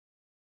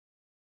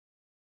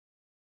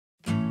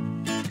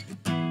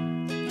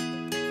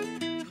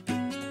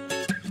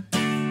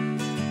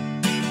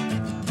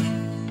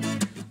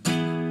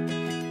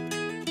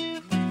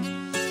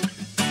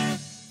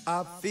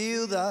I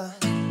feel the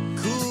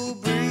cool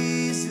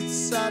breeze. It's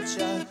such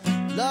a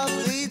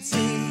lovely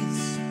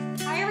tease.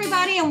 Hi,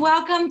 everybody, and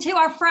welcome to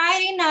our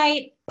Friday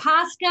night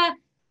Posca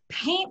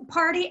Paint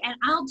Party. And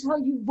I'll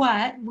tell you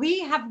what, we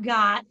have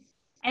got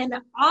an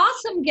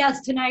awesome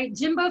guest tonight,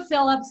 Jimbo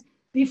Phillips.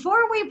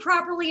 Before we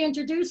properly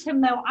introduce him,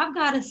 though, I've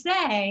got to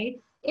say,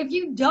 if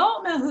you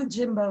don't know who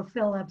Jimbo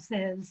Phillips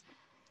is,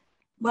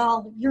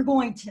 well, you're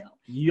going to.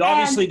 You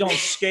obviously don't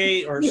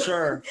skate or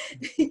surf.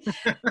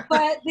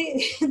 But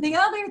the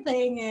other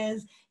thing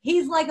is,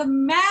 he's like a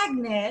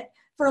magnet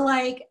for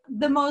like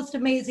the most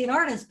amazing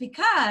artists,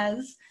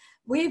 because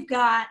we've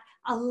got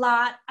a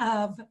lot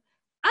of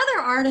other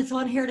artists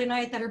on here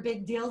tonight that are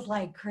big deals,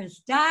 like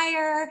Chris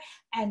Dyer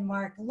and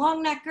Mark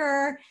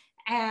Longnecker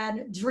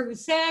and Drew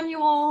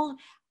Samuel.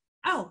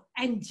 Oh,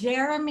 and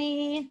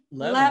Jeremy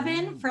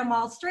Levin from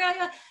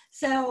Australia.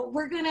 So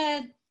we're going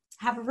to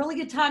have a really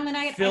good time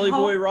tonight. Philly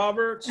Boy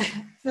Roberts.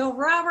 Phil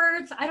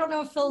Roberts. I don't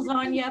know if Phil's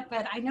on yet,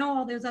 but I know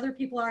all those other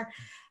people are.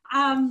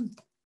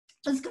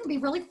 It's going to be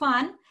really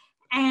fun.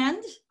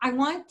 And I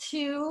want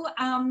to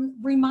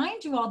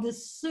remind you all, this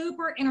is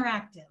super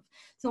interactive.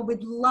 So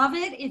we'd love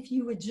it if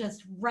you would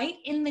just write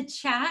in the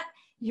chat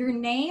your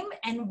name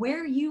and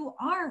where you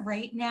are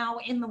right now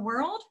in the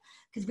world,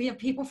 because we have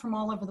people from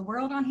all over the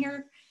world on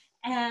here.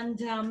 And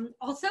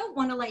also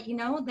want to let you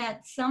know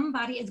that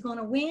somebody is going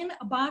to win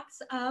a box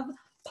of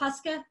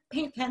Posca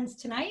Paint Pens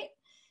tonight,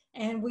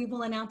 and we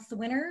will announce the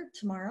winner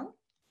tomorrow.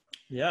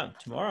 Yeah,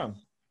 tomorrow.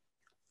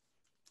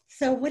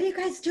 So what are you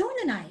guys doing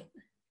tonight?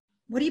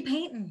 What are you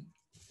painting?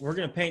 We're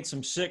going to paint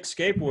some sick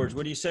skateboards.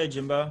 What do you say,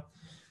 Jimbo?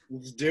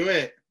 Let's do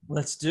it.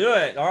 Let's do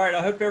it. All right,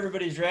 I hope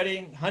everybody's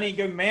ready. Honey,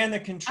 go man the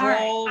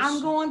controls. All right,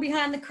 I'm going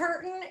behind the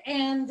curtain,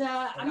 and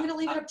I'm going to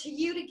leave it up to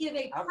you to give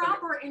a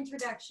proper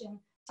introduction.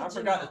 I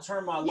forgot to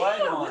turn my light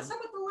on. What's up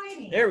with the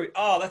lighting? There we go.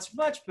 Oh, that's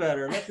much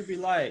better. Let there be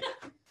light.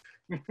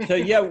 So,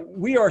 yeah,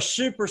 we are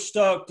super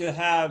stoked to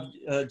have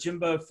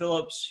Jimbo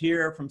Phillips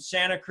here from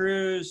Santa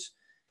Cruz.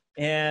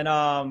 And,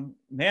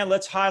 man,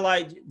 let's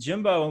highlight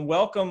Jimbo and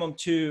welcome him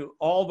to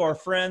all of our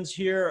friends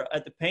here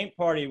at the paint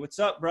party. What's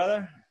up,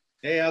 brother?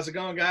 Hey, how's it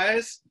going,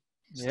 guys?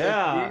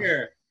 Yeah.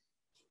 Here.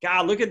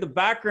 God, look at the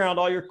background,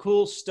 all your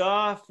cool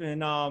stuff. And,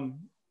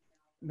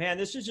 man,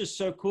 this is just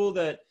so cool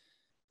that,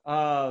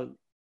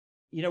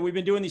 you know, we've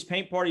been doing these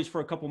paint parties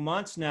for a couple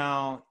months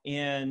now,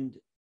 and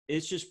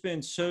it's just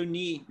been so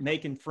neat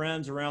making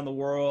friends around the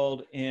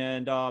world.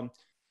 And,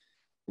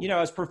 you know,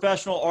 as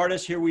professional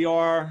artists, here we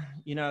are,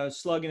 you know,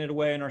 slugging it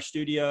away in our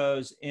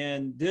studios.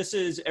 And this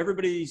is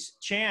everybody's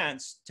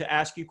chance to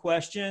ask you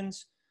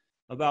questions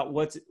about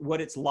what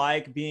it's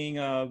like being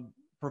a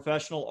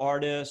professional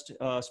artist,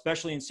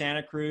 especially in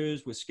Santa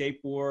Cruz with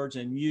skateboards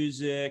and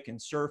music and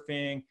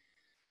surfing.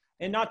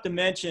 And not to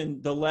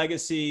mention the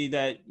legacy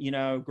that, you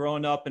know,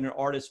 growing up in an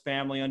artist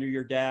family under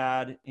your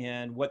dad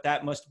and what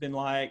that must have been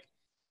like.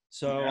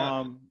 So,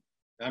 yeah,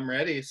 I'm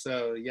ready.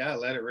 So yeah,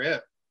 let it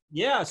rip.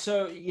 Yeah.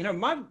 So, you know,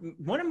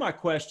 one of my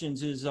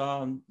questions is,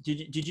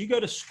 did you go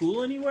to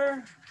school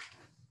anywhere?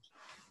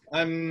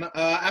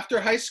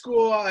 After high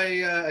school, I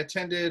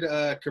attended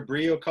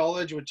Cabrillo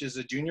College, which is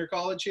a junior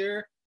college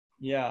here.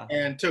 Yeah.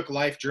 And took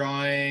life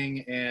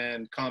drawing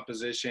and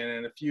composition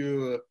and a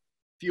few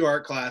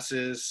art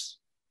classes.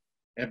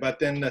 But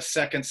then the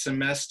second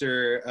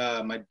semester,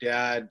 my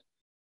dad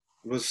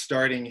was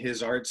starting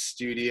his art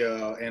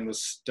studio and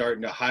was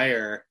starting to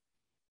hire.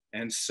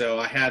 And so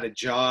I had a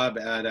job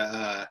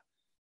at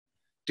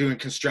doing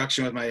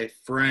construction with my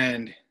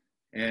friend.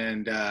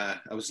 And I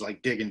was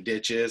like digging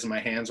ditches and my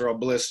hands were all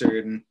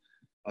blistered. And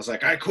I was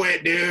like, I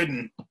quit, dude.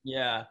 And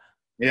yeah,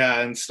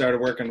 and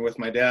started working with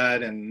my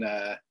dad and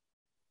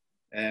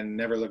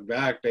never looked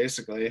back,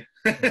 basically.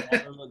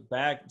 Never looked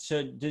back.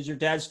 So does your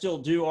dad still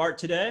do art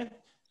today?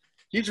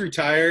 He's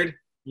retired.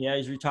 Yeah,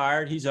 he's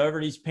retired. He's over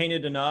it. He's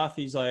painted enough.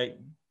 He's like,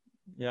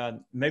 yeah,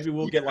 maybe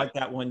we'll get like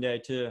that one day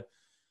too.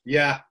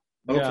 Yeah.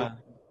 Hopefully. Yeah.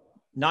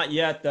 Not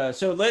yet though.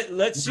 So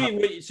let's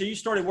see. So you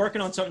started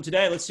working on something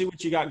today. Let's see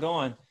what you got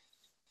going.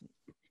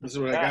 This is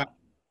what I got.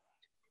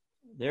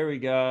 There we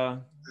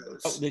go.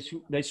 Oh,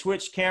 they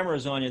switched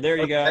cameras on you. There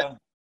you go.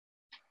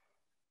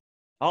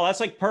 Oh, that's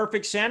like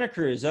perfect Santa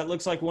Cruz. That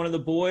looks like one of the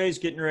boys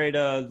getting ready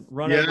to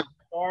run over the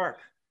park.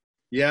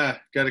 Yeah,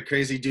 got a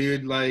crazy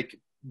dude like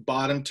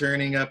bottom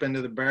turning up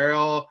into the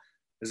barrel.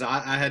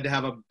 I had to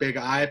have a big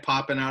eye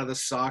popping out of the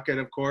socket,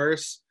 of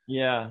course.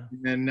 Yeah.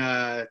 And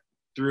then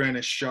threw in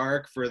a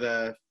shark for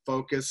the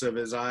focus of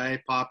his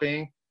eye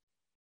popping.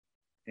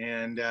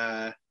 And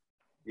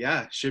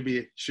yeah, should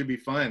be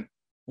fun.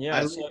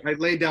 Yeah. I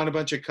laid down a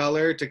bunch of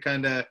color to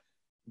kind of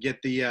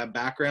get the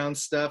background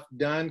stuff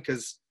done,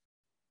 because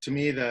to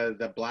me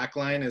the black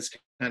line is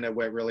kind of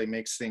what really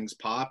makes things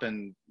pop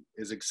and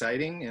is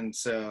exciting. And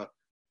so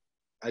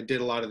I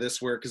did a lot of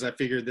this work because I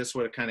figured this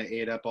would have kind of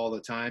ate up all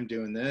the time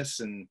doing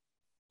this. And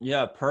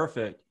yeah,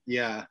 perfect.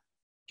 Yeah.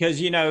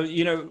 Because, you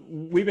know,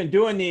 we've been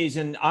doing these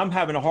and I'm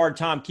having a hard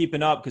time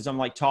keeping up because I'm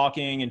like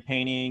talking and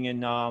painting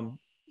and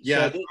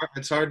yeah, so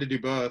it's hard to do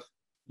both.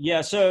 Yeah.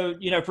 So,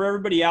 you know, for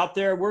everybody out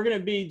there, we're going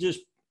to be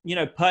just you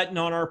know, putting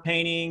on our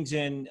paintings.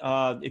 And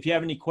if you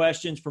have any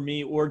questions for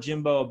me or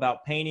Jimbo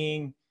about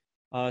painting,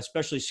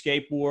 especially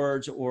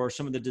skateboards or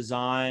some of the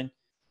design.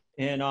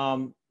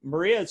 And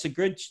Maria, it's a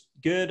good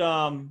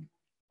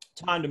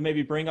time to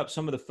maybe bring up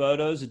some of the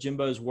photos of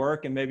Jimbo's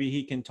work, and maybe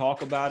he can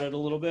talk about it a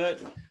little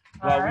bit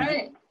while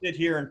we sit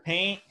here and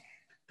paint.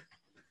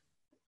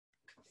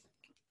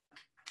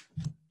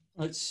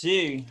 Let's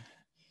see.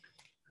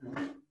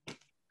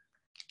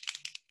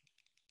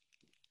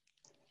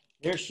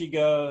 There she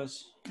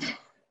goes.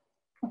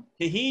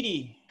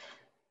 Tahiti.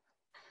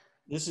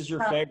 This is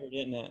your favorite,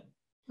 isn't it?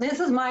 This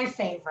is my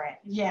favorite.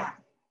 Yeah.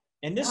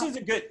 And this is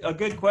a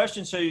good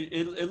question. So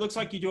it looks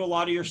like you do a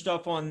lot of your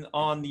stuff on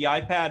the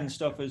iPad and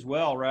stuff as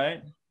well,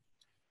 right?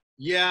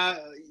 Yeah,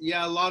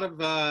 a lot of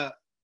I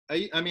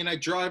mean, I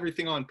draw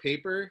everything on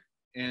paper,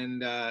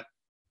 and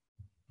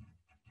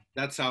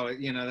that's how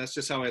that's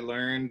just how I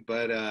learn.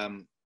 But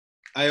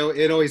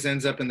it always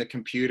ends up in the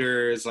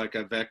computer as like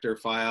a vector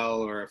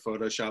file or a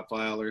Photoshop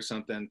file or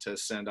something to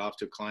send off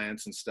to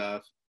clients and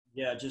stuff.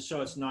 Yeah, just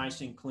so it's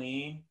nice and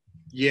clean.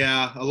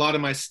 Yeah, a lot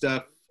of my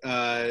stuff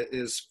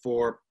is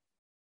for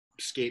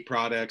skate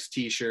products,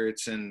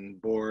 t-shirts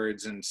and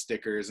boards and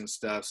stickers and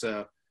stuff.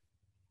 So,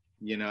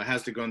 it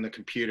has to go on the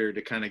computer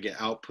to kind of get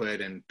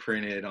output and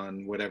print it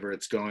on whatever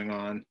it's going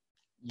on.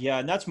 Yeah,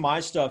 and that's my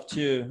stuff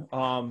too.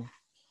 I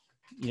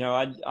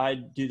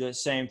do the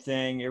same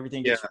thing.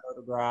 Everything gets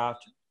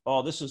photographed.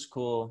 Oh, this is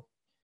cool.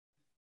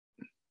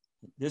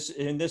 This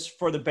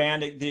for the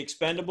band, the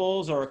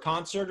Expendables, or a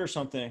concert or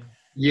something.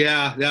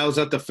 Yeah, that was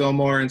at the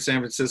Fillmore in San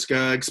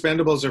Francisco.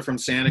 Expendables are from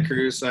Santa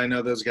Cruz, so I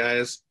know those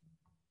guys.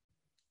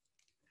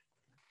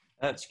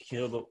 That's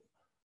cute.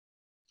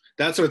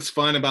 That's what's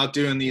fun about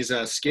doing these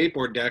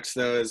skateboard decks,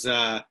 though, is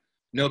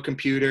no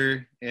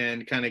computer,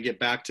 and kind of get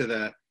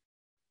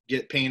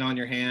paint on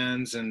your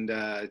hands and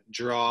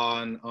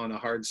draw on a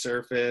hard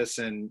surface,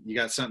 and you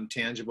got something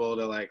tangible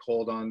to like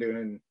hold on to.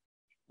 And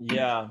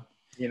yeah,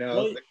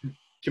 the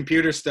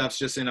computer stuff's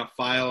just in a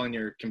file on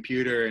your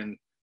computer, and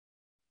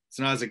it's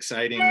not as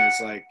exciting as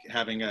like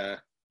having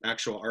a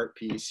actual art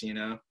piece,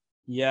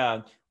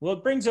 Yeah. Well,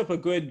 it brings up a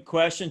good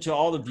question to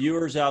all the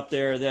viewers out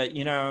there that,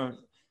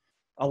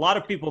 a lot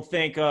of people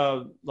think,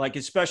 like,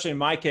 especially in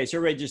my case,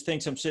 everybody just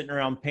thinks I'm sitting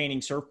around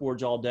painting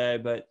surfboards all day,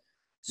 but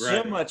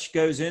so much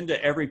goes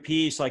into every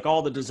piece, like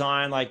all the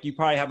design. Like, you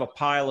probably have a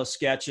pile of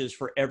sketches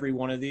for every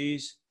one of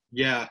these.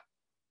 Yeah.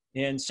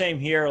 And same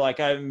here. Like,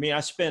 I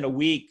spent a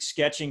week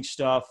sketching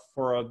stuff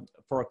for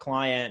a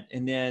client,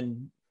 and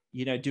then,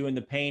 doing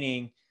the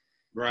painting.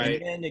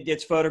 Right. And then it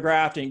gets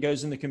photographed and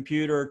goes in the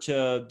computer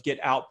to get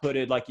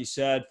outputted, like you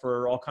said,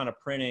 for all kind of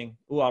printing.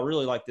 Oh, I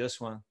really like this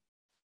one.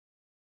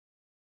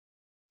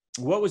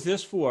 What was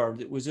this for?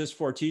 Was this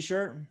for a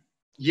t-shirt?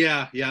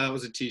 Yeah, that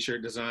was a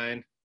t-shirt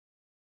design.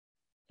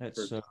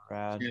 That's so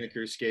rad. Santa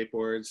Cruz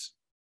skateboards.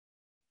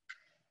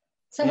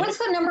 So what's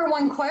the number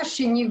one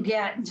question you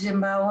get,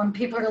 Jimbo, when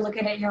people are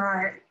looking at your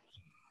art?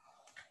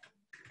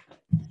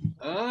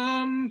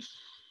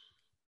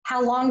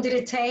 How long did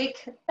it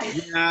take?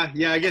 Yeah,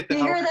 I get that.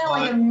 You hear that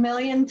like a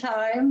million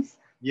times.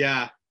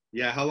 Yeah.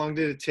 How long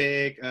did it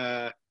take?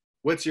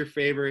 What's your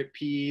favorite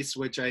piece?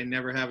 Which I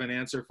never have an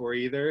answer for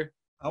either.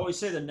 I always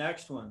say the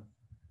next one.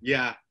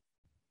 Yeah,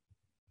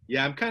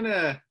 I'm kind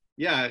of,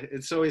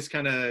 it's always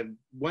kind of,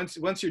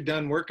 once you're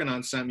done working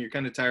on something, you're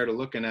kind of tired of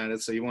looking at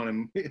it. So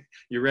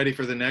you're ready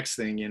for the next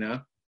thing,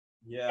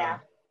 Yeah.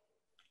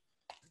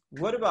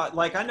 What about,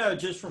 like, I know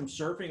just from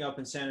surfing up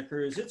in Santa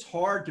Cruz, it's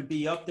hard to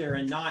be up there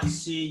and not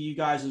see you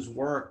guys'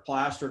 work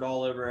plastered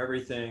all over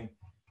everything.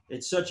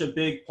 It's such a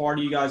big part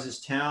of you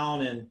guys'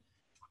 town. And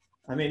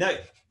I mean,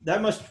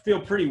 that must feel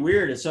pretty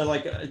weird. It's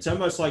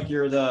almost like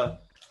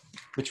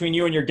between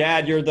you and your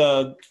dad, you're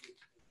the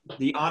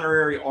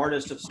honorary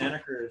artist of Santa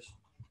Cruz.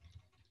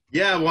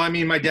 Yeah, well, I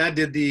mean, my dad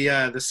did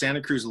the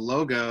Santa Cruz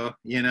logo,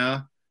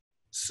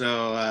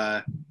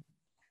 so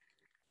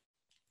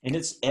and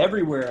it's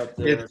everywhere up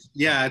there.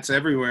 It's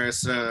everywhere.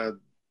 So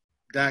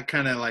that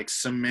kind of like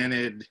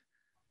cemented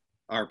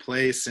our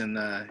place in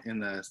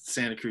the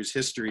Santa Cruz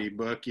history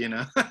book,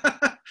 Yeah.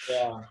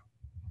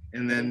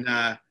 And then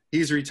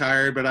he's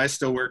retired, but I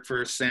still work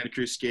for Santa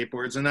Cruz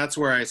Skateboards, and that's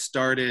where I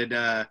started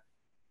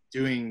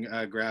doing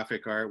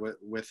graphic art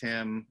with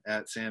him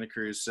at Santa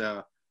Cruz.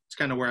 So it's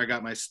kind of where I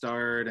got my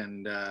start,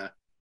 and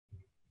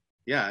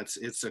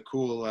it's a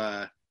cool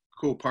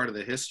part of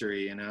the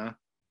history,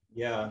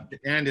 Yeah.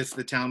 And it's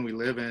the town we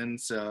live in,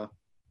 so.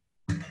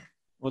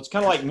 Well, it's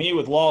kind of like me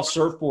with Law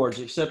Surfboards,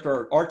 except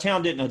our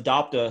town didn't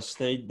adopt us.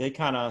 They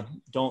kind of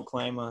don't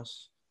claim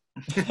us.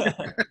 They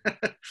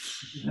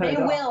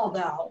will,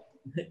 though.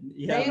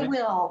 Yeah, they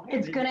will.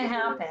 It's going to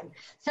happen.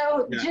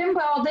 So,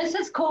 Jimbo, this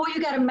is cool.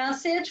 You got a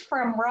message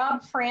from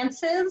Rob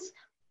Francis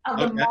of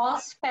the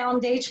Moss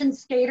Foundation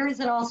Skaters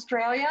in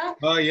Australia.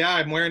 Oh, yeah,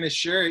 I'm wearing his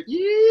shirt.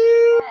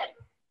 Yeah.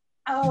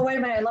 Oh, wait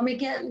a minute. Let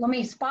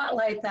me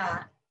spotlight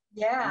that.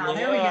 Yeah,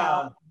 there we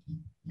go.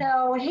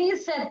 So he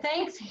said,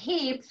 thanks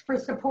heaps for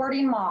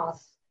supporting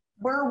Moss.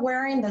 We're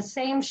wearing the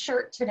same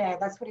shirt today.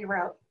 That's what he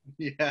wrote.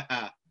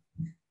 Yeah.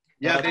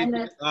 Yeah,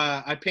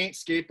 I paint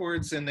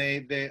skateboards, and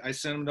I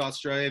send them to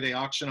Australia. They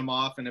auction them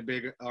off in a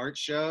big art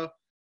show.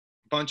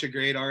 Bunch of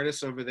great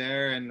artists over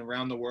there and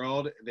around the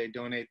world. They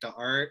donate the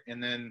art,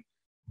 and then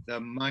the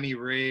money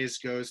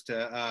raised goes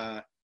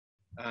to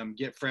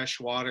get fresh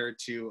water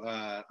to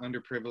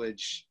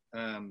underprivileged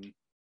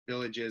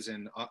villages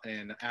in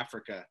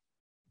Africa.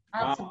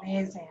 That's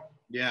amazing.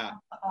 Yeah.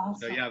 That's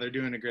awesome. So yeah, they're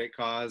doing a great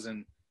cause,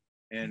 and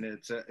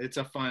it's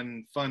a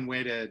fun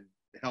way to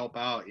help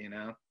out, you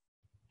know.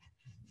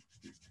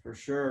 For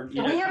sure.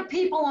 So we have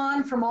people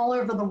on from all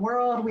over the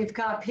world. We've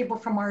got people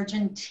from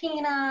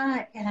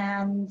Argentina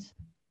and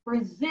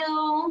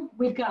Brazil.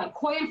 We've got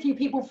quite a few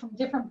people from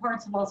different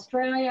parts of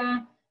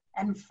Australia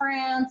and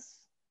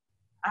France.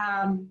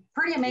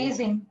 Pretty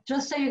amazing.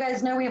 Just so you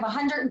guys know, we have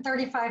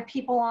 135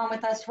 people on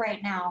with us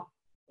right now.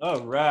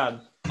 Oh,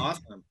 rad.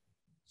 Awesome.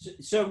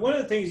 So one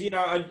of the things, you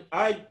know,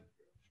 I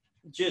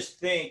just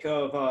think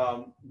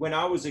of when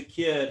I was a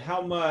kid,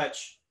 how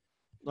much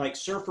like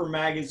Surfer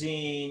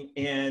Magazine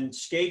and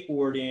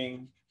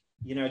skateboarding,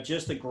 you know,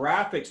 just the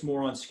graphics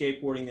more on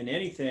skateboarding than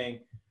anything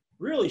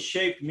really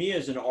shaped me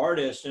as an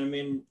artist. And I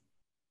mean,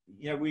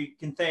 you know, we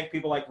can thank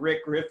people like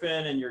Rick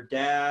Griffin and your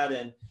dad.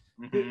 And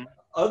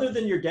other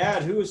than your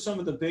dad, who was some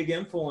of the big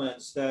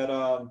influence that,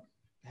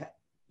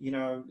 you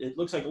know, it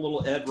looks like a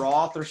little Ed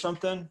Roth or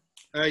something?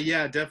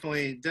 Yeah,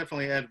 definitely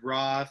Ed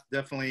Roth,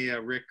 definitely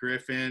Rick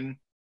Griffin.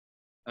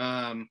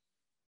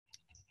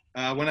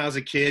 When I was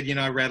a kid, you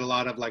know, I read a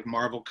lot of like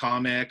Marvel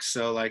comics,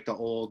 so like the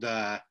old,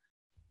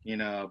 you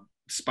know,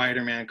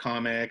 Spider-Man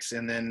comics,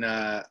 and then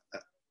a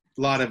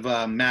lot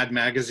of Mad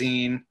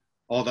Magazine,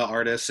 all the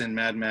artists in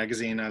Mad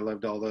Magazine. I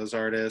loved all those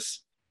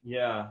artists.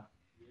 Yeah.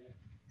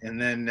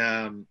 And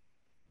then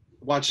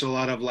watched a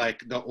lot of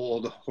like the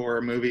old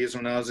horror movies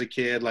when I was a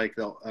kid, like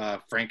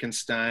the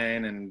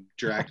Frankenstein and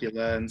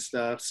Dracula and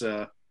stuff.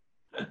 So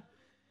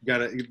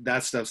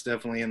that stuff's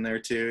definitely in there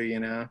too, you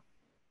know.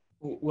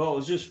 Well, it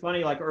was just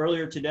funny, like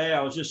earlier today,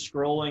 I was just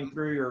scrolling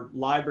through your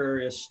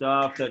library of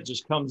stuff that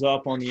just comes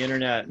up on the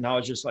internet. And I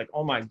was just like,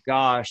 oh my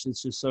gosh,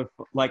 this is so,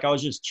 like, I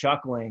was just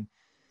chuckling.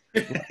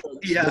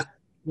 Yeah.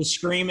 The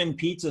Screaming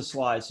Pizza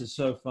Slice is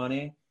so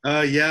funny.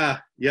 Yeah.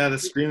 The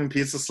Screaming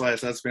Pizza Slice.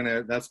 That's been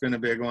a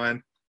big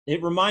one.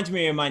 It reminds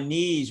me of my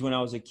knees when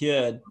I was a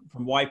kid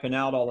from wiping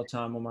out all the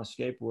time on my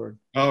skateboard.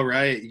 Oh,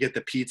 right. You get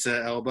the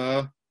pizza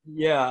elbow.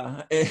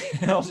 Yeah.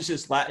 I was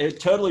just,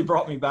 it totally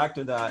brought me back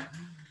to that.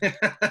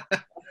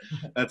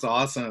 That's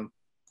awesome.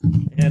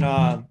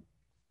 And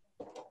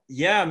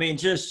yeah, I mean,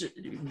 just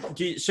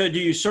do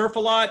you surf a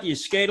lot? Do you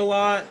skate a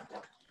lot?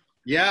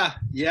 Yeah.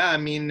 I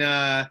mean,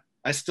 I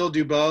still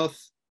do both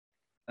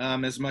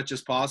as much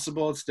as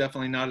possible. It's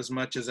definitely not as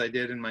much as I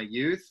did in my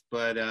youth,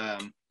 but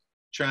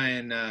try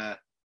and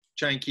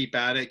keep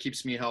at it.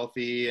 Keeps me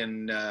healthy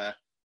and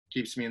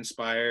keeps me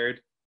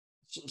inspired.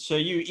 So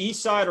you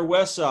east side or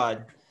west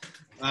side?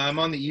 I'm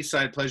on the east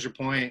side, Pleasure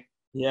Point.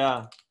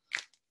 Yeah.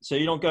 So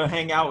you don't go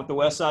hang out with the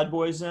West Side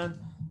boys then?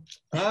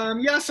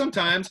 Yeah,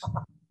 sometimes.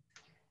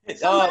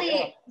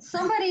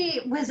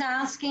 Somebody was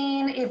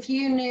asking if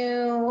you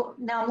knew,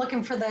 now I'm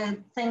looking for the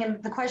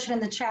question in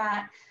the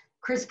chat.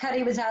 Chris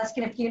Cuddy was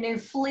asking if you knew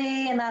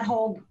Flea and that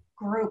whole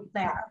group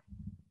there.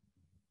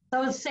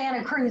 Those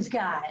Santa Cruz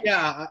guys.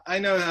 Yeah, I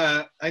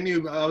know. I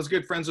was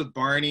good friends with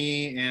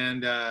Barney,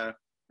 and I'm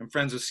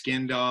friends with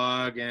Skin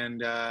Dog,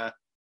 and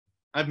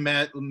I've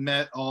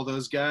met all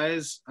those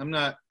guys.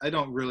 I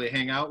don't really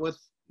hang out with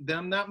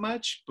them that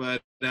much,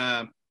 but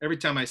every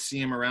time I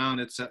see them around,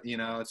 it's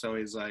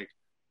always like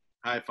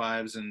high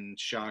fives and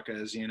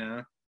shakas, you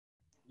know.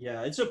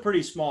 Yeah, it's a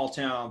pretty small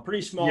town,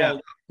 pretty small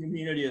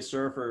community of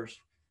surfers.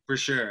 For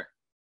sure.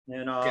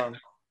 And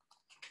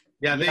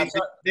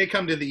they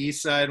come to the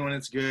east side when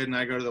it's good, and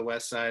I go to the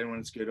west side when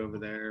it's good over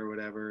there or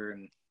whatever.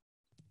 And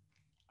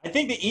I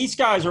think the east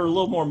guys are a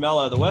little more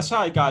mellow. The west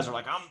side guys are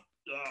like,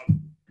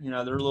 they're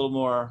a little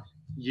more.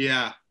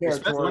 Yeah.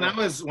 When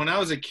I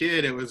was a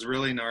kid, it was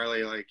really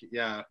gnarly. Like,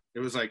 yeah, it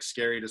was like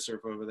scary to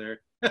surf over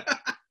there.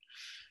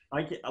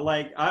 I've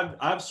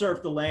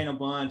surfed the lane a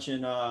bunch,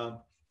 and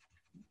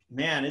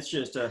man, it's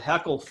just a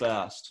heckle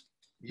fest.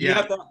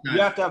 Yeah.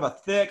 You have to have a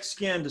thick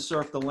skin to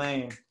surf the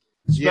lane,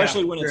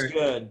 especially when it's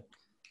good.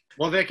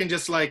 Well, they can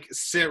just like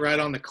sit right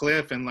on the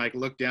cliff and like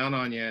look down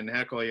on you and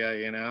heckle you,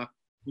 you know?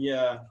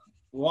 Yeah.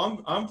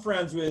 Well, I'm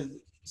friends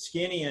with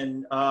Skinny,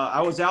 and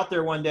I was out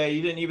there one day.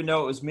 He didn't even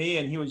know it was me,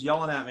 and he was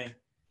yelling at me.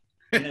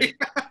 And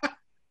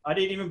I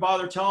didn't even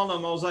bother telling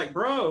him. I was like,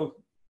 bro,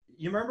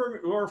 you remember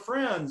we're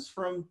friends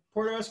from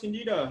Puerto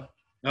Escondido.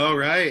 Oh,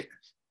 right.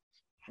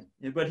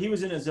 Yeah, but he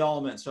was in his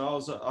element, so I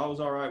was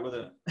all right with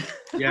it.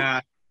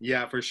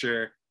 Yeah, for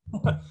sure.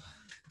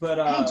 But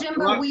hey,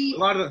 Jimbo, a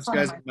lot of those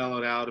guys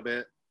mellowed out a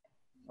bit.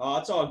 Oh,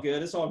 it's all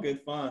good. It's all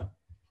good fun.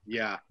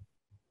 Yeah.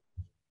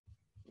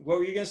 What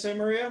were you gonna say,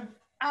 Maria?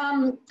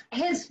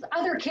 His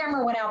other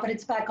camera went out, but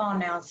it's back on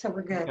now, so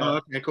we're good. Oh,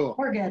 okay, cool.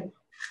 We're good.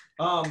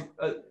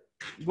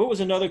 What was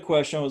another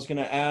question I was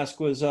gonna ask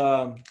was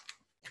I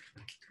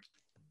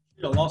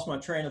lost my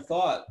train of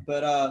thought,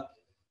 but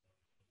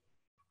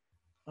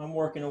I'm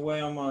working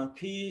away on my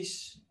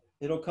piece.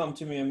 It'll come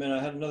to me in a minute.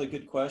 I had another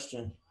good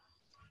question.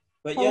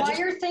 But Well, yeah, while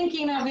you're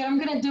thinking of it, I'm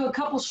going to do a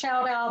couple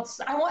shout outs.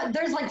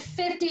 There's like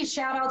 50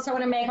 shout outs I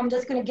want to make. I'm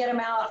just going to get them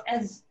out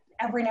as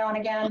every now and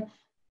again.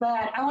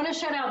 But I want to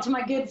shout out to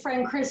my good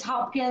friend, Chris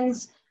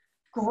Hopkins,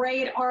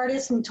 great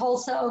artist in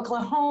Tulsa,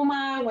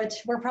 Oklahoma, which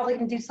we're probably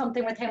going to do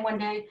something with him one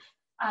day.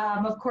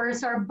 Of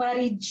course, our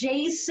buddy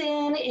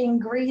Jason in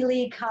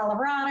Greeley,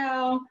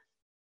 Colorado.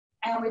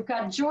 And we've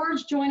got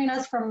George joining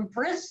us from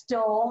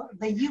Bristol,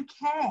 the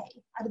UK,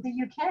 out of the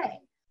UK.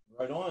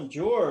 right on,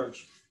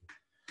 George.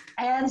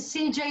 And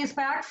CJ's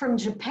back from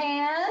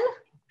Japan.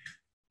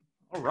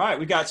 All right,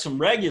 we got some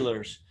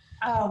regulars.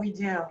 Oh, we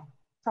do.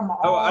 From all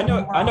Oh, I know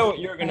world.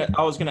 what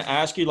I was gonna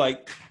ask you,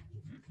 like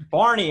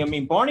Barney. I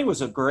mean, Barney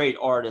was a great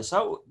artist.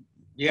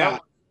 Yeah.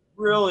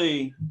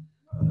 Really,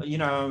 you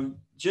know,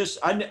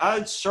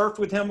 I surfed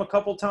with him a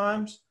couple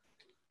times,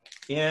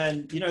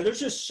 and you know, there's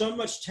just so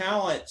much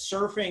talent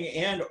surfing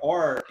and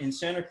art in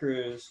Santa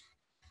Cruz.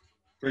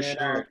 For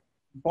sure.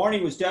 Barney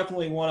was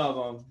definitely one of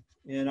them,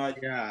 and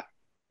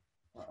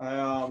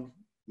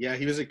yeah,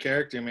 he was a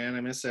character, man.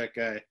 I miss that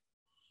guy.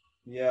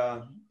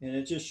 yeah, and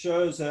it just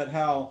shows that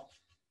how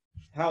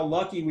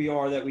lucky we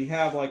are that we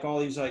have like all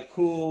these like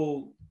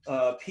cool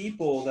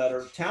people that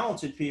are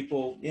talented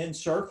people in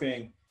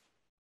surfing.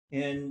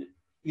 And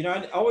you know,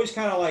 I always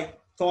kind of like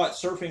thought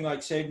surfing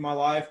like saved my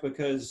life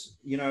because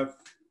you know,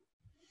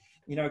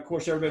 of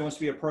course everybody wants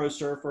to be a pro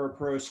surfer, a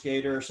pro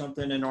skater or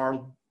something in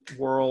our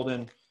world,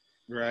 and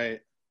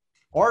Right.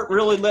 art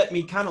really let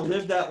me kind of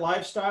live that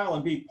lifestyle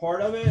and be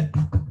part of it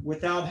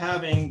without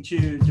having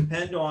to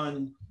depend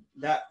on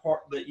that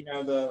part, that you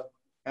know, the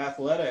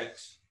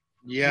athletics.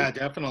 Yeah,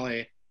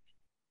 definitely.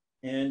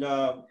 And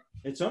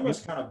it's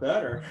almost kind of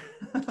better.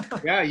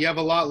 Yeah, you have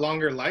a lot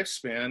longer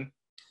lifespan.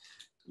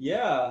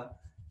 Yeah.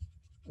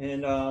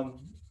 And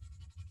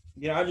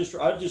you know, I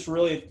just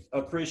really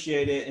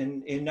appreciate it.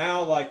 And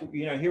now, like,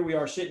 you know, here we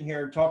are sitting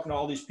here talking to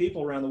all these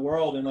people around the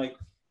world, and like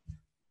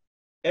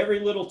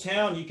every little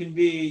town you can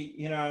be,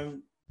 you know,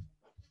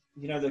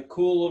 the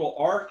cool little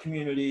art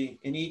community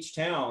in each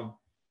town.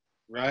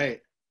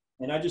 Right.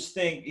 And I just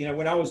think, you know,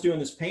 when I was doing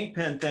this paint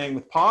pen thing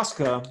with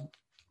Posca,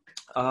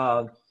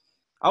 I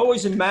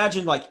always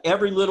imagined like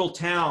every little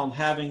town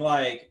having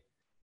like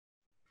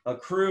a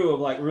crew of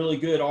like really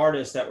good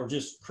artists that were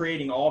just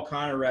creating all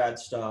kind of rad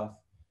stuff.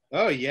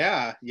 Oh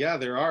yeah,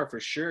 there are for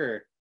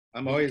sure.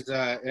 I'm always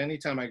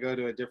anytime I go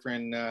to a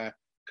different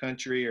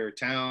country or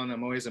town,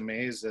 I'm always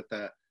amazed at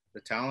the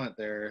talent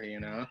there, you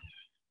know.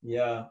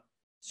 Yeah.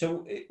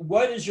 So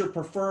what is your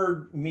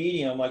preferred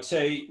medium? Like,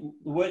 say,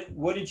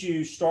 what did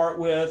you start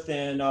with?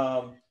 And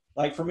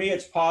like for me,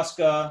 it's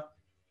Posca.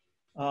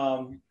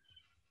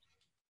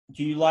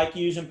 Do you like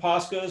using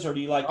Poscas, or do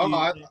you like using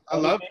I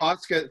love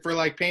Posca for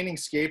like painting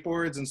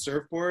skateboards and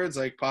surfboards.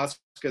 Like Posca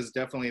is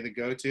definitely the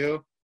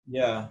go-to.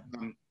 Yeah.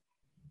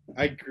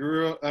 I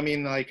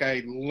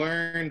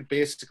learned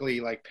basically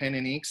like pen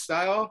and ink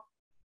style.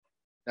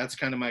 That's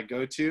kind of my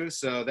go-to.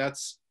 So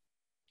that's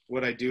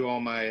what I do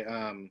all my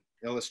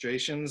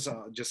illustrations,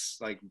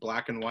 just like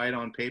black and white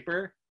on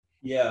paper.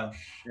 Yeah.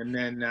 And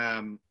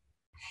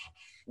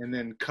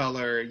then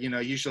color, you know,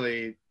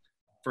 usually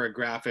for a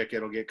graphic,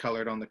 it'll get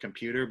colored on the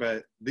computer,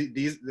 but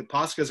the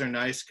Poscas are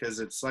nice because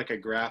it's like a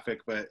graphic,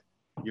 but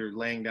you're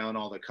laying down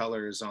all the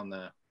colors on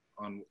the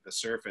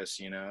surface,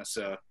 you know?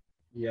 So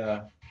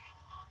yeah,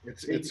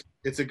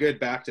 it's a good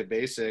back to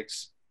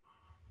basics.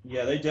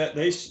 Yeah,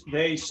 they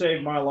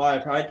saved my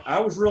life. I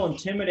was real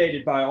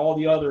intimidated by all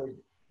the other,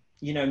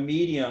 you know,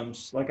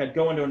 mediums. Like I'd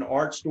go into an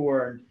art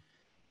store, and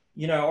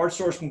you know, art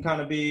stores can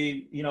kind of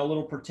be, you know, a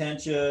little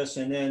pretentious,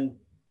 and then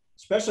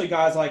especially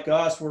guys like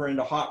us, we're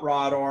into hot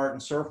rod art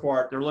and surf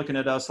art. They're looking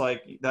at us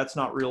like that's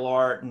not real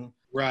art, and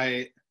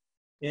right.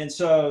 And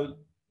so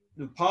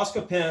the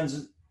Posca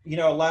pens, you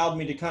know, allowed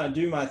me to kind of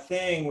do my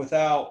thing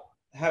without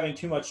having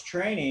too much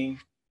training.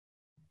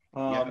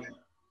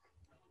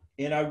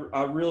 And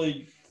I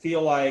really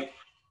feel like,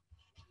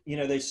 you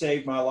know, they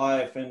saved my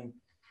life. And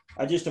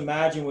I just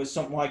imagine what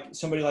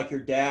somebody like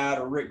your dad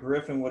or Rick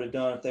Griffin would have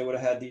done if they would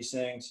have had these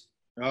things.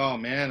 Oh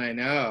man, I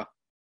know.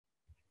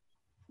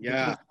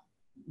 Yeah. Because,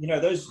 you know,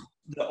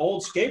 the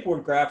old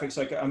skateboard graphics,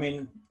 like, I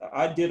mean,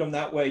 I did them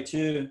that way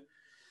too.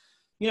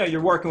 You know,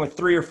 you're working with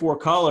 3 or 4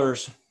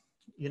 colors,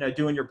 you know,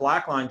 doing your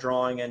black line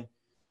drawing, and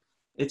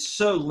it's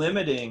so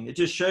limiting. It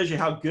just shows you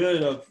how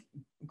good of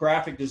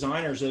graphic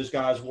designers those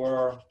guys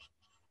were.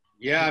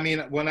 Yeah, I mean,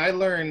 when I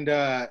learned,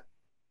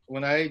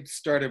 when I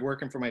started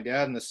working for my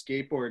dad in the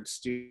skateboard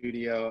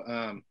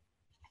studio,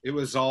 it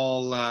was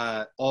all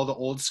the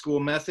old school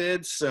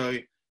methods. So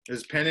it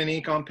was pen and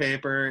ink on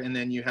paper, and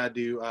then you had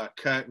to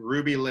cut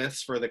ruby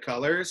liths for the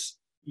colors.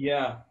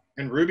 Yeah.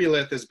 And ruby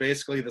lith is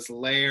basically this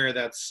layer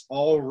that's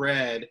all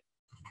red,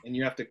 and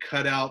you have to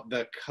cut out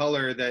the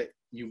color that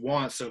you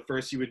want. So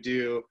first you would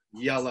do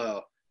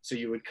yellow. So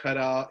you would cut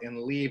out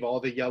and leave all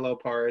the yellow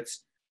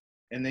parts,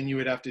 and then you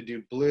would have to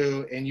do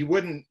blue, and you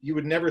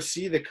would never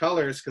see the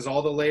colors because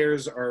all the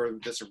layers are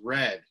just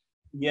red.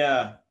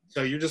 Yeah.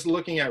 So you're just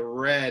looking at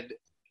red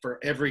for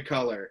every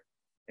color.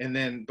 And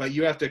then, but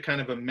you have to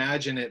kind of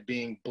imagine it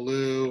being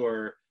blue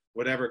or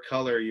whatever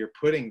color you're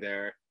putting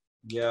there.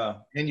 Yeah.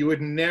 And you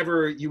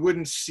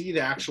wouldn't see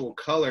the actual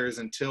colors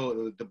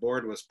until the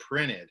board was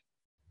printed.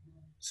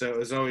 So it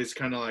was always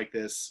kind of like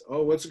this,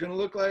 oh, what's it going to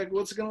look like?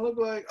 What's it going to look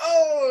like?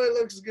 Oh, it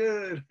looks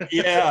good.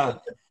 Yeah.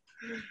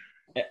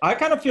 I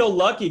kind of feel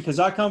lucky because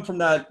I come from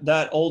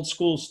that old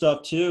school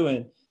stuff too.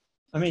 And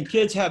I mean,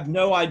 kids have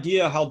no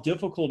idea how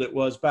difficult it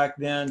was back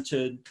then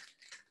to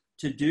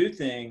do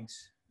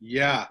things.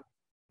 Yeah.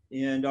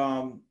 And,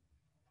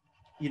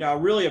 you know, I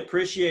really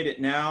appreciate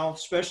it now,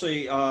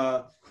 especially,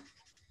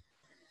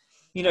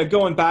 you know,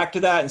 going back to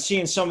that and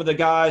seeing some of the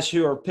guys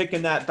who are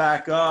picking that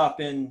back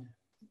up. And,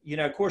 you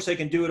know, of course they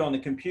can do it on the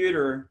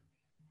computer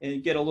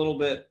and get a little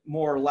bit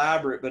more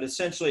elaborate, but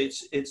essentially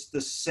it's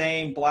the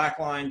same black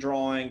line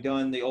drawing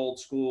done the old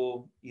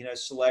school, you know,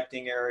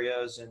 selecting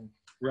areas and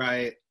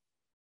right.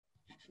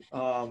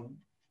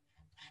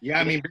 Yeah,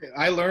 I mean,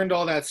 I learned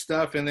all that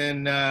stuff, and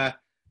then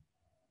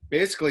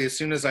basically as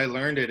soon as I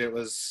learned it, it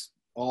was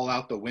all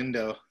out the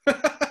window.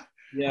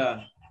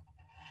 Yeah.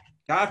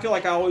 I feel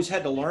like I always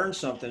had to learn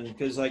something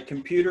because like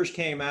computers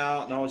came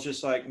out and I was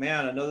just like,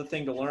 man, another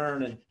thing to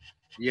learn. And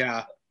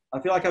yeah, I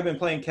feel like I've been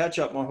playing catch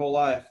up my whole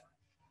life.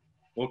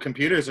 Well,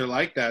 computers are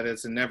like that.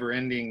 It's a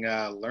never-ending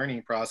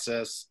learning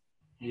process.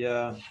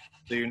 Yeah.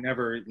 So you're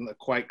never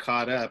quite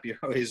caught up. You're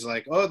always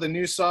like, oh, the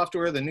new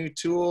software, the new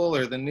tool,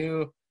 or the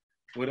new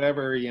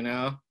whatever, you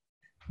know?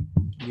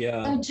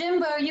 Yeah. So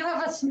Jimbo, you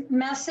have a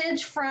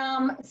message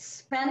from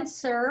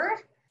Spencer.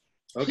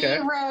 Okay.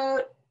 He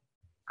wrote,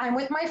 I'm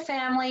with my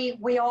family.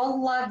 We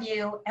all love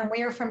you, and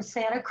we are from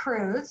Santa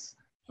Cruz.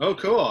 Oh,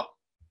 cool.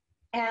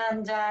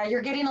 And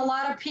you're getting a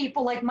lot of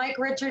people, like Mike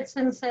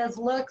Richardson says,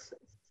 looks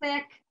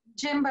sick.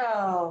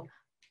 Jimbo,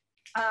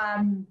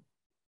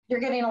 you're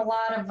getting a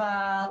lot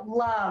of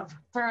love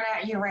thrown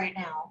at you right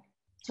now,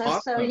 just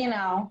awesome. So you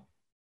know.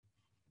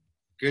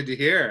 Good to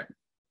hear.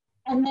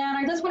 And then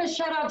I just want to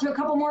shout out to a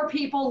couple more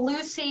people.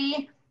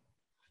 Lucy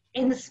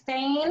in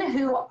Spain,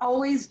 who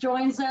always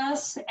joins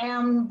us,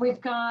 and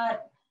we've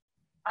got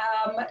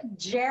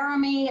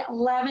Jeremy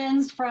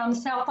Levins from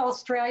South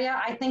Australia.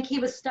 I think he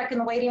was stuck in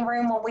the waiting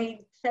room when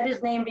we said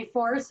his name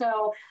before.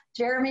 So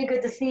Jeremy,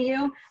 good to see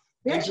you.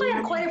 We actually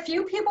have quite a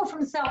few people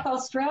from South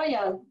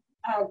Australia.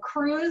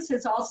 Cruz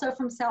is also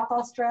from South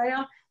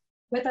Australia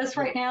with us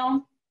right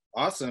now.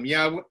 Awesome.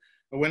 Yeah,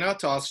 I went out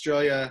to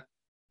Australia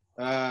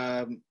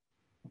 2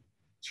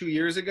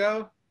 years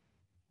ago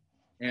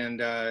and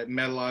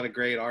met a lot of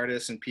great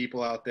artists and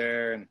people out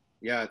there. And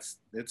yeah,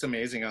 it's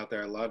amazing out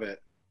there. I love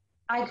it.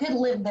 I could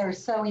live there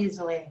so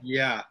easily.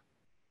 Yeah.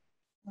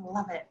 I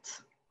love it.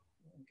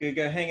 Could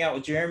go hang out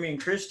with Jeremy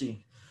and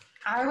Christy.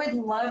 I would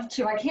love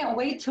to. I can't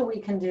wait till we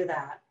can do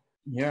that.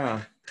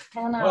 Yeah.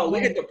 Well,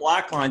 look at the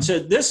black line. So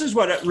this is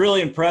what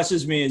really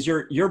impresses me is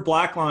your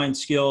black line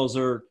skills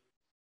are,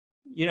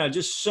 you know,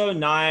 just so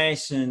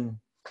nice. And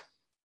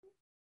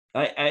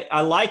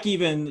I like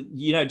even,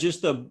 you know,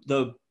 just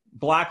the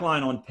black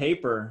line on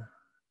paper.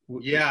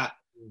 Yeah.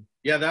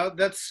 Yeah.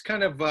 That's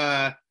kind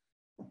of,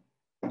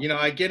 you know,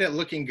 I get it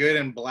looking good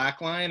in black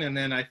line, and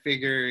then I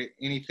figure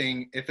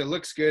anything, if it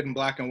looks good in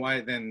black and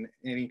white, then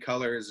any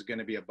color is going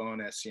to be a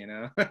bonus, you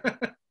know?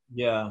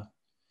 Yeah.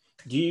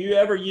 Do you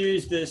ever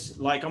use this?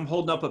 Like I'm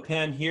holding up a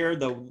pen here,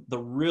 the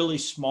really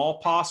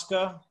small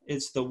Posca.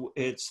 It's the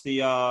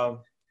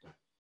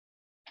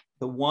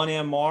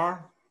 1MR.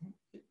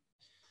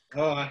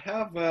 Oh, I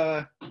have,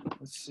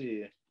 let's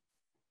see.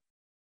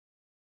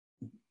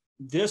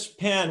 This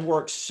pen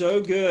works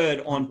so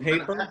good on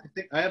paper.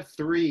 I have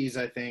 3s,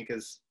 I think,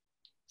 as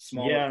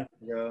small. Yeah.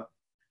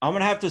 I'm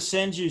going to have to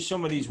send you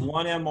some of these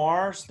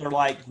 1MRs. They're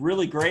like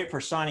really great for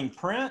signing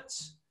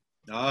prints.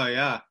 Oh,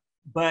 yeah.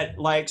 But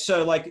like,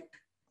 so like,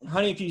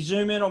 honey, if you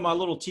zoom in on my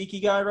little tiki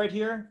guy right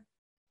here,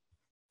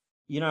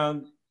 you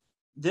know,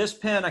 this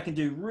pen, I can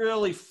do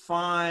really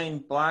fine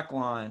black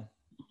line.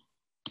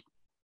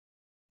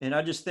 And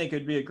I just think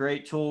it'd be a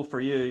great tool for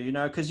you, you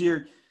know, because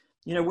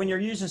you know, when you're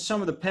using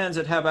some of the pens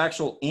that have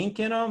actual ink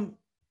in them,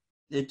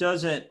 it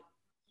doesn't,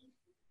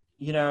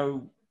 you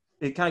know,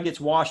 it kind of gets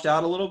washed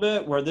out a little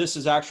bit where this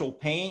is actual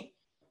paint.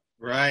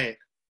 Right.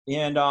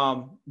 And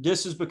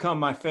this has become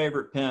my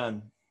favorite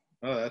pen.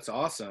 Oh, that's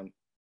awesome.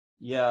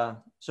 Yeah.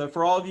 So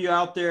for all of you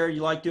out there,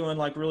 you like doing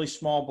like really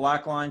small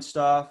black line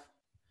stuff.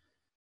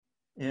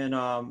 And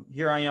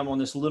here I am on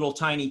this little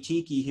tiny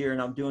tiki here,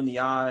 and I'm doing the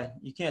eye.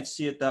 You can't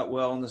see it that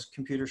well on this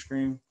computer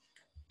screen.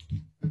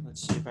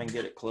 Let's see if I can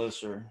get it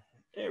closer.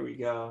 There we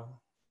go.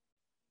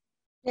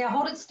 Yeah,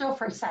 hold it still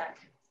for a sec.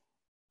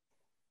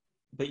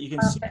 But you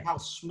can see how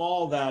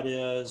small that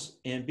is,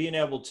 and being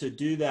able to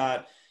do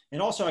that.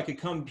 And also I could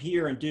come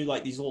here and do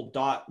like these little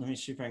dot. Let me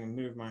see if I can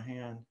move my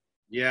hand.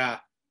 Yeah.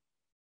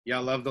 Yeah,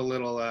 I love the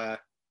little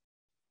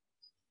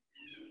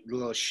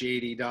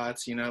shady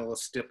dots, you know, little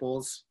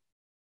stipples.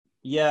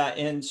 Yeah,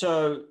 and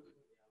so,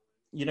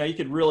 you know, you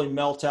could really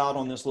melt out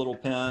on this little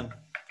pen.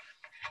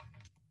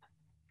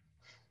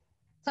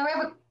 So we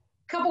have a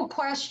couple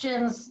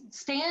questions.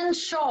 Stan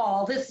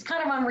Shaw, this is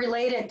kind of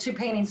unrelated to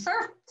painting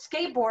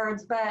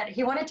skateboards, but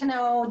he wanted to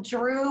know,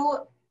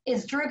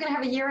 is Drew going to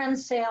have a year-end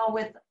sale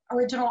with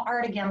original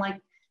art again?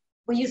 Like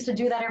we used to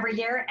do that every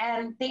year.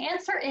 And the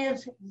answer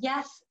is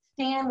yes,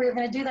 Stan, we're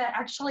going to do that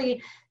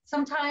actually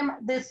sometime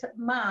this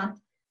month.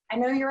 I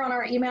know you're on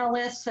our email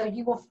list, so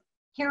you will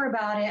hear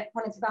about it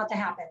when it's about to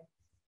happen.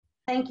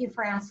 Thank you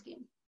for asking.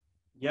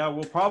 Yeah,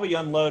 we'll probably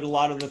unload a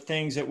lot of the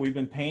things that we've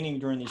been painting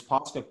during these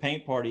Posca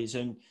paint parties.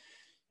 And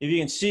if you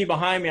can see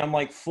behind me, I'm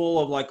like full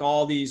of like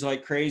all these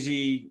like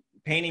crazy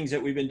paintings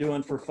that we've been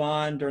doing for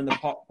fun during the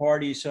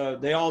party. So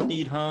they all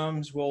need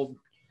homes.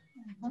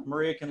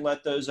 Maria can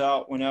let those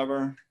out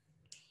whenever.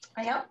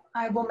 Yep,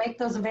 I will make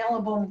those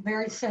available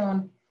very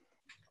soon.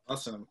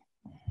 Awesome.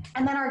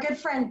 And then our good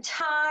friend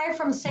Ty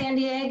from San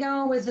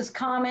Diego was just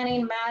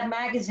commenting, Mad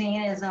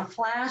Magazine is a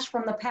flash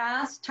from the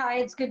past. Ty,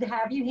 it's good to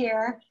have you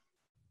here.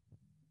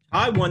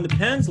 I won the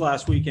pens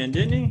last weekend,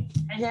 didn't he?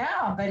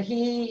 Yeah, but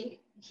he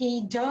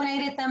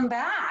donated them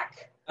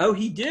back. Oh,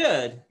 he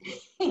did?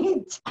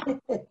 He did.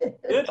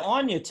 Good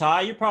on you,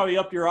 Ty. You're probably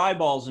up your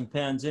eyeballs in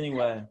pens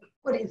anyway.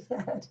 What he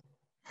said.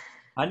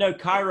 I know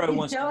Cairo He's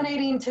wants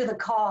donating to the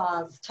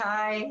cause.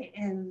 Ty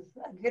is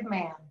a good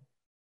man.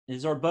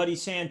 Is our buddy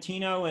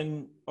Santino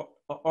in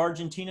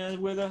Argentina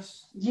with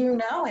us? You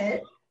know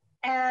it.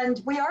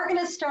 And we are going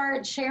to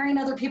start sharing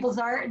other people's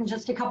art in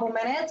just a couple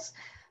minutes.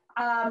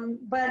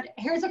 But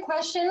here's a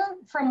question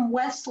from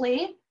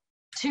Wesley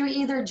to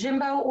either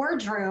Jimbo or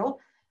Drew.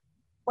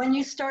 When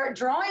you start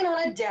drawing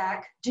on a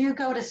deck, do you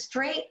go to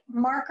straight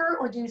marker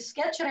or do you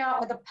sketch it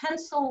out with a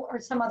pencil or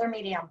some other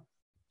medium?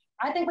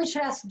 I think we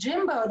should ask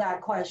Jimbo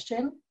that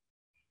question.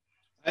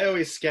 I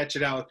always sketch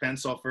it out with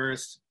pencil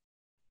first.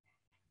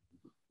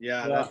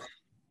 Yeah.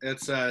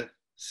 It's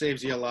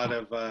saves you a lot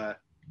of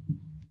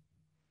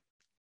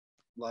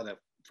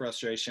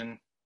frustration.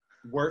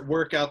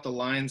 Work out the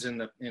lines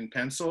in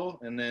pencil,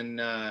 and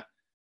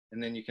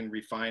then you can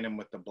refine them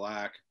with the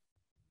black.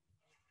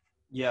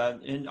 Yeah,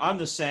 and I'm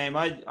the same.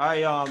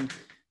 I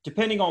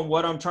depending on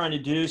what I'm trying to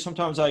do,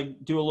 sometimes I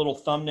do a little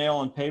thumbnail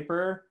on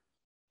paper,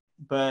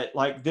 but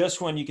like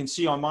this one you can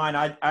see on mine,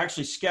 I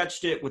actually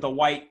sketched it with a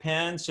white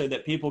pen so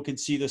that people could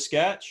see the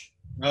sketch.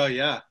 Oh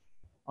yeah.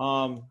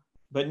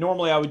 But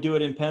normally I would do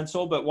it in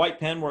pencil, but white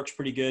pen works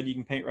pretty good. You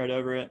can paint right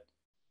over it.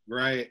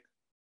 Right.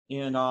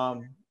 And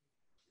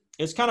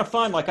it's kind of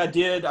fun. Like I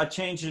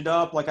changed it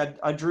up. Like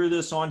I drew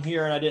this on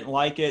here and I didn't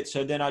like it.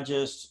 So then I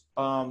just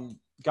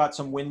got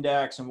some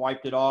Windex and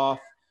wiped it off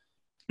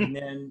and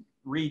then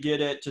redid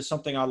it to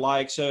something I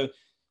like. So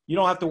you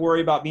don't have to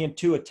worry about being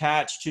too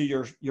attached to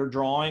your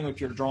drawing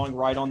if you're drawing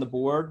right on the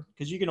board,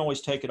 because you can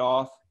always take it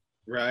off.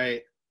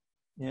 Right.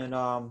 And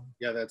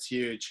yeah, that's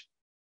huge.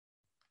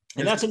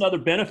 And that's another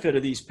benefit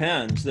of these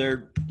pens.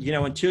 They're,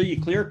 until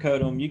you clear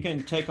coat them, you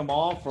can take them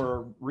off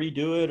or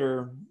redo it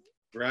or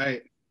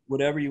right,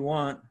 whatever you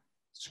want.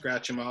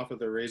 Scratch them off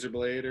with a razor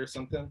blade or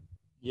something.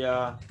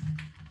 Yeah.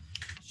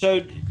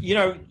 So,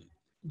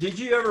 did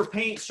you ever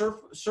paint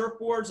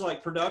surfboards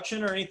like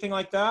production or anything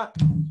like that?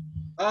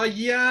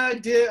 Yeah, I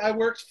did. I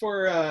worked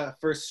for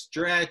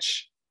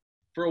Stretch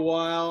for a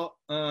while.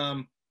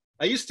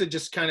 I used to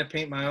just kind of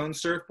paint my own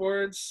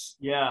surfboards.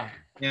 Yeah.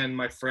 And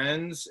my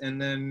friends,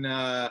 and then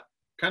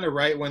kind of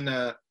right when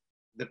the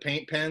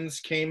paint pens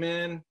came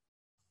in,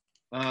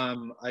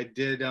 I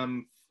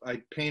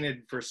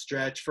painted for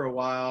Stretch for a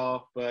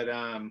while, but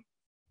that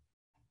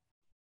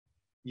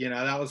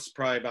was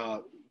probably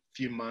about a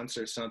few months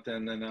or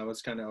something. Then I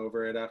was kind of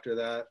over it after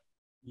that.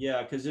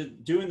 Yeah, because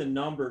doing the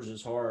numbers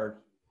is hard.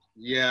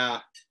 Yeah.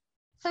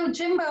 So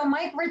Jimbo,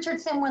 Mike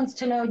Richardson wants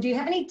to know, do you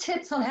have any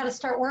tips on how to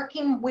start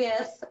working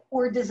with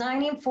or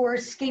designing for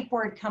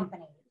skateboard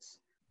companies?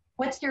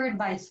 What's your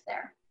advice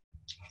there?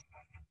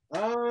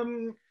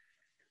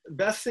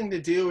 Best thing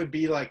to do would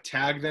be like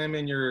tag them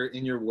in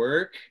your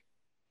work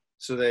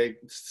so they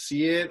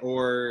see it,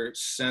 or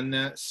send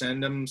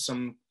them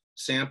some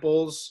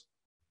samples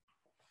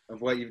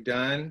of what you've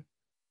done.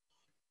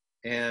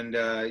 And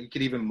you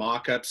could even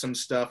mock up some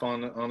stuff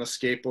on a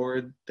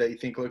skateboard that you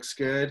think looks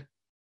good.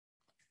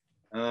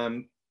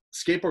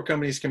 Skateboard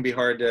companies can be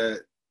hard to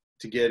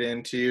get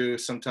into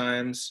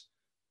sometimes.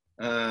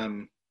 A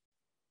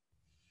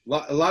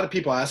lot of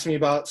people ask me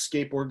about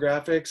skateboard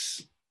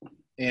graphics,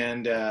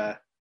 and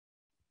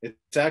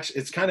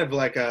it's kind of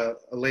like a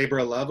labor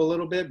of love a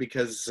little bit,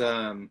 because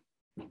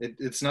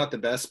it's not the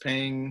best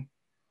paying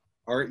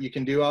art you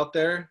can do out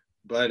there,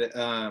 but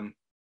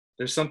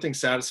there's something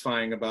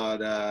satisfying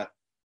about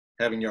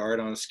having your art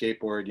on a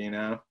skateboard,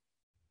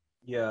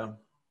 Yeah.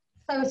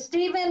 So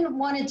Stephen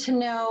wanted to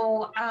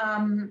know,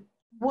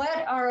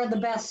 what are the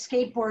best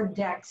skateboard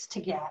decks to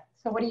get?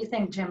 So what do you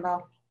think,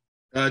 Jimbo?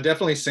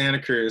 Definitely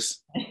Santa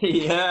Cruz.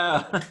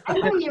 Yeah. I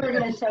knew you were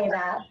going to say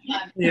that.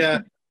 Yeah.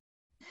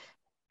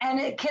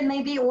 And can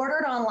they be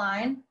ordered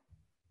online?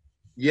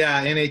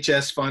 Yeah,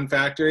 NHS Fun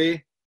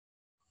Factory.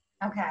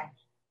 Okay.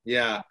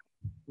 Yeah.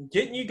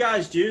 Didn't you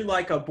guys do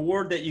like a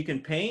board that you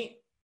can paint?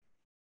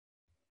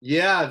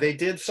 Yeah, they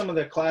did some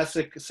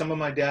of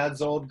my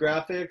dad's old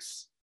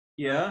graphics.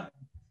 Yeah.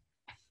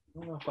 I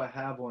don't know if I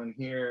have one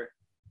here.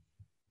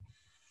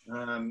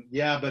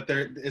 Yeah, but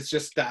it's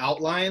just the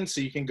outline,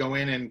 so you can go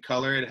in and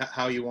color it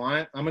how you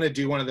want. I'm gonna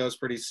do one of those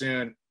pretty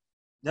soon.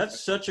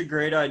 That's such a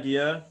great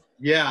idea.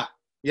 Yeah,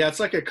 yeah, it's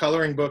like a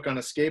coloring book on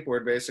a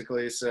skateboard,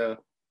 basically. So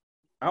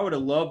I would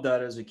have loved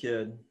that as a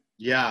kid.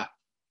 yeah,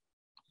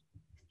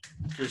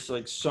 Just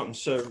like something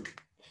so.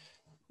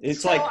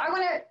 It's So like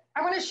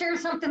I want to share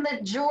something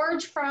that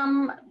George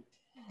from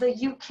the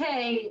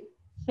UK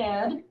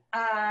said.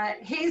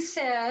 He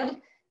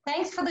said,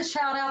 "Thanks for the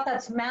shout out.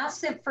 That's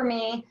massive for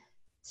me.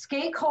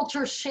 Skate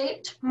culture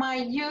shaped my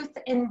youth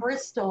in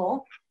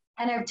Bristol,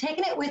 and I've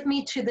taken it with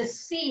me to the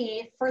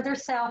sea further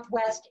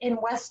southwest in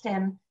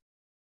Weston,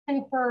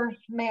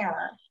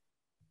 Supermare.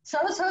 So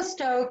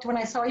stoked when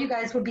I saw you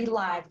guys would be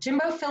live.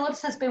 Jimbo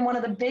Phillips has been one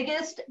of the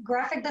biggest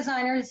graphic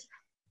designers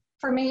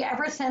for me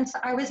ever since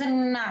I was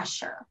in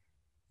Nasher.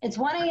 It's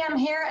 1 a.m.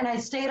 here, and I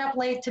stayed up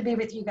late to be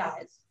with you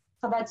guys."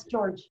 So that's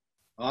George.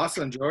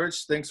 awesome,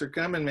 George. Thanks for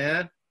coming,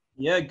 man.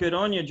 yeah, good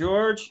on you,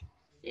 George.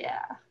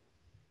 Yeah.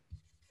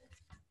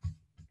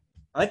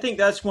 I think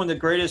that's one of the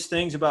greatest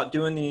things about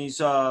doing these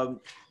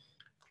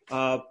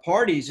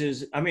parties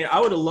is, I mean, I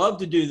would have loved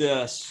to do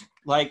this.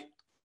 Like,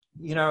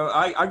 you know,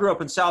 I grew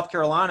up in South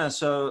Carolina,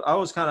 so I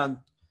was kind of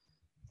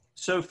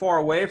so far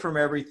away from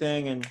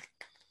everything. And,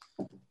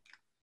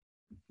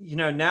 you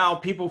know, now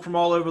people from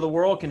all over the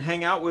world can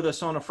hang out with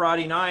us on a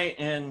Friday night,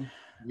 and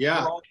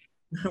Yeah,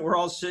 we're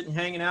all sitting,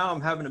 hanging out.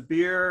 I'm having a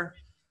beer.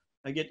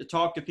 I get to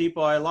talk to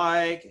people I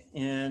like,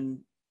 and,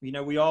 you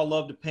know, we all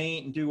love to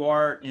paint and do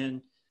art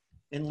and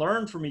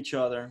learn from each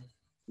other.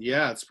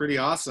 yeah, it's pretty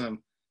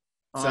awesome.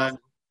 So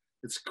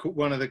it's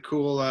one of the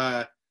cool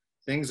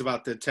things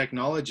about the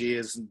technology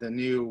is the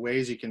new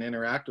ways you can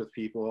interact with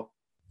people.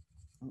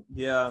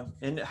 Yeah.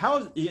 And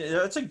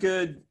that's a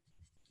good,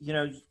 you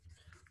know,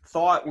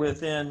 thought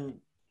within,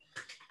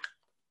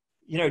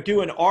 you know,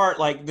 doing art.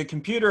 Like the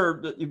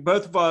computer,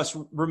 both of us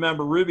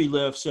remember Ruby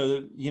Lift,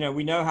 so, you know,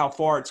 we know how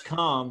far it's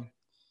come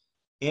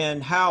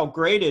and how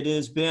great it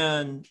has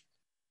been,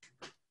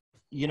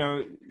 you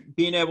know,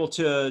 being able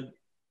to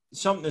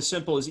something as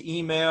simple as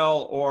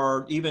email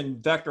or even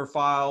vector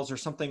files or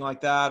something like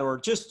that, or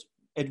just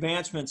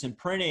advancements in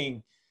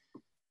printing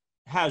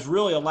has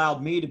really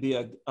allowed me to be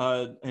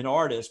an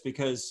artist,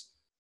 because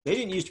they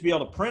didn't used to be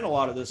able to print a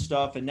lot of this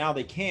stuff, and now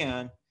they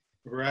can.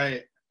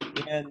 Right.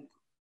 And,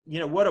 you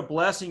know, what a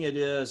blessing it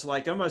is.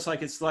 Like almost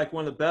like it's like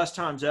one of the best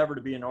times ever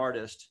to be an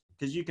artist,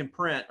 because you can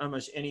print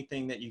almost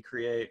anything that you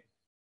create.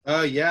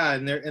 Oh yeah,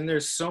 and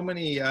there's so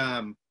many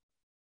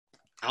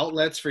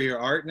outlets for your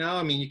art now.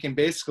 I mean, you can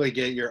basically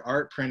get your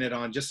art printed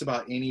on just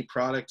about any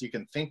product you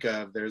can think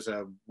of. There's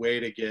a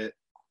way to get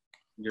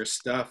your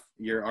stuff,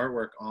 your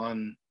artwork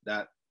on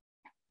that,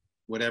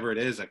 whatever it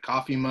is, a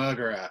coffee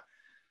mug or a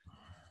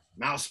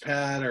mouse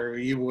pad, or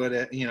you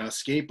would, you know,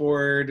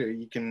 skateboard, or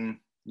you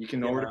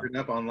can order it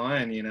up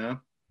online, you know?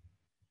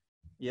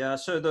 Yeah.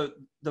 So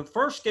the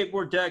first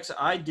skateboard decks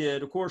I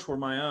did, of course, were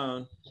my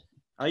own.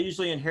 I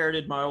usually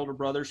inherited my older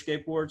brother's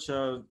skateboard,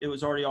 so it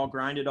was already all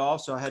grinded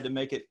off, so I had to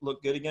make it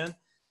look good again.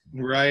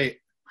 Right.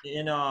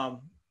 And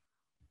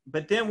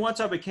but then once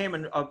I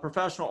became a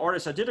professional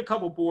artist, I did a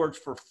couple boards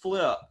for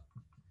Flip,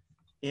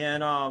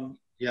 and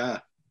Yeah.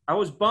 I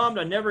was bummed.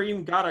 I never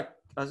even got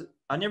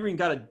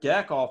a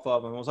deck off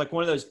of them. It was like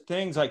one of those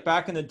things, like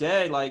back in the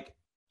day, like,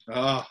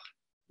 Oh,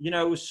 you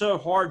know, it was so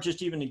hard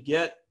just even to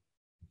get,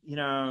 you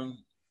know,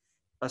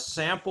 a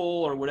sample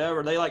or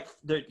whatever.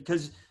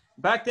 Because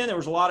back then there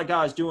was a lot of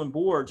guys doing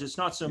boards. It's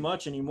not so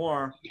much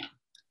anymore.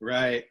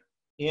 right.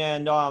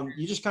 And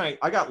you just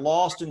I got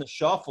lost in the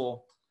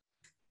shuffle.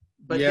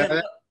 But yeah,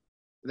 then,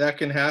 that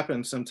can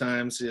happen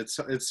sometimes.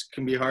 It's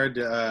can be hard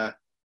to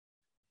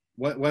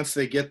once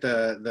they get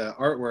the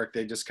artwork,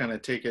 they just kind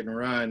of take it and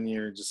run.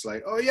 You're just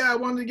like, oh yeah, I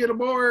wanted to get a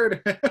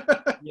board.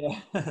 yeah,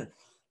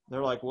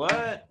 they're like,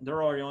 what?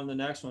 They're already on the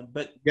next one.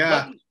 But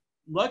Yeah.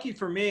 lucky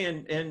for me,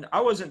 and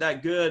I wasn't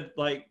that good.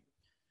 Like,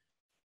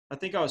 I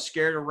think I was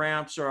scared of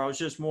ramps, or I was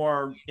just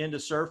more into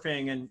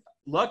surfing. And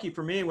lucky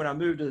for me, when I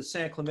moved to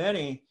San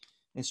Clemente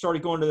and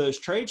started going to those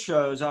trade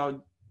shows, I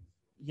would,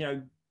 you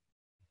know,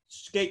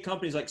 skate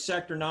companies like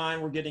Sector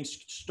 9 were getting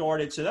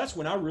started. So that's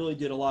when I really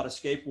did a lot of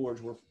skateboards,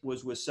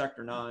 was with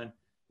Sector 9.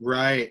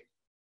 Right.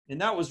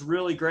 And that was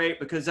really great,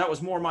 because that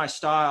was more my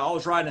style. I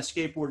was riding a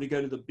skateboard to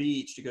go to the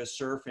beach, to go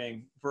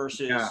surfing,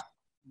 versus,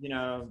 you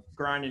know,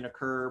 grinding a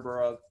curb or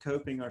a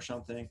coping or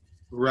something.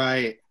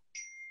 Right.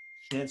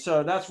 And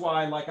so that's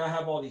why, like, I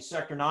have all these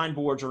Sector 9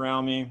 boards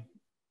around me.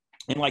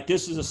 And like,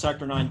 this is a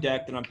Sector 9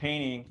 deck that I'm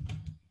painting.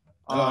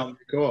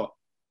 Cool.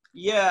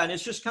 Yeah. And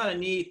it's just kind of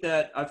neat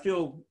that I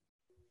feel,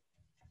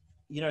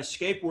 you know,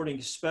 skateboarding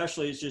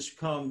especially has just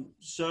come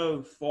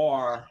so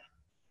far.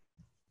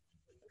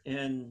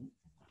 And,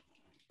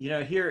 you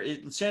know, here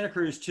in Santa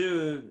Cruz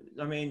too,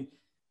 I mean,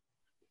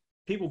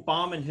 people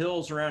bombing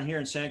hills around here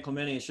in San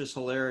Clemente, it's just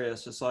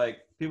hilarious. It's like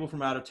people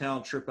from out of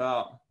town trip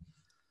out.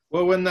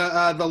 Well, when the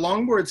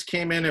longboards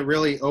came in, it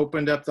really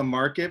opened up the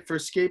market for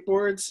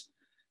skateboards,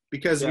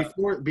 because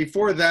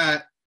before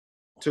that,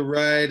 to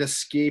ride a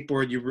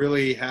skateboard, you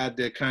really had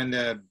to kind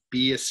of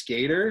be a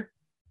skater.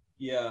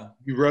 Yeah.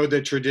 You rode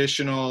the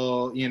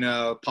traditional, you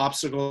know,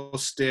 popsicle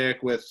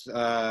stick with,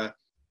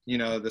 you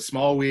know, the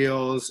small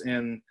wheels,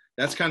 and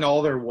that's kind of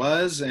all there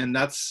was. And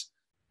that's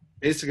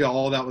basically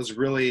all that was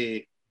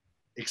really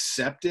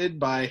accepted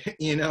by,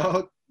 you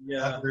know,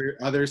 Yeah.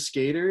 other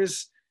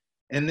skaters.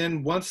 And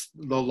then once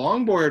the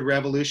longboard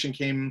revolution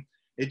came,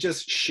 it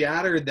just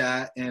shattered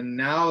that. And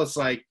now it's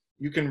like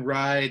you can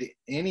ride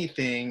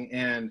anything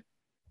and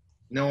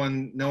no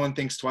one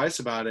thinks twice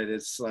about it.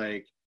 It's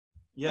like,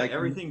 Yeah, like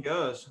everything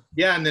goes.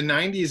 yeah, in the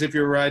 90s, if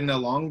you were riding a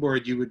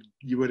longboard,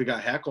 you would have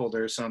got heckled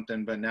or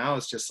something. But now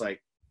it's just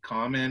like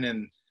common,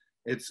 and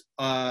it's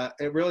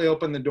it really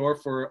opened the door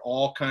for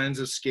all kinds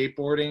of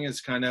skateboarding.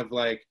 It's kind of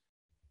like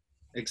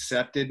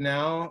accepted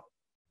now,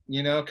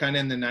 you know. Kind of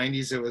in the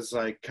 90s, it was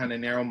like kind of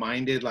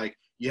narrow-minded, like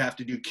you have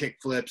to do kick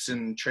flips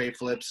and tray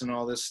flips and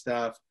all this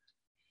stuff.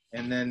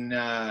 And then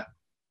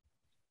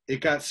it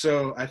got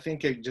so, I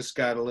think it just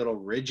got a little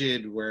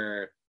rigid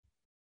where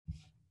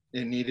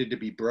it needed to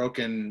be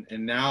broken.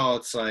 And now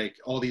it's like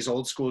all these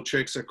old school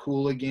tricks are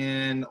cool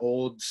again.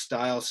 Old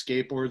style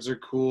skateboards are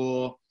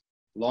cool.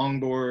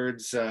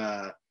 Longboards,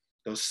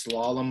 those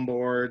slalom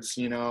boards,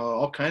 you know,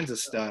 all kinds of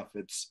stuff.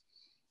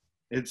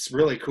 It's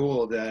really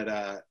cool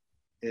that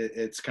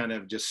it's kind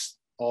of just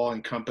all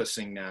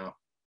encompassing now.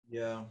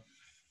 Yeah.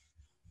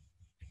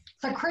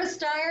 So Chris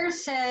Dyer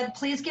said,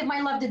 please give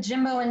my love to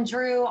Jimbo and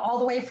Drew all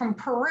the way from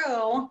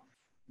Peru.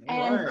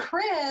 And right.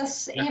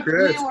 Chris, Yeah, if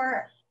Chris. you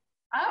are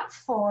up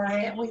for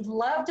it, we'd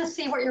love to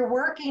see what you're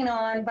working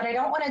on, but I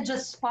don't want to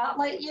just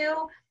spotlight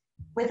you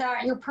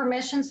without your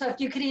permission. So if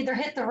you could either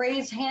hit the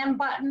raise hand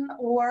button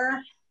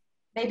or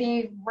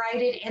maybe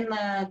write it in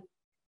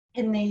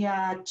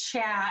the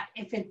chat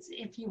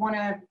if you want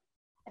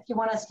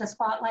us to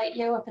spotlight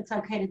you, if it's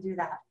okay to do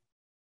that.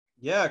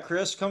 Yeah,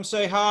 Chris, come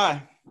say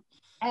hi.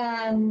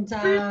 And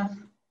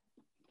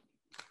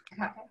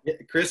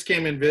Chris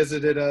came and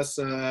visited us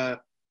a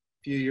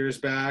few years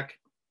back.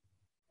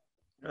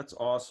 That's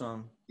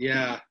awesome.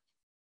 Yeah.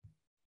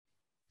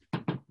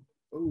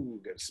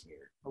 Ooh, got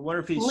smeared. I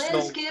wonder if he's Liz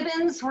still...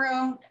 Gibbons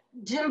wrote,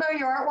 Jimbo,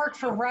 your artwork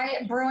for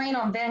Riot Brewing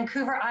on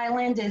Vancouver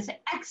Island is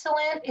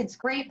excellent. It's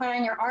great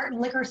buying your art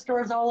in liquor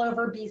stores all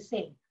over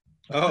BC.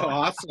 Oh,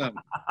 awesome.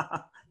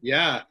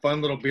 Yeah,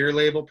 fun little beer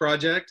label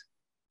project.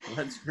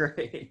 That's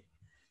great.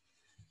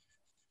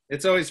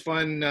 It's always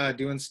fun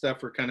doing stuff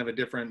for kind of a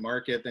different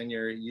market than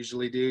you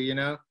usually do, you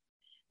know?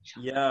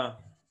 Yeah.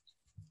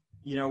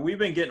 You know, we've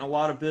been getting a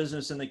lot of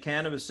business in the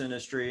cannabis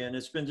industry, and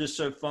it's been just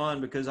so fun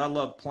because I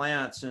love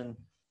plants, and,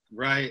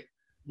 Right.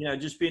 you know,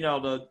 just being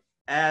able to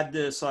add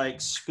this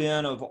like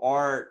spin of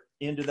art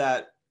into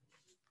that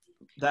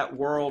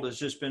world has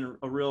just been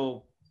a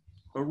real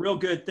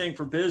good thing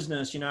for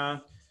business, you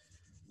know?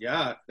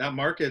 Yeah, that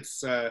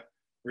market's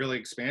really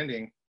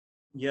expanding.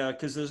 Yeah,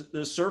 because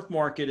the surf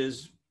market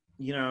is,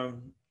 you know,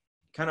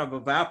 kind of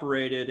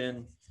evaporated,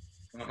 and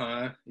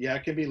yeah,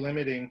 it can be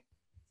limiting.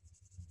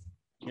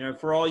 you know,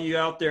 for all you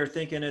out there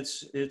thinking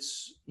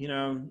it's you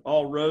know,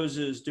 all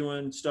roses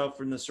doing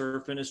stuff in the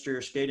surf industry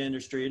or skate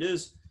industry,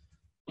 it's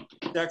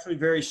actually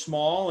very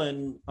small,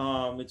 and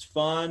it's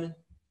fun,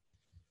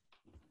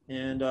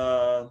 and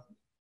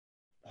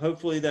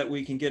hopefully that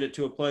we can get it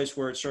to a place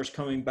where it starts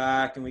coming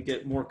back and we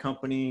get more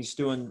companies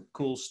doing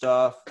cool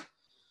stuff.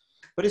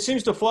 But it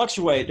seems to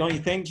fluctuate, don't you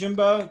think,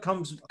 Jimbo? It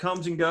comes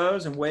and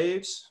goes in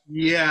waves.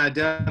 Yeah,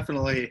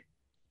 definitely.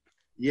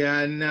 Yeah,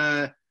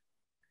 and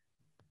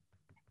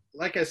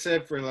like I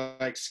said, for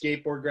like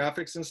skateboard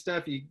graphics and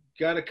stuff, you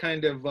gotta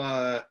kind of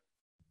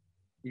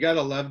you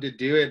gotta love to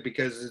do it,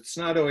 because it's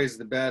not always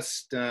the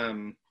best. They're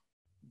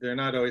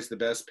not always the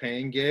best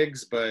paying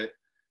gigs, but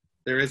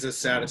there is a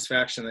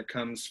satisfaction that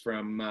comes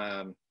from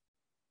a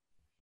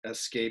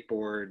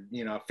skateboard,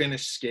 you know, a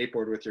finished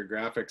skateboard with your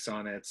graphics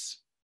on it.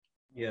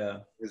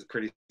 Is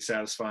pretty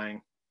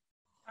satisfying.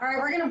 all right,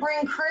 we're going to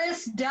bring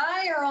Chris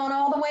Dyer on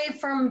all the way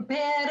from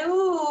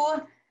Peru.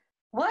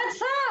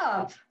 What's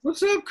up?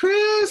 What's up,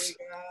 Chris?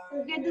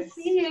 So good to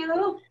see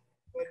you.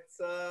 What's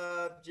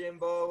up,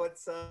 Jimbo?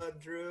 What's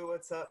up, Drew?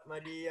 What's up,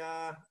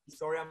 Maria?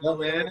 Sorry, I'm Oh, a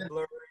little man.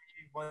 blurry.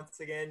 Once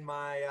again,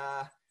 my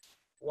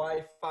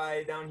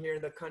Wi-Fi down here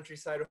in the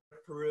countryside of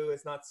Peru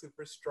is not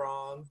super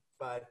strong,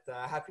 but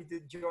happy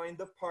to join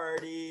the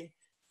party.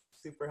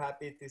 Super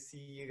happy to see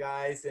you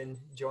guys and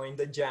join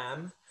the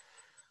jam.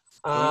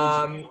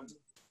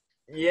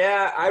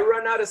 Yeah, I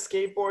run out of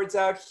skateboards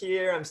out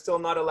here. I'm still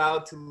not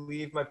allowed to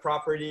leave my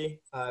property.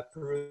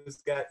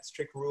 Peru's got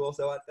strict rules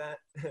about that.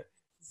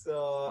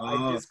 So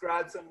I just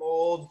grabbed some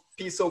old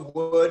piece of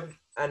wood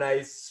and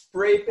I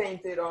spray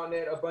painted on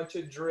it a bunch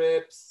of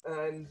drips.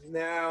 And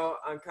now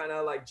I'm kind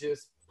of like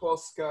just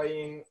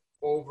Posca-ing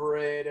over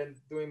it and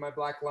doing my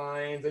black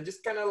lines and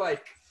just kind of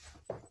like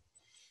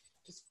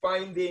just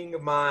finding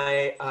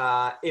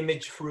my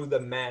image through the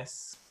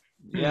mess.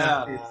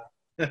 Yeah.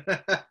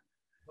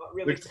 Not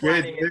really Looks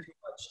planning good. it too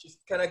much, just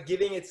kind of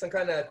giving it some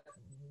kind of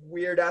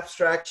weird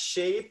abstract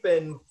shape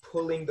and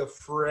pulling the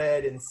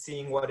thread and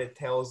seeing what it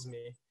tells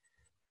me.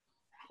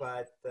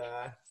 But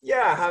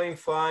yeah, having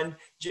fun.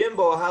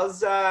 Jimbo,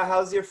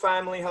 how's your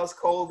family? How's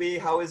Colby?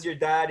 How is your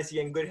dad? Is he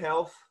in good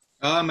health?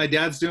 My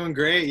dad's doing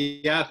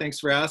great. Yeah, thanks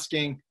for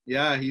asking.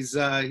 Yeah, he's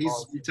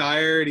Awesome.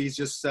 retired. He's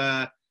just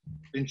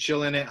been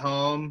chilling at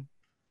home,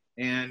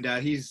 and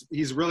he's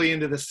really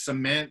into the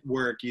cement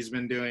work he's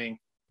been doing.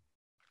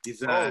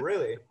 He's Oh,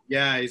 really?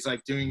 yeah, he's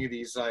like doing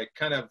these like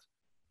kind of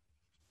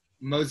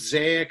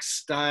mosaic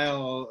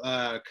style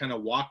kind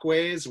of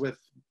walkways with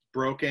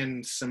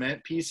broken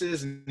cement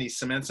pieces, and he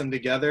cements them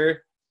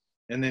together,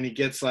 and then he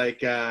gets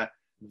like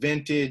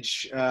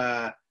vintage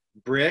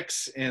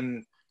bricks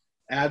and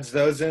adds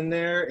those in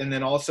there, and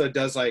then also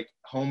does like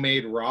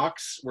homemade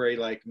rocks where he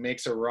like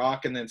makes a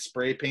rock and then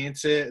spray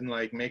paints it and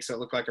like makes it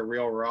look like a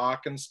real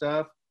rock and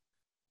stuff.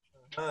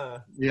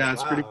 Yeah,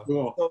 it's pretty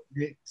cool.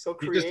 So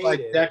He creative. just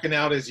like decking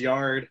out his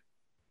yard.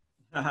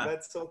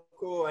 That's so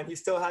cool. And he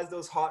still has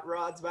those hot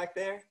rods back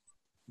there?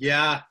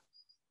 Yeah.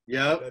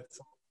 Yep. That's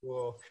so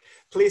cool.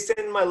 Please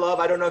send my love.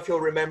 I don't know if you'll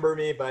remember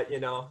me, but you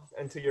know,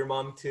 and to your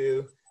mom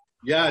too.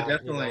 Yeah,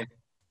 definitely. You know.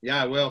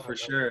 Yeah, I will for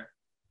sure.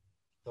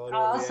 Totally.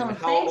 Awesome. And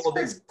how Thanks old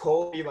for- is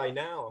Colby by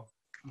now?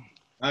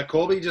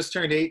 Colby just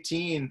turned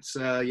 18,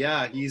 so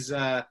yeah, he's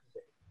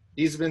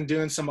been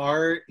doing some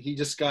art. He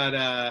just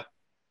got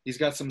he's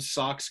got some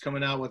socks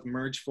coming out with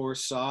Merge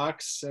Force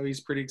socks, so he's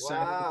pretty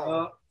excited Wow.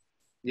 about.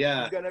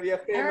 Yeah. He's gonna be a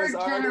famous Third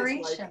artist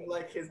generation.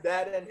 like his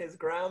dad and his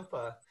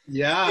grandpa.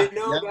 Yeah. You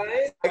know,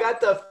 guys, I got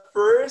the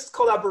first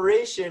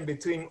collaboration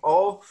between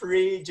all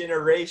three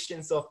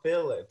generations of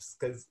Phillips.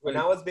 Because when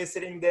I was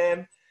visiting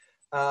them,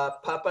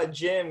 Papa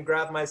Jim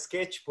grabbed my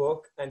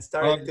sketchbook and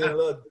started doing a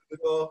little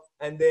doodle.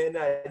 And then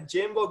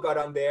Jimbo got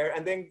on there.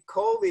 And then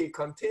Colby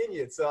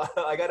continued. So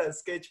I got a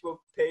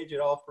sketchbook page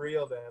with all three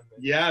of them.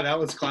 Yeah, that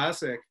was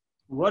classic.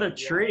 What a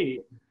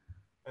treat.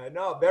 I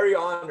know, very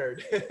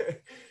honored.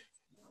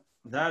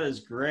 That is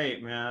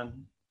great,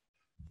 man.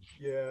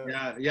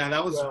 Yeah.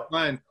 That was Well,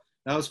 fun.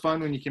 That was fun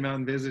when you came out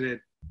and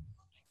visited.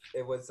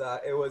 It was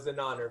an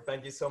honor.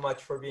 Thank you so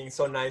much for being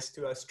so nice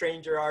to a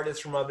stranger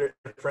artist from other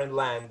different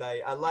land.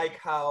 I like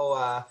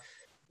how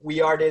we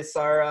artists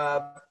are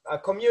a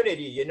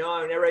community, you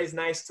know, and everybody's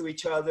nice to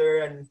each other,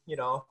 and you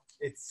know,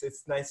 it's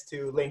nice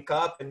to link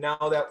up. And now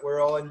that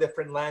we're all in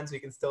different lands, we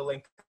can still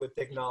link with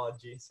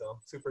technology. So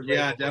super grateful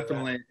Yeah, for that.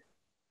 definitely.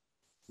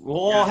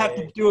 We'll all have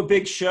to do a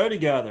big show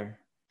together.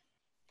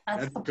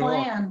 That's That's the cool.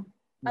 plan.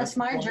 That's the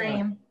my plan.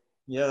 dream.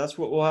 Yeah, that's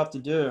what we'll have to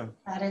do.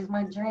 That is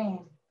my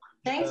dream.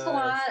 Thanks a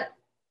lot,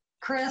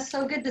 Chris.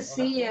 So good to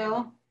see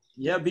you.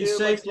 Yeah, be Dude,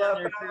 safe much love,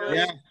 down there, guys. Chris.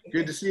 Yeah,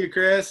 good to see you,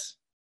 Chris.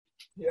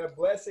 Yeah,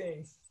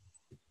 blessings.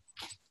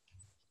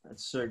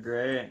 That's so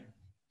great.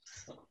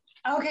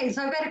 Okay,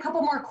 so I've got a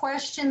couple more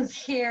questions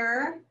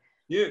here.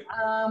 You.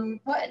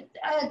 But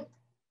a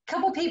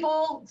couple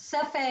people,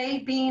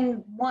 Cefe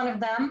being one of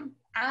them,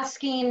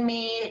 asking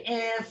me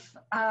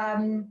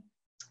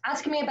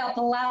about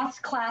the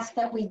last class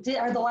that we did,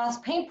 or the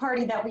last paint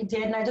party that we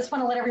did. And I just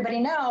want to let everybody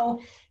know,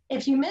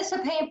 if you miss a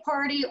paint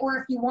party, or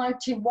if you want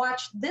to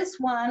watch this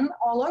one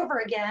all over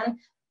again,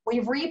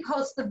 we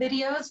repost the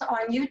videos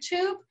on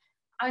YouTube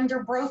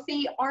under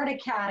Brophy Art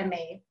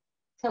Academy.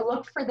 So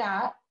look for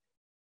that.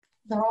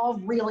 They're all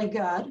really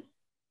good.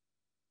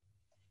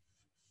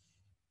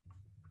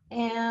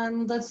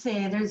 And let's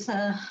see, there's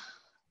a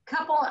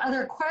couple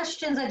other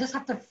questions. I just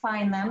have to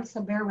find them,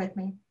 so bear with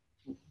me.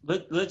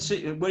 Let's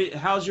see.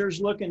 How's yours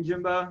looking,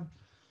 Jimbo?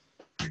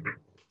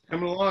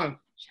 Coming along.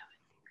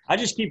 I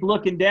just keep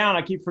looking down.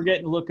 I keep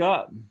forgetting to look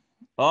up.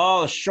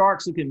 Oh, the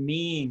shark's looking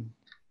mean.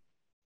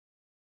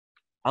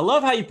 I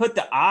love how you put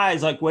the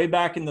eyes like way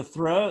back in the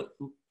throat,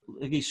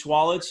 like he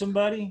swallowed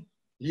somebody.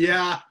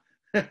 Yeah.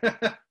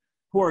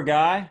 Poor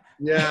guy.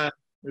 Yeah.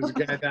 There's a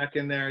guy back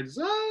in there. Just,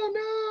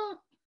 oh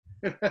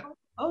no.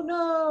 Oh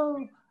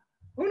no.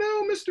 Oh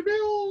no, Mr.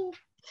 Bill.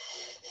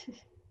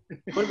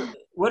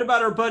 What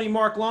about our buddy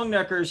Mark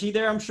Longnecker? Is he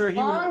there? I'm sure he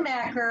would.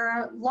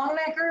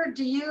 Longnecker,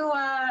 do you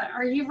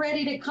are you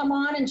ready to come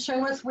on and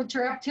show us what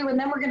you're up to? And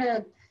then we're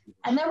gonna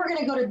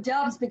go to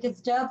Dubs,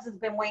 because Dubs has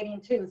been waiting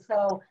too.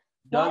 So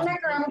Dubs.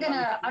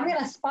 Longnecker, I'm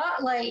gonna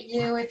spotlight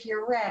you if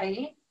you're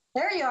ready.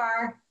 There you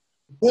are.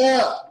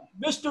 Yeah,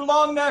 Mr.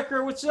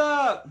 Longnecker, what's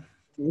up?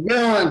 we're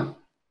going.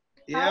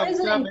 Yeah, How is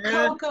what's it up, in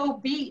man? Cocoa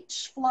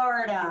Beach,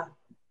 Florida?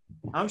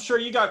 I'm sure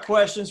you got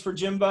questions for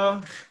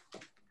Jimbo.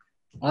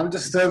 I'm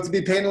just stoked to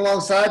be painting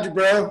alongside you,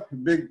 bro.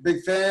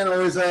 Big fan.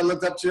 Always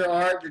looked up to your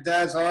art, your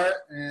dad's art,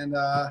 and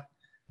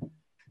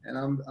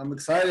I'm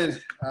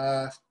excited.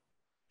 I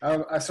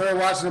started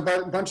watching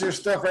a bunch of your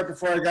stuff right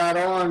before I got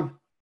on.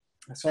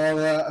 I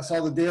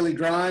saw the daily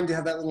grind. You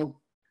have that little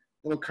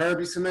curb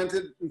you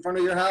cemented in front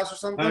of your house or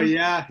something. Oh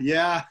yeah.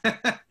 Yeah,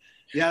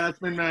 that's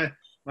been my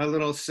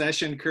little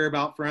session curb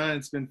out front.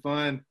 It's been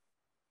fun.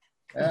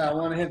 Yeah, I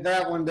want to hit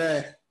that one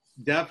day.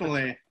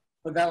 Definitely.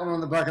 Put that one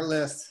on the bucket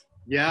list.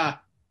 Yeah,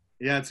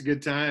 it's a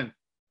good time.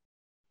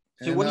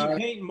 So And, what are you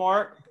painting,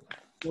 Mark?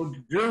 Well,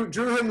 Drew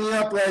hit me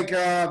up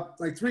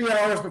like 3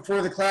 hours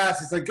before the class.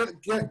 He's like,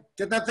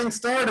 get that thing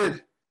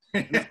started.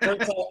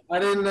 I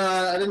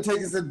didn't take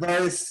his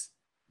advice.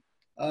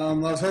 I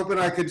was hoping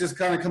I could just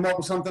kind of come up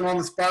with something on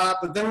the spot,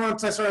 but then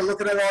once I started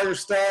looking at all your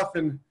stuff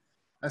and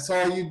I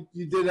saw you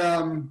did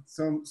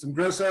some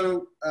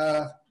Grosso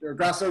or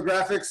Grasso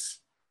graphics,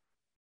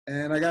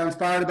 and I got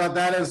inspired about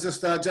that. It was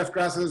just Jeff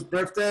Grasso's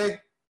birthday.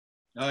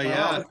 Oh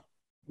yeah,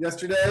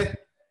 yesterday.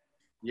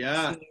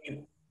 Yeah,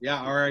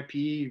 yeah.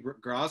 R.I.P.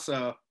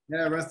 Grasso.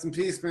 Yeah, rest in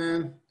peace,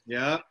 man.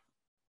 Yeah.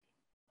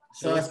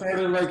 So I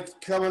started like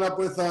coming up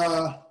with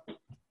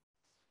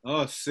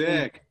Oh,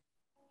 sick.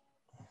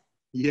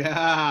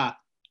 Yeah.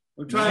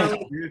 I'm trying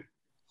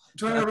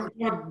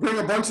to bring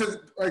a bunch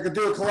of, like,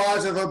 do a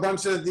collage of a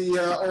bunch of the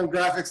old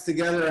graphics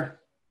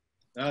together.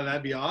 Oh,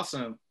 that'd be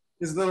awesome.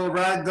 His little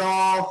rag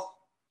doll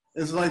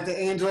is like the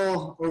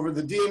angel over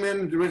the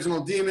demon, the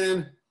original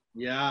demon.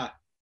 Yeah.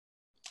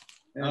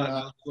 And,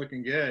 that's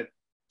looking good.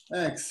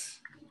 Thanks.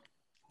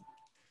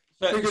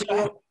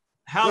 So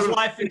how's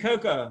life in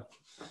Cocoa?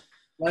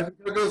 Life in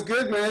Cocoa's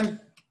good, man.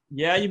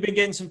 Yeah, you've been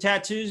getting some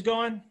tattoos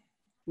going?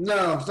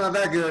 No, it's not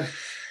that good.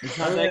 It's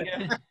not that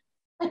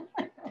good?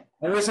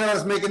 I wish I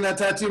was making that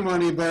tattoo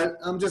money, but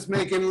I'm just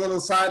making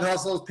little side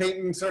hustles,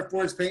 painting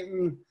surfboards,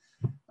 painting,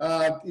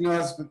 I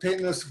was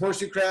painting those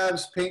horseshoe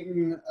crabs,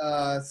 painting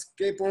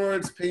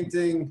skateboards,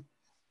 painting,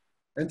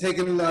 and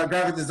taking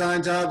graphic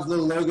design jobs,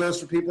 little logos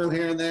for people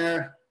here and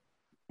there.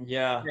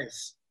 Yeah.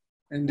 Yes.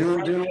 And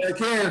doing what I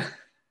can.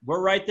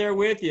 We're right there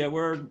with you.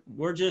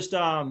 We're just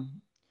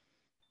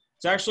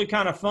it's actually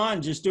kind of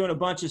fun just doing a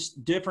bunch of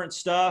different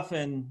stuff,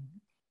 and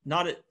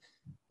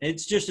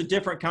it's just a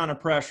different kind of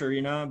pressure,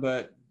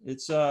 but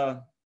it's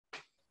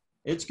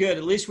good.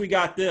 At least we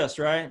got this,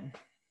 right?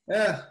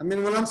 Yeah. I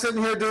mean, when I'm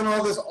sitting here doing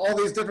all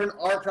these different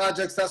art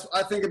projects,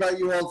 I think about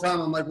you all the time.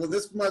 I'm like, well,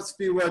 this must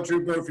be what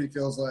Drew Brophy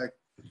feels like.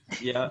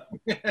 Yeah.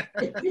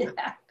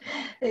 Yeah,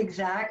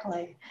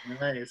 exactly.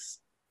 Nice.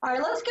 All right,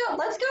 let's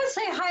go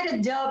say hi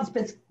to Dubs,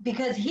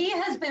 because he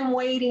has been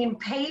waiting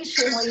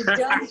patiently.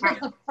 Dubs was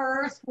the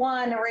first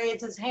one to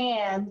raise his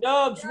hand.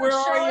 Dubs, where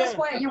are Show you? us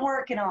what you're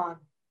working on.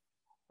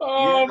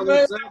 Oh, yeah, man.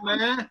 what's up,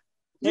 man?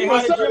 Say hi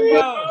What's to up,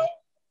 Jimbo.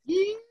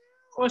 Yeah.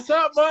 What's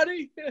up,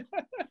 buddy?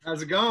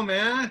 How's it going,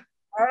 man?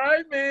 All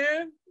right,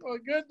 man. Well,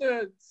 good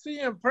to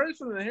see you in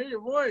person and hear your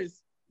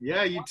voice.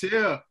 Yeah, you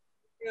too.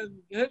 And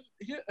hit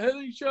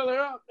each other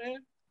up,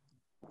 man.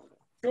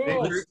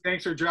 Cool.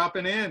 Thanks for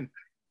dropping in.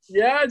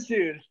 Yeah,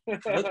 dude.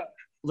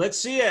 Let's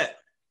see it.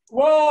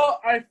 Well,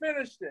 I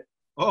finished it.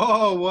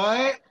 Oh,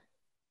 what?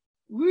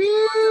 Woo!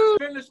 I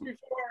finished before.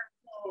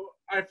 So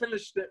I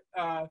finished it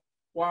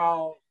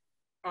while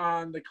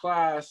on the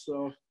class.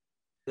 So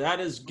That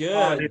is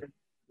good.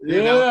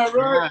 Yeah,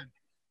 right.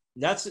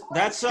 That's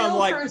Still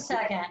like for a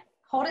second.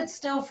 Hold it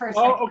still for a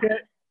second. Oh, okay.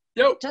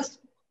 Yo. Just,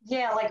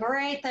 yeah, like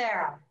right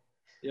there.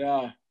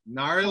 Yeah.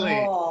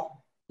 Gnarly.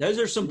 Cool. those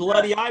are some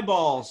bloody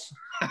eyeballs.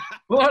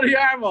 Bloody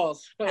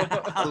eyeballs.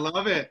 I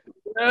love it.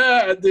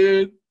 Yeah,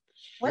 dude.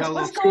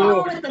 What's going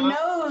on with the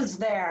nose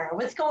there?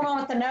 What's going on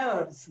with the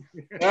nose?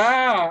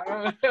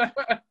 Ah.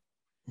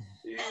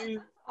 He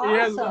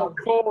has a little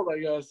cold, I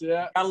guess.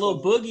 Yeah. Got a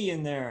little boogie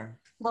in there.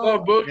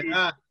 Little boogie.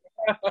 Yeah.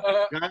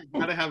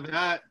 Gotta have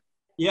that.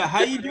 Yeah,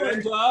 how you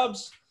doing,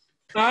 Dubs?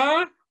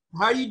 Huh?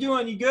 How you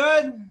doing? You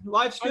good?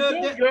 Life's good?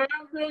 I'm doing good.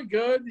 I'm doing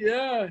good.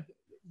 Yeah.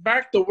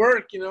 Back to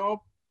work,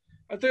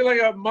 I take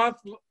like a month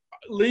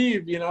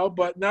leave,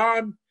 but now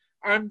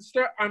I'm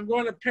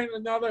going to paint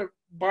another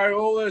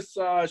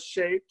Biolis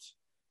shaped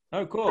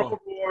Oh, cool.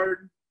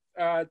 board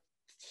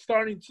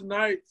starting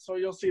tonight, so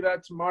you'll see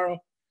that tomorrow.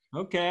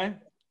 Okay.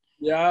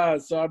 Yeah,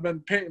 so I've been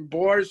painting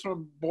boards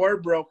from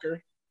Board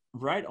Broker.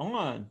 Right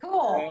on.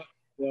 Cool.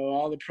 So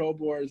all the pro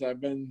boards I've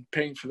been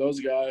painting for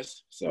those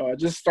guys. So I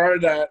just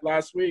started that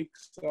last week,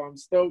 so I'm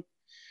stoked.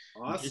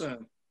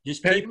 Awesome.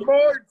 Just Painting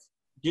boards.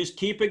 Just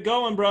keep it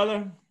going,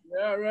 brother.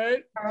 Yeah,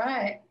 right. All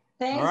right.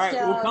 Thanks, All right,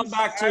 we'll come Dubs.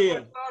 back to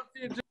you.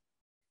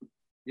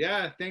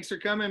 Yeah, thanks for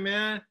coming,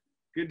 man.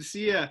 Good to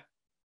see you.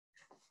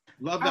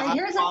 Love the All right,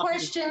 here's a coffee.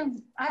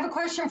 question. I have a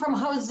question from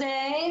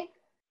Jose.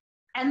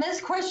 And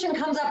this question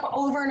comes up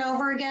over and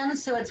over again,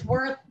 so it's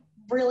worth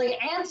really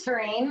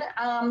answering.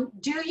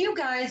 Do you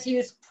guys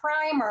use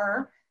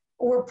primer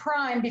or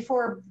prime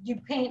before you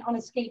paint on a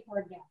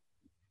skateboard again?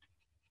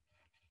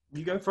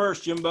 You go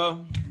first,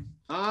 Jimbo.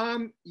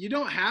 You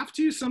don't have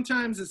to.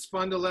 Sometimes it's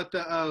fun to let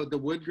the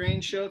wood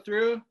grain show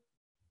through,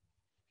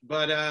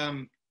 but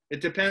it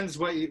depends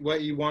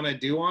what you want to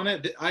do on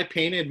it. I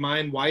painted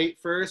mine white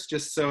first,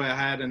 just so it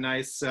had a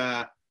nice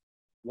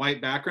white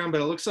background.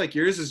 But it looks like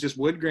yours is just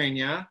wood grain,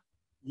 yeah?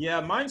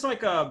 Yeah, mine's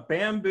like a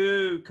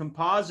bamboo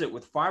composite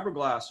with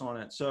fiberglass on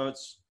it, so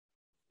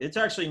it's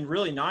actually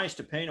really nice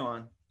to paint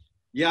on.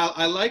 Yeah,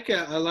 I like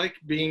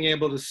being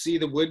able to see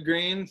the wood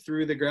grain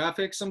through the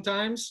graphics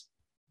sometimes.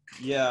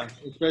 Yeah,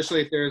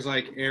 Especially if there's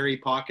like airy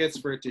pockets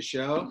for it to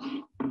show.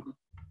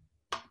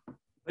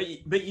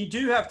 but you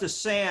do have to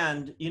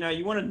sand.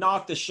 You want to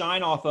knock the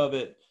shine off of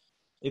it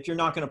if you're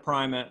not going to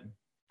prime it.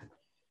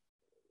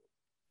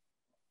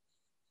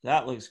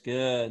 That looks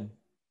good.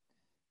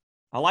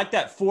 I like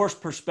that forced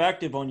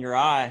perspective on your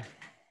eye.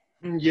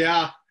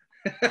 Yeah.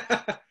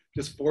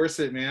 Just force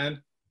it,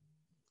 man.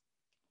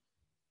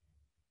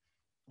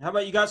 How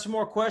about you got some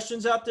more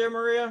questions out there,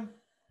 Maria?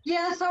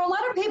 Yeah, so a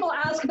lot of people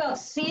ask about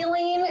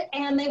sealing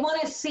and they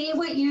want to see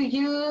what you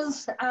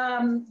use.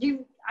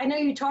 I know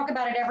you talk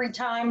about it every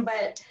time,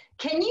 but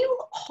can you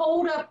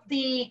hold up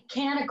the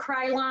can of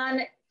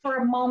Krylon for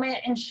a moment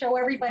and show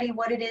everybody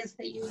what it is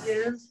that you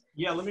use?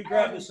 Yeah, let me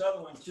grab this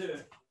other one too.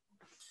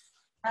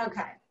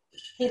 Okay,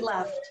 he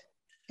left.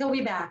 He'll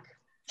be back.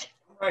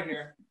 Right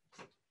here.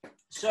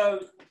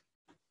 So,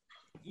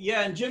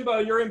 yeah, and Jimbo,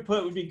 your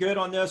input would be good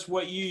on this,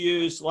 what you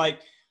use. Like,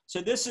 so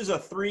this is a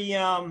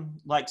 3M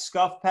like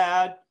scuff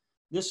pad.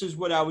 This is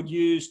what I would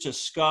use to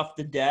scuff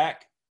the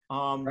deck.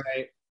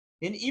 Right.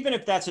 And even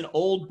if that's an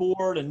old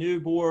board, a new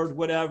board,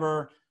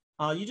 whatever,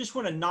 you just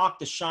want to knock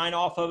the shine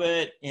off of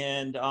it.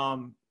 And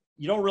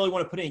you don't really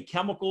want to put any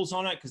chemicals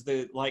on it because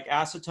like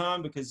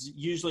acetone, because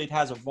usually it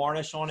has a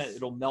varnish on it.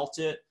 It'll melt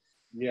it.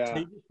 Yeah. So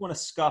you just want to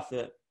scuff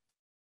it.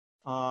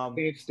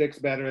 Paint sticks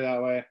better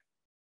that way.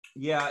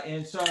 Yeah,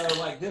 and so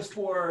like this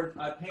board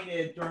I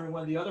painted during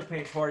one of the other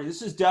paint parties.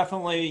 This is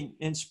definitely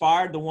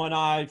inspired the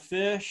one-eyed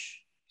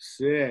fish.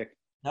 Sick.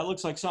 That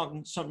looks like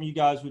something you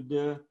guys would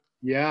do.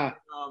 Yeah.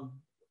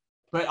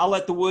 But I'll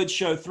let the wood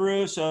show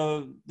through,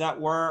 so that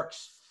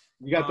works.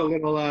 You got the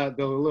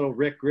little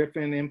Rick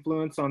Griffin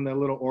influence on the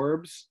little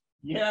orbs.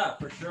 Yeah,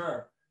 for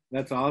sure.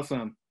 That's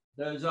awesome.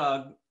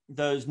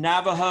 Those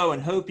Navajo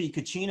and Hopi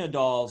Kachina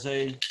dolls.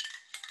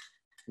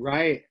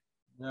 Right.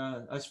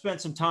 I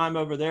spent some time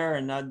over there,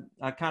 and I'm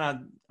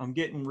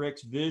getting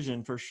Rick's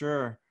vision for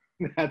sure.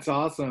 That's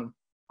awesome.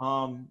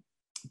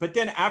 But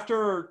then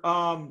after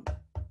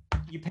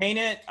you paint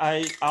it,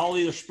 I'll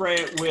either spray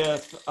it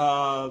with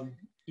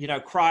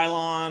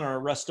Krylon or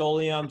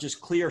Rust-Oleum,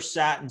 just clear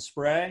satin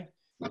spray.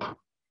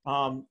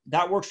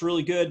 That works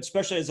really good,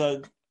 especially as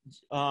a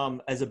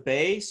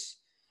base.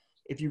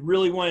 If you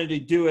really wanted to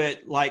do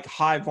it like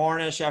high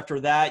varnish after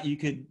that, you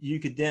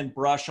could then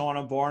brush on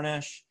a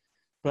varnish.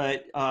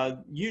 But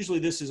usually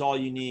this is all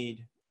you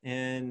need.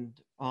 And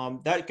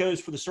that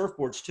goes for the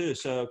surfboards too.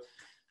 So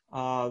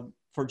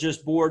for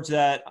just boards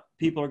that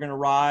people are going to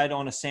ride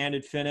on a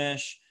sanded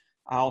finish,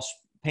 I'll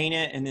paint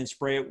it and then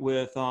spray it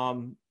with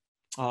clear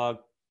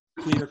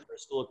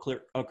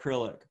crystal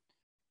acrylic.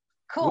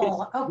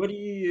 Cool. What do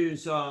you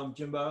use,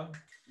 Jimbo?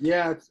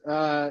 Yeah, it's,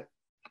 the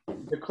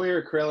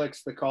clear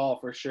acrylic's the call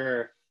for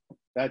sure.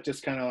 That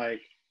just kind of like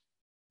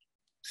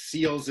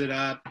seals it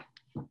up.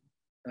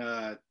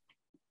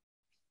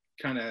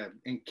 Kind of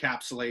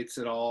encapsulates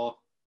it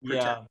all,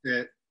 protects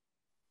it.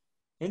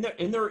 And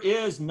there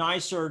is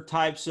nicer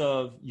types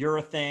of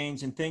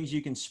urethanes and things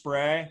you can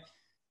spray,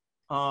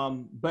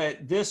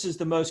 but this is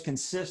the most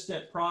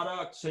consistent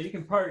product. So you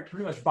can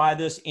pretty much buy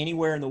this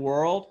anywhere in the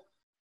world,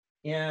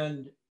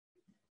 and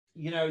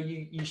you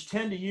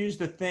tend to use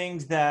the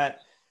things that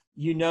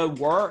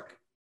work.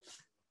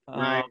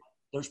 Right.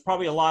 There's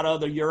probably a lot of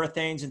other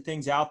urethanes and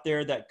things out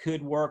there that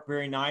could work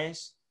very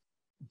nice.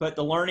 But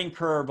the learning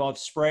curve of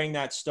spraying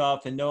that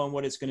stuff and knowing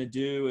what it's going to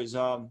do is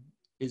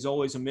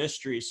always a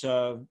mystery.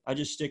 So I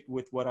just stick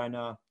with what I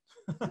know.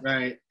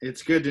 Right.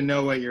 It's good to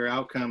know what your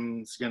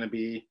outcome's going to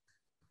be.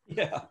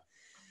 Yeah.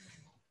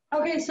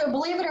 Okay, so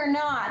believe it or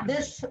not,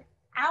 this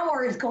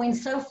hour is going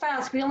so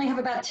fast. We only have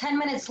about 10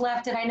 minutes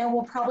left, and I know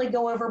we'll probably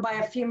go over by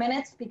a few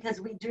minutes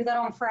because we do that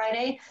on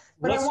Friday.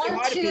 But I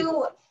want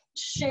to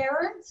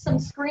share some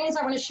screens.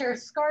 I want to share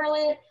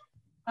Scarlett,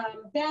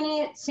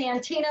 Bennett,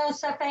 Santino,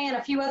 Cefe, and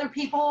a few other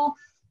people.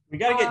 We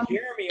got to get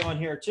Jeremy on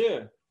here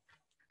too.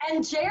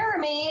 And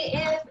Jeremy,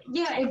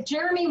 if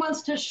Jeremy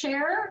wants to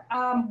share,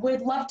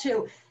 we'd love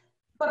to.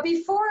 But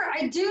before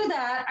I do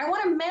that, I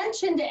want to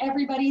mention to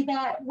everybody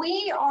that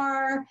we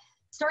are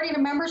starting a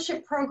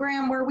membership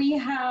program where we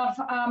have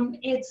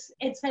it's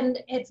an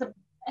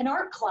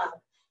art club,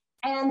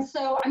 and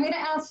so I'm going to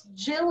ask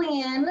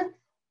Jillian,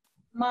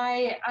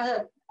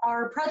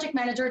 our project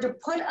manager, to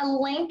put a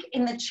link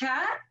in the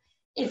chat.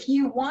 If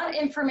you want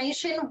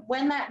information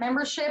when that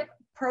membership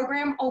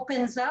program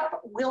opens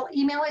up, we'll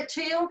email it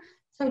to you.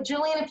 So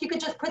Jillian, if you could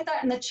just put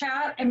that in the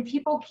chat, and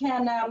people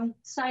can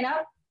sign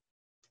up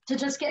to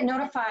just get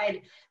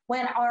notified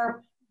when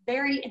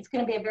it's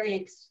going to be a very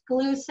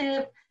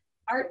exclusive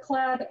art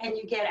club, and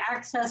you get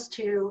access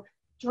to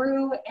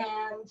Drew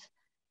and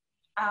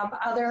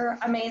other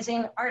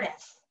amazing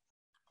artists.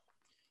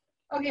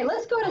 Okay,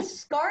 let's go to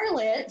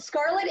Scarlett.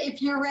 Scarlett,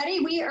 if you're ready,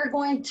 we are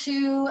going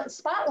to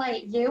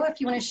spotlight you if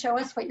you want to show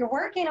us what you're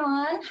working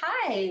on.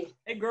 Hi.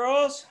 Hey,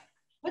 girls.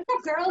 What's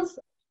up, girls?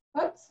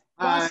 Oops,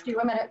 lost you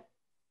a minute.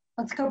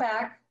 Let's go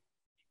back.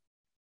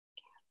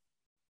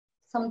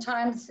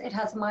 Sometimes it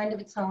has a mind of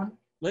its own.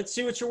 Let's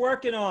see what you're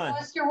working on. Show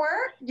us your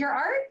work, your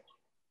art.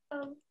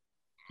 I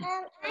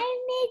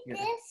made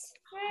this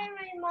for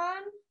my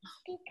mom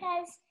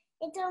because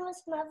it's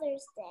almost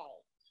Mother's Day.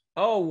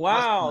 Oh,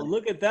 wow.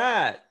 Look at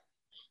that.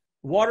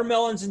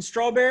 Watermelons and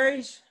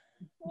strawberries?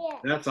 Yeah.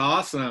 That's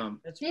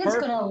awesome. She's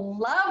going to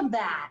love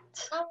that.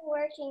 I'm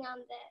working on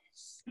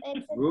this.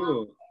 It's a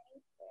little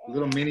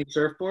mini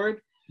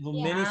surfboard?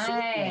 Little mini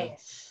surfboard.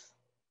 Nice.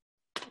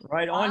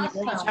 Right on.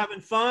 Awesome. You guys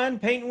having fun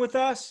painting with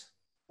us?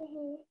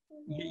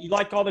 You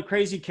like all the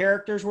crazy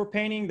characters we're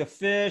painting, the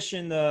fish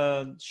and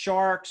the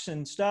sharks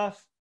and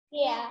stuff?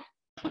 Yeah.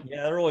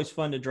 Yeah, they're always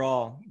fun to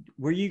draw.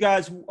 Were you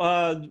guys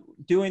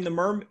doing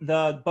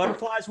the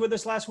butterflies with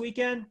us last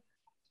weekend?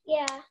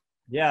 Yeah.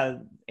 Yeah,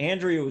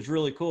 Andrea was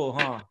really cool,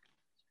 huh?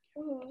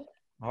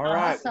 All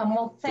right. Awesome.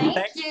 Well, thank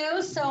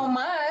you so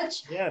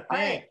much. Yeah, All right.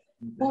 thanks.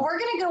 Well, we're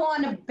going to go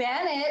on to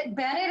Bennett.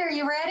 Bennett, are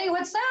you ready?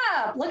 What's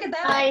up? Look at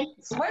that Hi.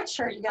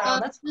 sweatshirt you got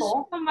on. That's This is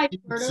cool.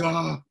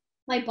 what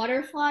my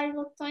butterfly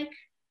looked like.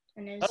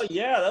 And it's, Oh,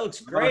 yeah, that looks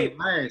great.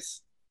 Oh,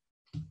 nice.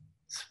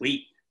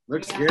 Sweet.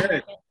 Looks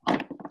good.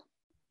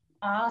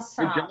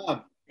 Awesome. Good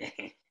job.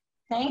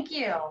 Thank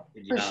you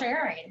for job.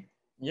 sharing.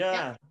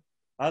 Yeah.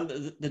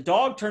 The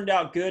dog turned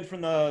out good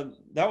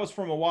that was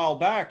from a while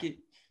back.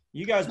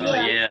 You guys Oh,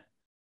 yeah.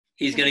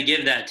 He's going to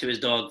give that to his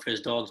dog for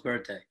his dog's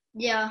birthday.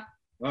 yeah.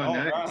 Oh, All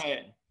nice.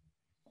 right.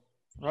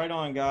 Right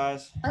on,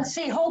 guys. Let's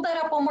see. Hold that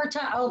up one more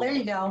time. Oh, there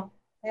you go.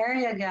 There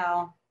you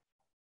go.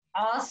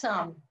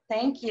 Awesome.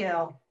 Thank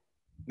you.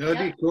 No, it'd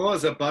be cool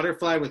as a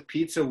butterfly with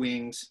pizza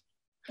wings.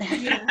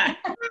 Yeah.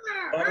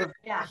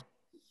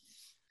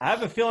 I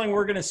have a feeling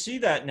we're going to see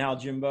that now,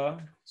 Jimbo.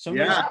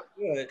 Yeah.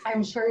 Good.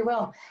 I'm sure he will.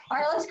 All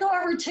right, let's go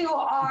over to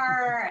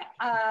our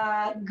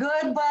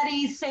good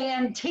buddy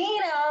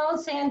Santino.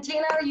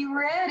 Santino, are you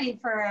ready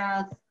for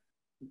us?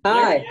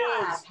 There he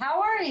Hi. is.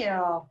 How are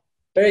you?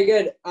 Very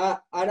good. I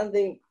don't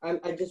think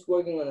I'm just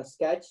working on a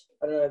sketch.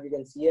 I don't know if you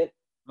can see it.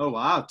 Oh,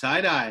 wow.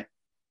 Tie-dye.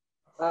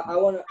 I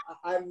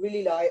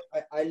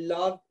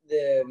love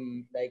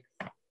the like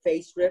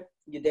face strip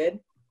you did.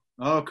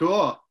 Oh,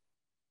 cool.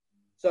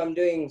 So I'm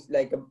doing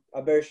like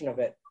a version of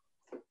it.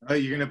 Oh,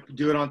 you're going to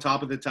do it on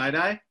top of the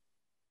tie-dye?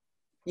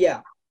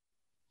 Yeah.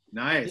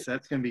 Nice.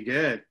 That's going to be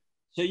good.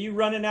 So you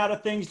running out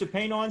of things to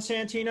paint on,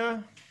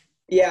 Santino?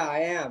 Yeah, I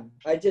am.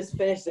 I just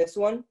finished this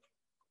one.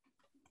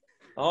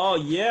 Oh,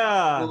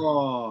 yeah.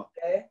 Oh,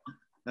 Okay.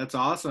 that's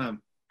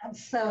awesome.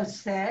 That's so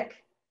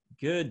sick.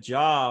 Good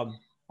job.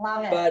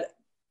 Love it. But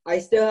I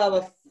still have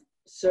a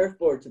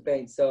surfboard to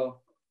paint, so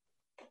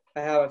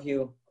I have a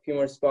few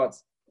more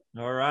spots.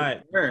 All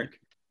right. Work.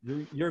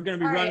 You're going to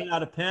be All right. running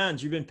out of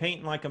pens. You've been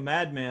painting like a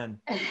madman.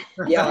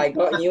 Yeah, I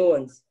got new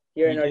ones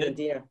here in You did?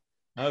 Argentina.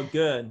 Oh,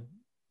 good.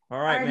 All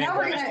All right, right, man. now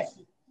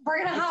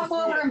we're gonna hop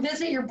over and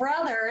visit your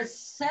brother,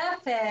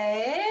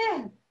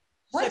 Sefe.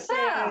 What's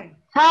up?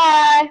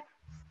 Hi.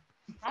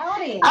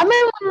 Howdy.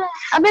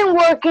 I've been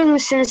working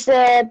since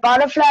the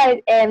butterfly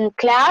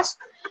class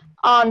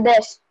on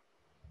this.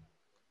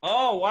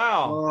 Oh,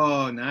 wow.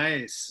 Oh,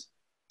 nice.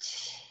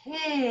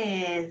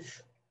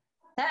 Jeez.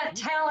 That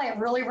talent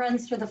really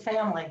runs through the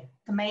family.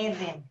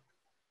 Amazing.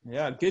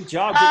 Yeah, good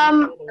job.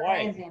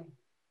 Amazing.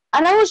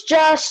 And I was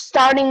just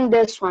starting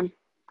this one.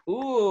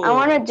 Ooh. I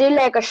want to do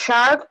like a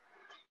shark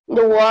in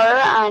the water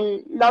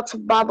and lots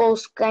of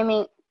bubbles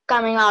coming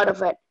out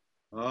of it.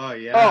 Oh,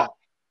 yeah.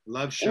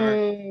 Love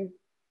shark.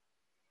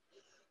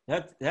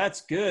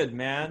 That's good,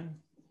 man.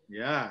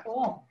 Yeah.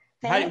 Cool.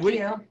 Thank What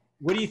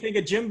you. do you think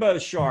of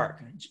Jimbo's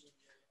shark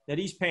that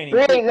he's painting?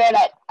 Really good.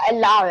 I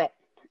love it.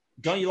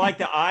 Don't you like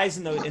the eyes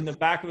in the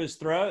back of his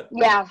throat?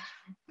 Yeah.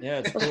 Yeah,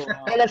 it's cool.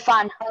 Really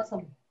fun.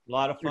 Awesome. A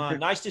lot of fun.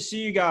 Nice to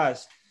see you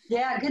guys.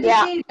 Yeah, good to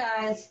see you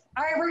guys.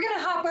 All right, we're gonna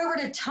hop over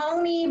to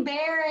Tony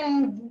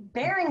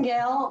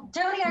Barringale.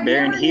 Tony,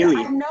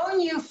 I've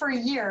known you for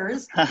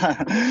years.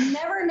 I've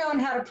never known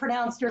how to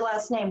pronounce your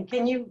last name.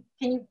 Can you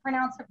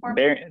pronounce it for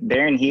me?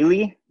 Baron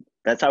Healy.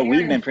 That's how Baron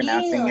we've been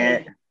pronouncing Healy.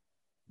 it.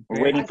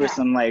 We're waiting for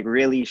some like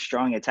really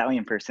strong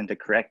Italian person to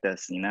correct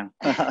us, you know.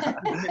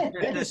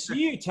 Good to see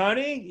you,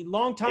 Tony.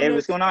 Long time. Hey,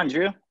 what's going on,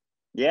 Drew?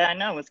 Yeah, I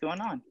know what's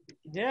going on.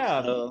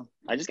 Yeah. So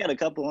I just got a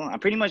couple. I'm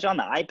pretty much on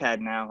the iPad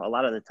now a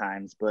lot of the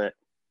times, but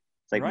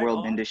it's like Right World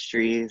on.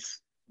 Industries.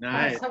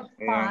 Nice. That's so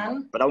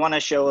fun. But I want to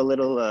show a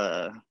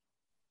little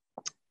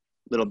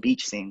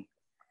beach scene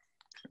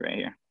right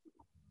here.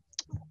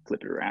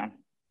 Flip it around.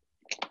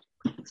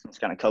 This one's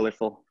kind of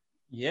colorful.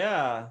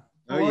 Yeah.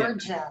 Oh, yeah.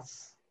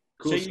 Gorgeous.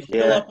 So you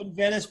still up in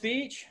Venice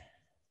Beach?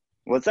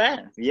 What's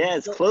that? Yeah,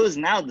 it's closed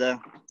now though.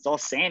 It's all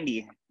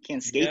sandy.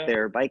 Can't skate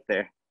there or bike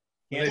there.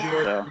 They do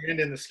So- it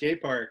in the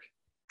skate park.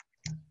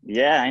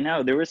 Yeah, I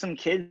know. There were some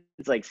kids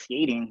like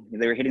skating.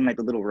 They were hitting like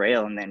the little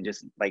rail and then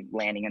just like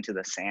landing into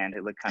the sand.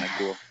 It looked kind of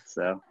cool.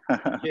 So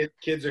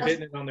Kids are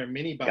hitting it on their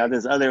mini bike. got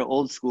this other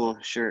old school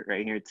shirt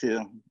right here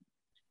too.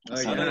 Oh,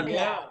 Some,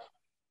 yeah.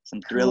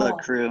 some Thrilla Cool.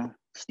 crew.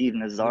 Steve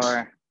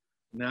Nazar.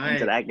 Nice.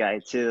 Into that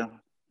guy too.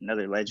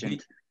 Another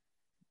legend.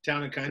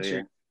 Town and country. So,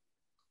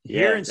 yeah.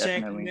 Here Yeah, in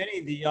San definitely.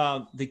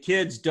 Clemente, the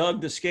kids dug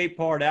the skate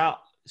park out.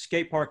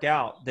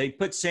 They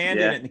put sand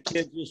in Yeah. it, and the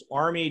kids just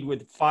armied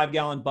with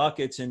 5-gallon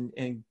buckets and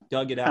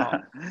dug it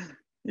out.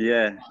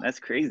 Yeah, that's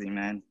crazy,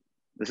 man.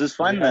 This is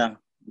fun Yeah. though.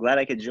 Glad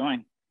I could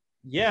join.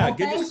 Yeah, Well,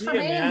 good to thanks see for you,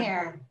 being man.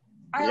 here.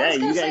 All right, Yeah, let's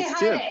go you say guys hi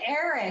too. to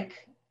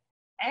Eric.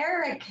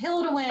 Eric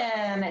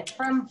Hildewin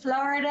from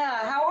Florida.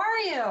 How are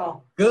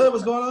you? Good.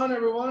 What's going on,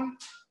 everyone?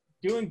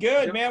 Doing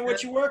good, man.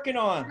 What you working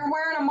on? You're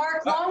wearing a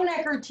Mark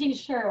Longnecker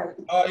t-shirt.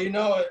 Oh, you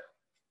know it.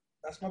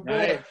 That's my boy.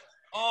 Nice.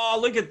 Oh,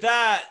 look at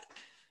that.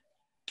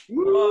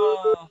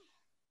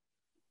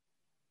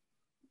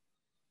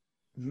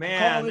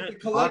 Man, Call it the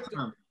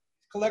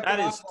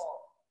collector.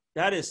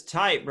 that is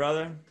tight,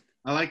 brother.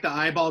 I like the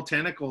eyeball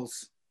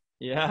tentacles.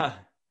 Yeah.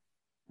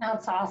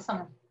 That's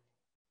awesome.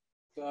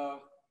 So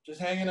just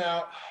hanging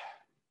out.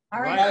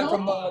 All right, Got it cool.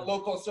 from a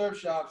local surf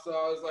shop, so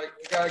I was like,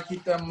 we gotta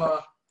keep them.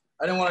 I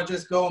didn't want to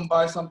just go and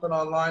buy something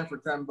online for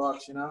 $10,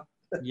 you know.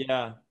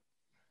 Yeah.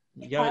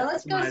 All right,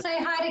 let's go say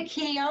hi to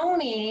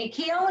Keone.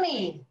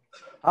 Keone.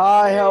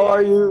 Hi, how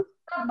are you?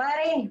 What's up,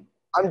 buddy?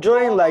 I'm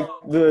drawing like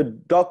the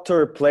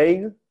Dr.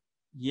 Plague.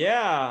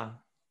 Yeah.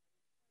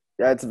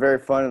 Yeah, it's very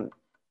fun.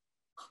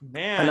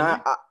 Man.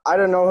 And I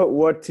don't know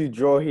what to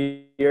draw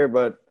here,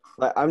 but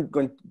like I'm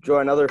going to draw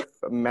another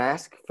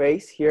mask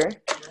face here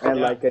and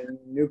like a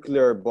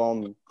nuclear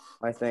bomb,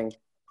 I think.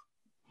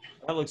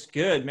 That looks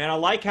good, man. I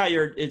like how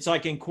it's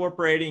like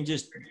incorporating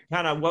just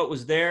kind of what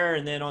was there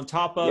and then on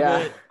top of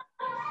it.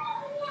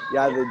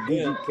 Yeah, the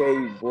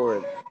DGK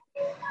board.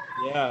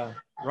 Yeah,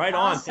 right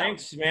on.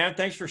 Thanks, man.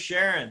 Thanks for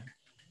sharing.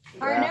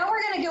 All right, now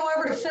we're going to go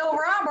over to Phil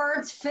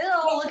Roberts. Phil,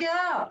 look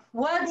up.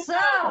 What's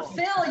up,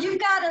 Phil?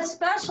 You've got a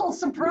special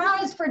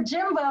surprise for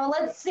Jimbo.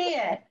 Let's see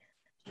it.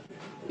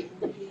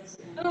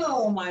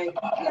 Oh, my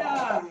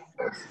God.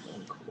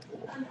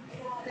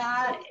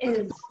 That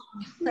is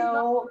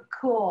so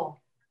cool.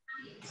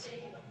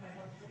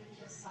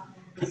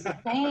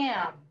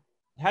 Damn.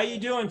 How you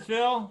doing,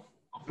 Phil?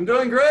 I'm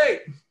doing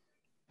great.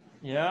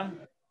 Yeah?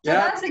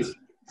 Yeah.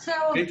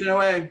 So, painting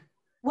away.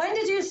 When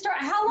did you start?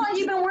 How long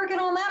you been working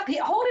on that?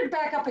 Hold it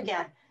back up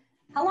again.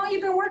 How long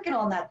you been working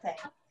on that thing?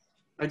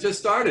 I just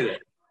started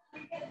it.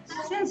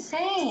 That's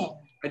insane.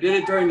 I did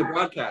it during the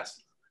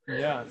broadcast.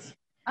 Yeah.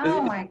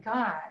 Oh my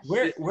gosh.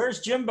 Where's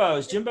Jimbo?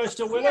 Is Jimbo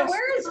still with Yeah, us?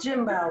 where is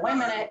Jimbo? Wait a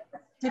minute.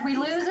 Did we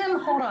lose him?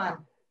 Hold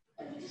on.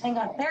 Hang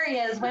on. There he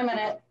is. Wait a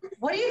minute.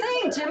 What do you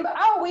think, Jimbo?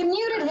 Oh, we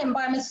muted him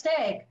by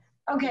mistake.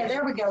 Okay,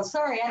 there we go.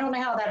 Sorry, I don't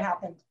know how that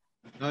happened.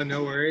 Oh,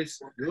 no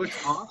worries. You look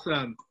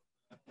awesome.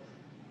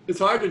 It's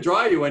hard to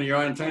draw you when you're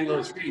on a tiny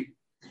little screen.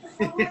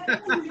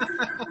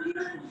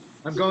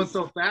 I'm going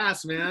so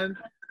fast, man.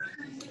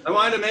 I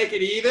wanted to make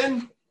it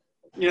even,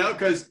 you know,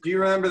 because do you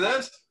remember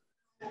this?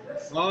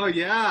 Oh,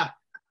 yeah.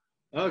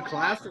 Oh,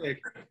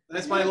 classic.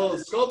 That's my little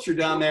sculpture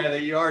down there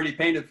that you already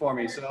painted for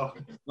me. So.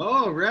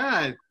 Oh,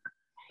 rad.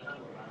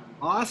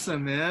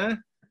 Awesome,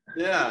 man.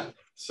 Yeah.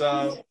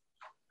 So.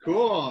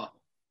 Cool.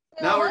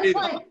 Now we're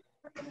even. Like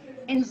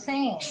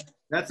insane.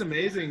 That's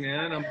amazing,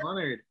 man. I'm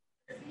honored.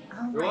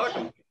 Oh, you're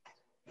welcome.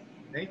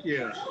 Thank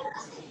you.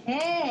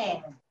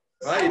 Hey.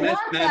 Well, you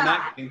mentioned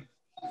that.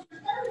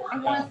 I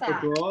want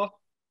that. Cool.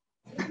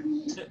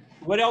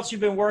 What else you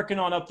been working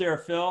on up there,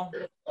 Phil?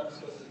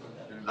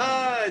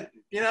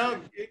 You know,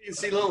 you can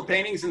see little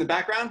paintings in the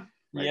background.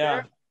 Right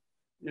there.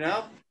 You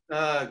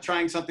know,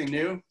 trying something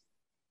new.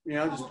 You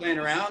know, just playing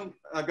around.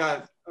 I've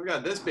got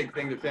this big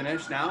thing to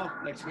finish now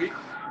next week.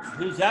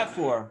 Who's that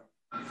for?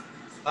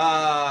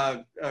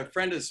 A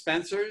friend of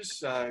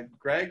Spencer's,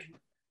 Greg.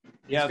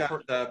 He's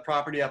got the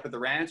property up at the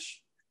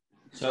ranch.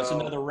 So it's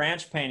another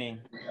ranch painting.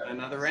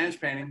 Another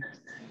ranch painting.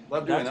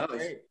 Love doing those.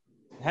 Great.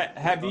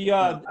 Have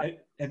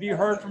you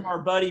heard from our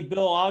buddy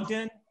Bill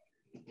Ogden?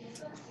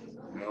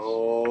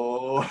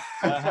 No.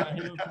 Haven't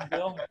heard from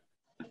Bill?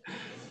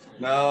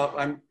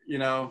 No,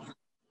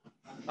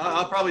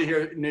 I'll probably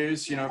hear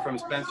news, you know, from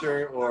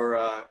Spencer or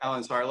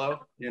Alan Sarlo,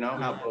 you know,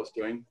 how Bill's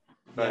doing.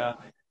 But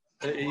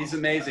he's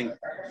amazing.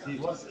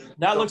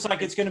 That looks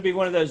like it's going to be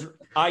one of those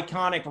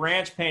iconic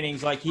ranch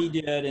paintings like he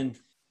did. And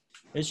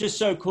it's just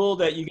so cool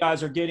that you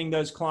guys are getting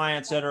those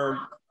clients that are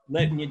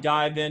letting you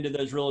dive into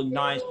those really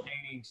nice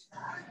paintings.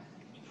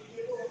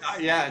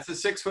 Yeah, it's a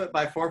 6 foot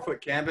by 4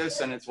 foot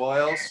canvas and it's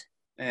oils.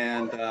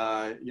 And,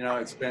 you know,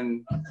 it's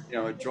been, you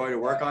know, a joy to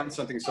work on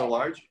something so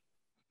large.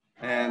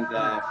 And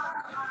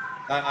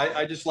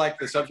I just like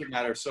the subject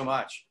matter so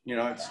much. You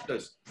know, it's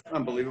just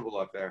unbelievable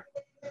up there.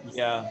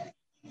 Yeah.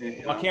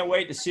 I can't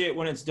wait to see it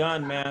when it's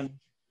done, man.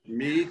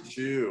 Me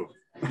too.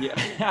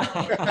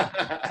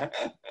 Yeah.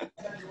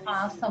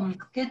 Awesome.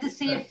 Good to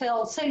see you,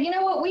 Phil. So you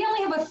know what? We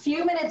only have a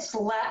few minutes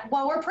left.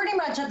 Well, we're pretty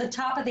much at the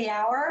top of the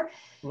hour.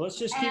 Well, let's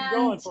just keep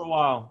going for a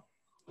while.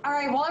 All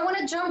right. Well, I want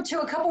to jump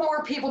to a couple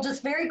more people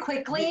just very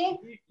quickly.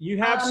 You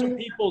have some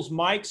people's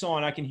mics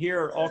on. I can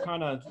hear all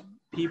kind of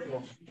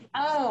people.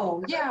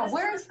 Oh, yeah.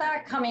 Where's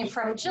that coming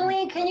from?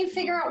 Jillian, can you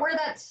figure out where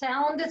that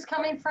sound is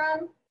coming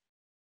from?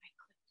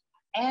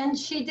 And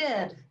she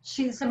did.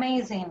 She's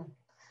amazing.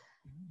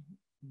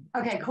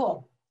 Okay,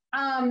 cool.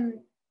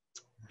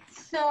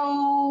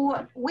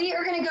 So we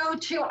are going to go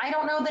to, I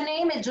don't know the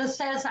name. It just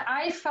says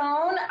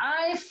iPhone.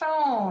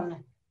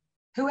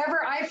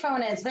 Whoever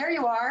iPhone is, there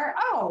you are.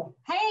 Oh,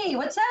 hey,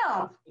 what's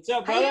up? What's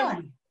up, brother? How you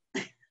doing?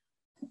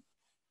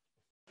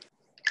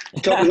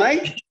 You talking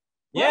to me?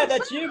 Yeah,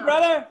 that's you,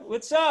 brother.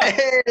 What's up?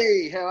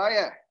 Hey, how are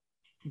you?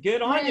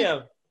 Good on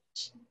you.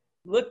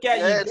 Look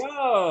at you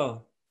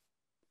go.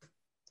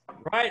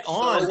 Right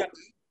on. So,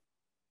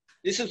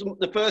 this is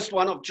the first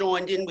one I've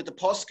joined in with the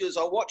Poscas.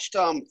 I watched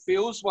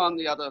Phil's one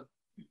the other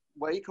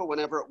week or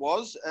whenever it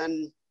was,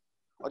 and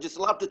I just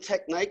love the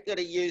technique that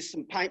he used,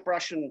 some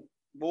paintbrush and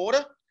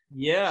water.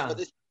 Yeah. So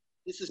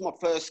this is my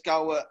first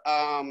go at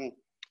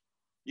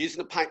using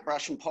the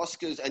paintbrush and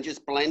Poscas and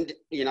just blend,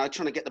 you know,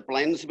 trying to get the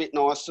blends a bit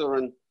nicer.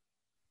 And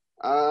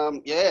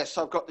yeah,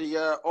 so I've got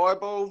the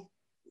eyeball,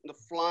 the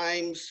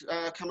flames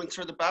coming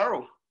through the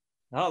barrel.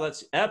 Oh,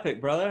 that's epic,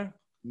 brother.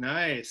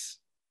 Nice.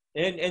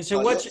 And so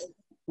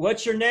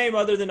what's your name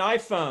other than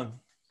iPhone?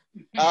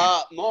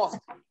 Moth.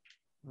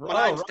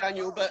 My name's right.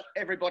 Daniel, but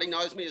everybody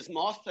knows me as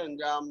Moth.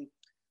 And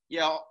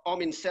yeah,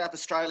 I'm in South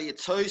Australia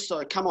too,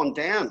 so come on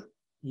down.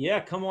 Yeah,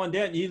 come on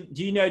down. Do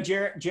you know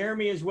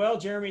Jeremy as well,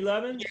 Jeremy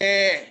Levin?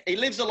 Yeah, he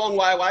lives a long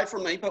way away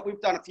from me, but we've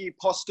done a few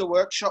Posca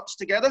workshops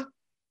together.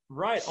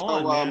 Right So,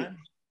 on, man.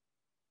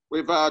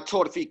 We've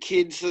taught a few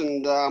kids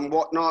and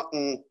whatnot,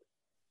 and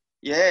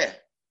yeah.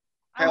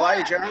 How are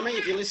you, Jeremy,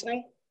 if you're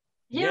listening?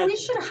 Yeah, we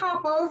should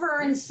hop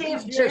over and see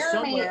if here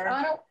Jeremy,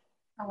 somewhere.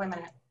 oh, wait a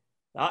minute.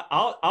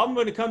 I'm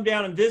going to come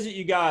down and visit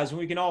you guys and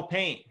we can all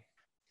paint.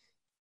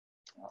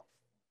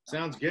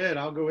 Sounds good.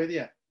 I'll go with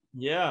you.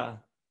 Yeah,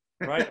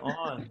 right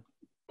on.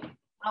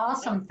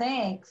 Awesome,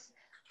 thanks.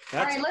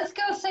 All right, let's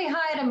go say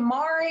hi to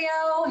Mario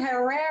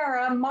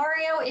Herrera.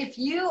 Mario, if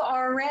you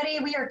are ready,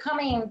 we are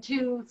coming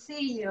to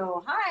see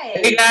you. Hi.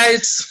 Hey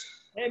guys.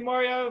 Hey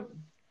Mario.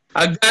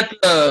 I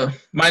got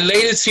my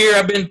latest here.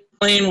 I've been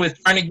playing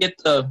with trying to get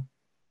the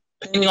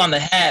painting on the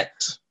hat.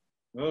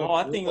 Oh,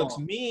 that thing looks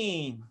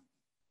mean.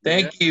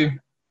 Thank you.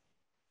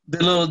 The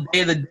little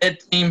Day of the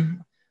Dead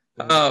theme.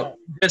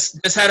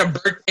 Just had a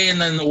birthday, and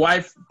then the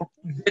wife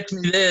gets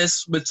me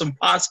this with some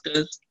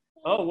Poscas.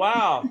 Oh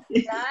wow!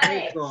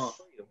 Nice.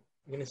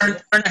 Turn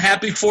a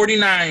happy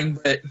 49,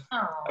 but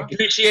I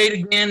appreciate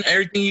again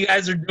everything you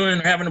guys are doing.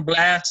 We're having a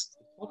blast.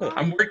 Okay.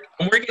 I'm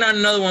working on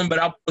another one, but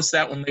I'll post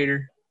that one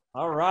later.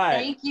 All right.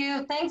 Thank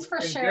you. Thanks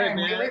for sharing.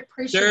 We really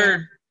appreciate Sure.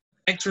 it.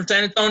 Thanks from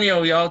San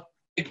Antonio, y'all.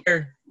 Take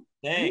care.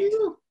 Thanks.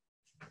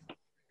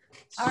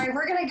 All right,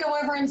 we're going to go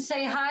over and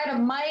say hi to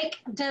Mike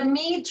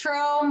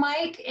Dimitro.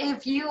 Mike,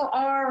 if you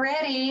are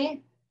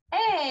ready.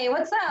 Hey,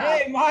 what's up?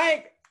 Hey,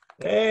 Mike.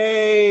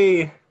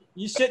 Hey.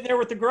 You sitting there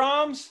with the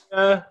Groms?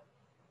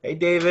 Hey,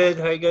 David.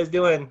 How you guys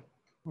doing?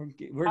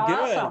 We're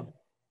Awesome.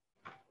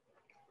 good.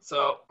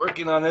 So,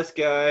 working on this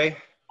guy.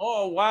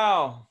 Oh,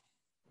 wow.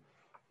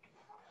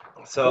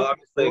 So,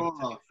 obviously,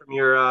 from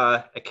your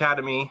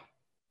academy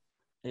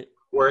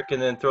work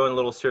and then throwing a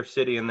little Surf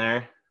City in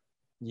there.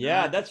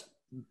 Yeah,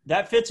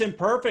 that fits in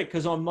perfect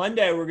because on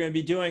Monday we're going to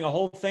be doing a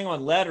whole thing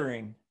on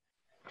lettering.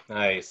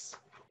 Nice.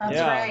 That's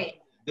right.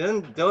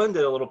 Dylan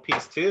did a little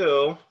piece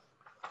too.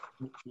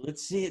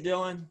 Let's see it,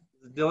 Dylan.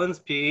 Dylan's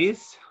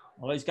piece.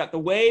 Oh, he's got the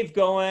wave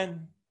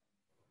going.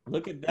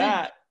 Look at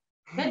that.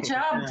 Good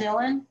job,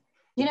 Dylan.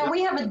 You know,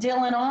 we have a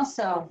Dylan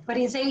also, but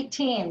he's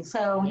 18,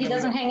 so he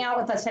doesn't hang out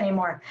with us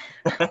anymore.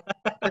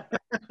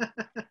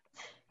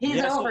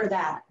 He's over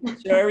that.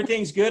 So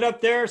everything's good up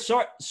there?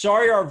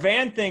 Sorry our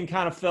van thing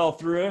kind of fell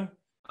through.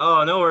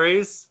 Oh, no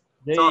worries.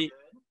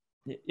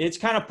 It's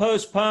kind of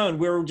postponed.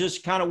 We were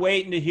just kind of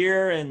waiting to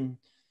hear, and,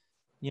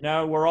 you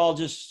know, we're all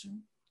just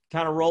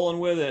kind of rolling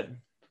with it.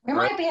 We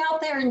might be out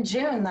there in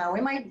June, though.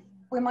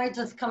 We might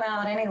just come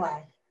out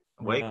anyway.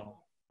 Wait,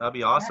 that'd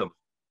be awesome.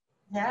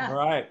 Yeah. All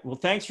right. Well,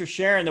 thanks for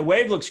sharing. The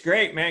wave looks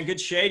great, man. Good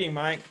shading,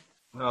 Mike.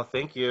 Oh,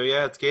 thank you.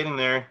 Yeah, it's getting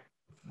there.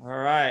 All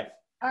right.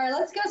 All right,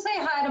 let's go say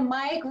hi to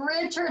Mike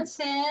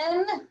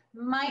Richardson.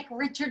 Mike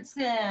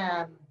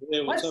Richardson.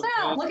 Hey, what's up, up?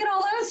 guys? Look at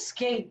all those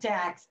skate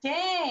decks.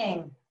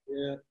 Dang.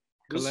 Yeah.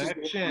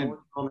 Collection.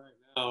 Right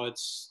now, I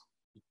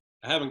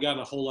haven't gotten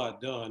a whole lot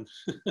done.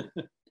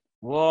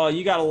 Well,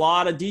 you got a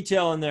lot of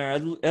detail in there.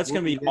 That's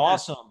going to be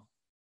awesome.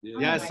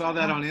 Yeah, I saw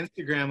that on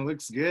Instagram. It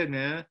looks good,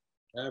 man.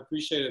 I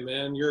appreciate it,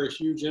 man. You're a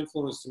huge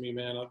influence to me,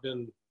 man. I've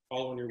been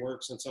following your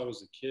work since I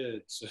was a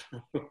kid. So.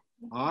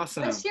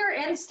 Awesome. What's your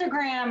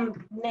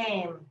Instagram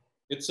name?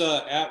 It's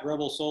at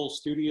Rebel Soul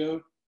Studio.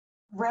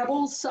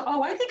 Rebels.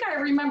 Oh, I think I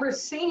remember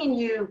seeing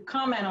you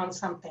comment on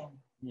something.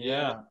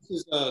 Yeah.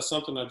 This is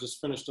something I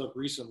just finished up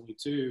recently,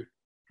 too.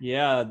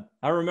 Yeah,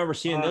 I remember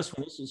seeing this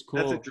one. This is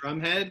cool. That's a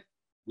drum head?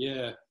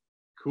 Yeah.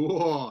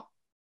 Cool.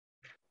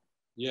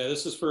 Yeah,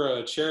 this is for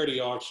a charity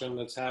auction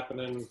that's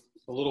happening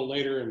a little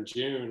later in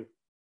June.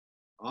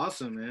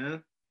 Awesome,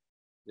 man.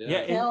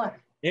 Yeah.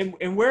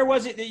 And where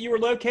was it that you were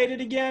located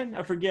again?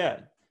 I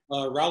forget.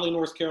 Raleigh,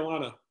 North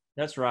Carolina.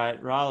 That's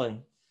right, Raleigh.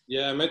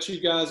 Yeah, I met you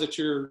guys at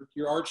your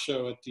art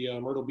show at the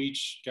Myrtle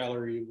Beach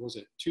Gallery. Was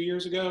it 2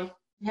 years ago?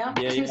 Yep,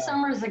 two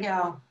summers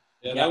ago.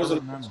 Yeah, that was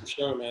an awesome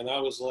show, man. I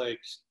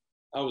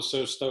was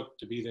so stoked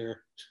to be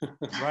there.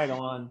 Right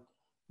on.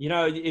 You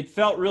know, it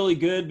felt really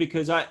good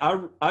because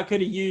I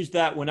could have used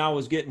that when I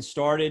was getting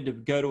started to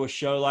go to a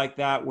show like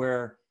that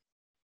where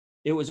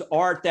it was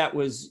art that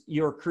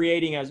you're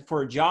creating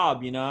for a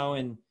job, you know,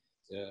 and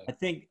I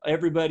think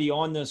everybody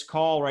on this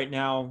call right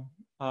now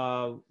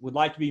would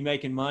like to be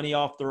making money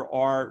off their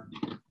art,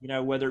 you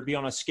know, whether it be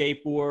on a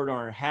skateboard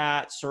or a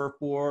hat,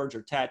 surfboards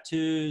or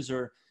tattoos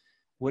or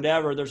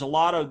whatever. There's a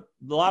lot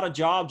of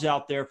jobs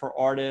out there for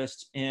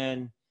artists,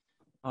 and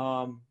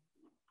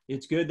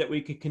it's good that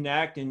we could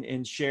connect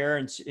and share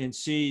and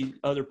see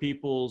other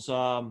people's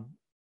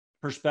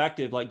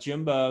perspective. Like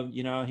Jimbo,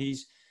 you know,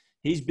 he's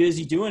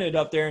busy doing it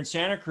up there in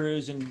Santa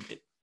Cruz, and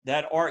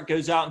that art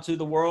goes out into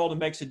the world and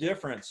makes a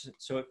difference.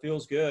 So it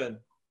feels good.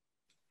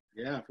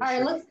 Yeah. All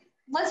right,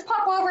 let's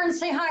pop over and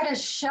say hi to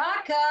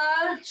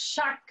Shaka.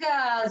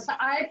 Shaka's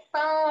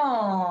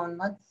iPhone.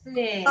 Let's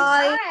see.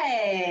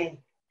 Hi.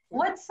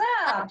 What's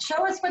up?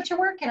 Show us what you're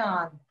working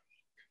on.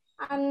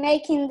 I'm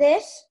making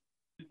this.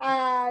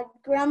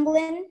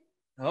 Grumbling.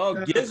 Oh,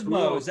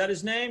 Gizmo. Is that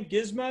his name?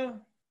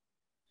 Gizmo?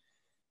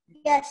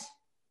 Yes.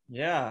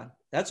 Yeah.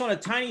 That's on a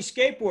tiny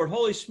skateboard.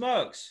 Holy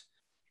smokes.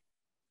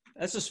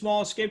 That's the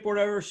smallest skateboard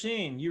I've ever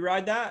seen. You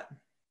ride that?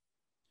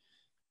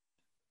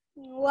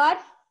 What?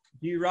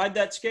 Do you ride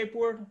that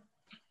skateboard?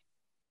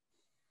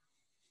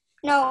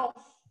 No.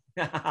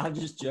 I'm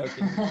just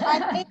joking.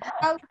 I made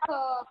out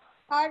of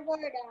cardboard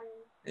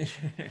and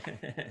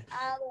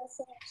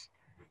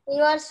it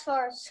was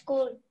for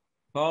school.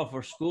 Oh,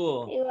 for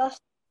school. It was,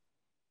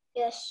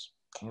 yes.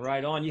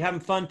 Right on. You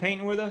having fun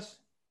painting with us?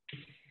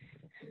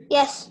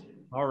 Yes.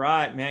 All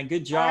right, man.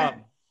 Good job.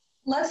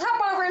 Let's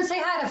hop over and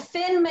say hi to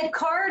Finn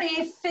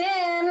McCarty.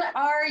 Finn,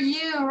 are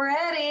you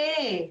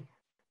ready?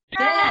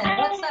 Finn,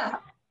 what's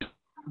up?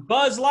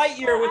 Buzz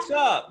Lightyear, what's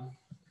up?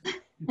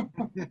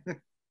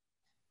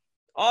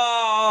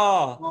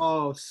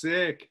 Oh,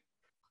 sick.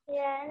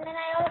 Yeah, and then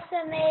I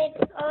also made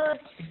this.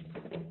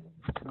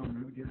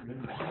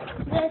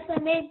 I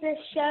made this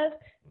shark,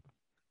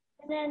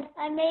 and then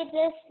I made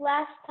this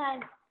last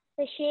time,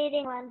 the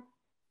shading one.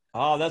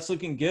 Oh, that's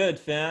looking good,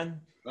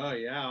 Finn. Oh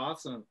yeah,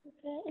 awesome.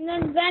 Okay. And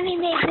then Benny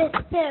made this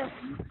too.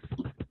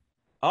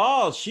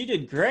 Oh, she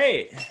did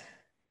great.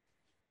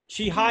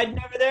 She hiding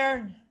over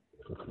there?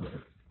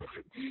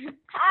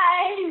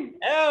 Hi.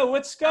 Oh,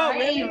 what's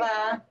going on? Hi,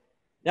 Eva.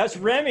 That's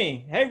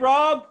Remy. Hey,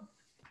 Rob.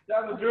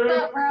 What's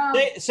up, Rob?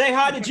 Say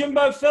hi to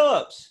Jimbo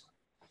Phillips.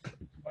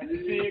 Nice to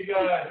see you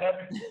guys.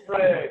 Happy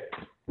Friday.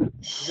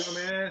 Go,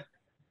 man.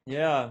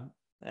 Yeah,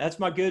 that's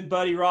my good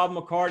buddy Rob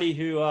McCarty,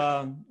 who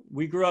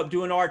we grew up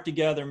doing art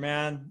together,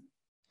 man.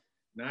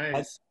 Nice.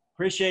 I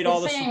appreciate Good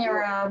all the seeing you,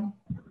 support. Rob.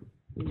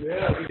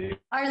 Yeah.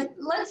 All right,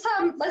 let's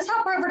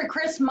hop over to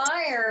Chris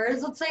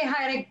Myers. Let's say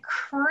hi to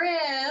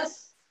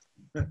Chris,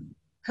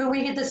 who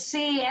we get to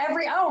see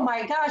oh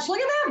my gosh, look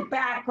at that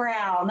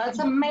background. That's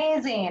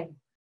amazing.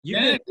 You've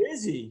been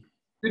busy.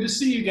 Good to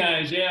see you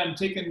guys. Yeah, I'm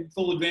taking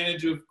full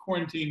advantage of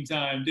quarantine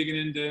time, digging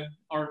into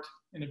art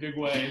in a big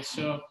way.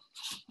 So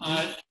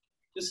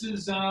this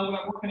is what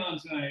I'm working on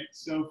tonight.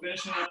 So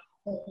finishing up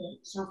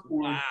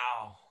surfboard.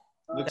 Wow.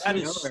 That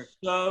is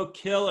so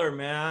killer,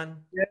 man.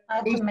 Yeah,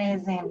 that's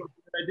amazing.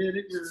 I did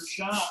at your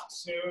shop.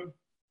 So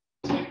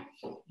it's like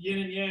yin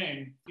and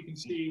yang. You can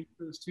see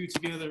those two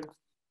together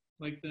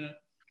like that.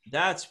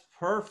 That's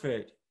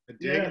perfect.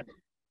 Yeah.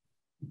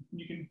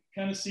 You can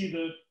kind of see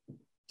the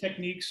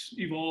techniques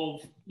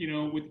evolve, you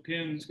know, with the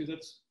pins, because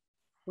that's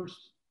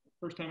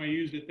first time I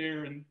used it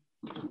there and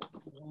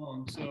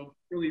long. So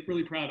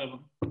really proud of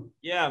them.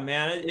 Yeah,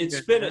 man,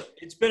 it's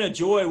been a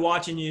joy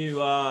watching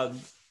you,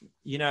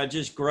 you know,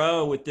 just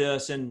grow with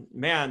this. And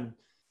man,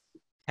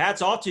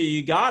 hats off to you.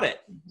 You got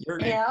it.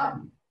 Yeah,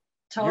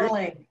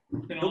 totally.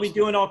 You'll be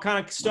doing all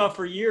kind of stuff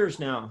for years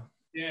now.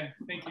 Yeah,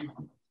 thank you.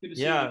 Good to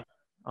see Yeah. you.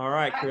 All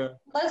right, Chris.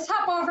 Let's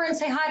hop over and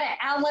say hi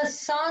to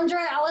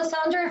Alessandra.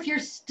 Alessandra, if you're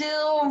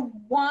still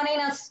wanting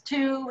us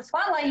to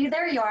spotlight you,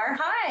 there you are.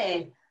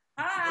 Hi.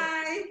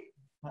 Hi.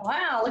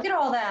 Wow, look at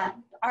all that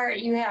art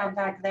you have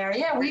back there.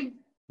 Yeah,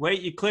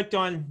 Wait, you clicked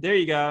on, there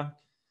you go.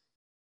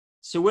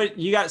 So what,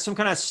 you got some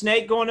kind of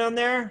snake going on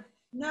there?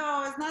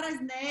 No, it's not a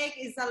snake.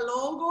 It's a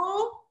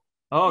logo.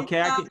 Oh,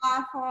 okay. It's,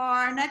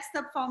 for Next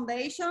Step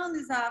Foundation.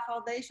 It's a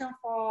foundation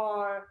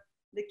for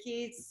the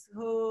kids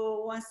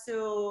who wants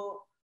to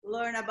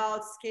learn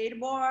about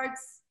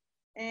skateboards.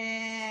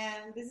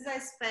 And this is a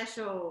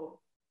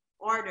special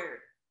order.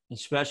 A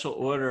special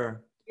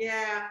order.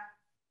 Yeah.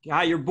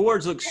 God, your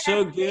boards look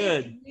so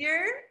good.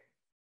 Here,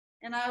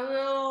 and I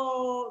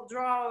will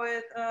draw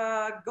with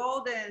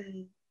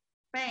golden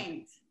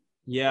paint.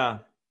 Yeah.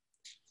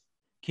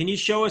 Can you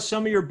show us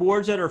some of your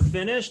boards that are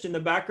finished in the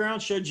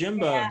background? Show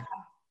Jimbo. Yeah.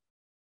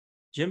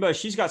 Jimbo,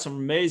 she's got some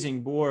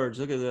amazing boards.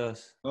 Look at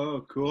this.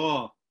 Oh,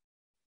 cool.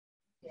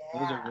 Yeah.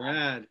 Those are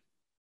rad.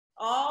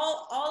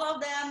 All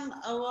of them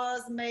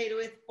was made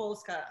with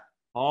Posca.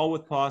 All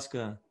with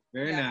Posca.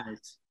 Very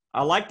nice.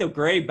 I like the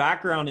gray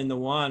background in the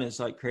one. It's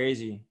like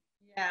crazy.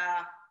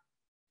 Yeah.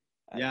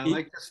 Yeah, I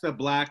like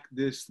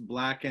this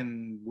black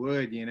and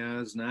wood, you know,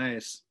 it's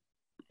nice.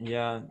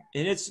 Yeah.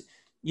 And it's,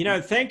 you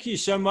know, thank you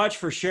so much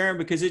for sharing,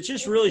 because it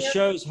just really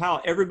shows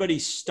how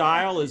everybody's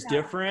style is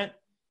different.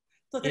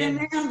 Tô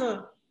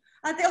tremendo.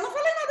 Até eu não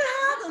falei nada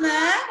errado,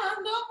 né?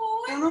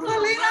 Eu não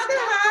falei nada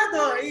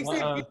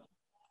errado.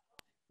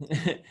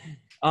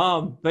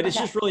 But it's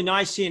just really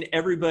nice seeing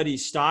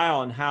everybody's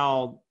style and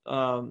how,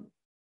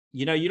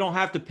 you know, you don't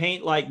have to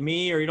paint like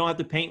me, or you don't have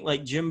to paint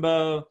like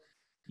Jimbo.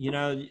 You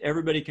know,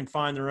 everybody can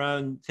find their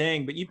own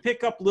thing, but you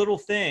pick up little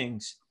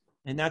things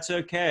and that's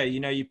okay. You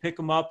know, you pick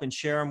them up and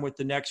share them with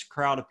the next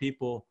crowd of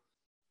people.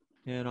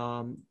 And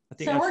I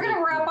think So that's we're going to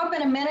really wrap cool. up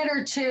in a minute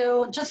or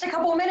two, just a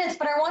couple of minutes,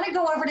 but I want to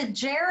go over to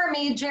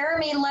Jeremy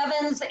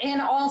Levins in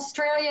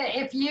Australia.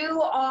 If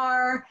you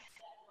are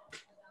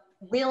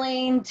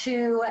willing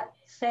to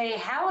say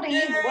howdy.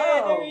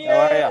 Whoa. How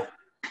are you?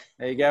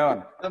 How you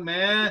going? Oh,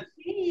 man.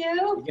 See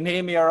you. You can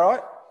hear me all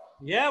right?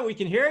 Yeah, we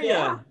can hear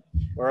you.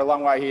 We're a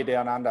long way here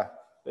down under.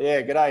 But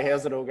yeah, g'day.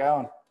 How's it all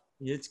going?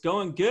 It's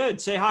going good.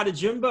 Say hi to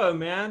Jimbo,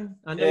 man.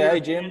 I know Yeah, you're hey,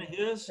 a Jim. fan of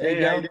his. How you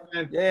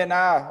going? Yeah,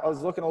 nah. I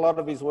was looking at a lot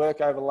of his work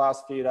over the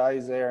last few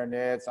days there, and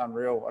yeah, it's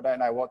unreal. I don't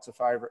know what's a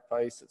favourite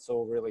piece. It's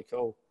all really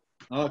cool.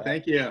 Oh,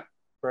 thank you.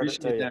 Credit to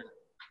Appreciate you. that.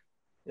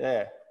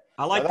 Yeah.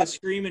 I like So the that's-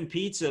 screaming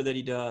pizza that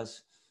he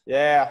does.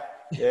 Yeah,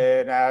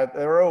 yeah. No,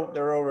 they're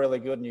all really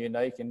good and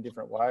unique in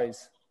different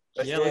ways.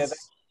 But Yeah, yeah,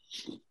 let's-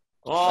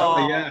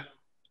 Oh, yeah.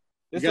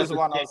 This You got was the the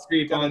one I was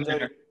creep going on to do.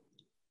 there.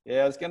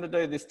 Yeah, I was going to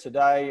do this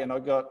today, and I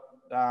got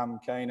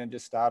keen and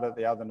just started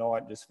the other night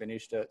and just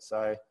finished it.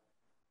 So,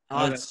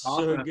 Oh, it's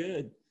so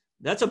good.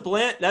 That's a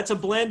blend. That's a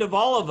blend of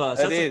all of us.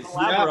 It That's is. a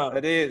collabo.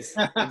 It is.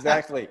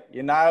 Exactly.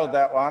 You nailed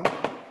that one.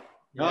 Oh,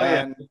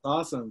 yeah. And- That's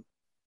awesome.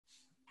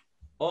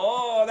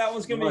 Oh, that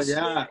one's gonna Oh, be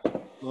yeah. slick.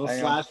 Little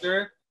Hang on.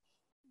 slasher.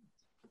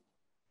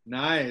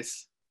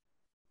 Nice.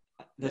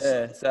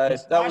 Yeah, so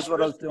that was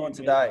what I was doing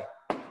today.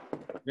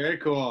 Very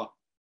cool.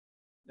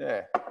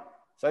 Yeah.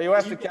 So you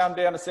have to come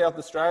down to South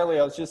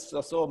Australia. I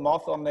saw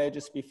Moth on there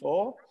just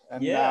before,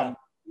 and Yeah.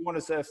 you want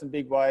to surf some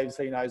big waves.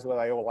 He knows where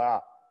they all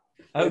are.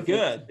 Oh,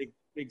 Definitely good.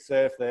 Big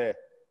surf there.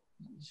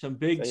 Some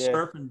big So, yeah.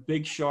 surf and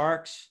big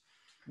sharks.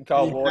 And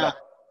cold water.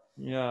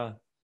 Yeah.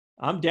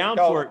 I'm down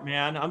Cold. for it,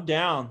 man. I'm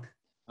down.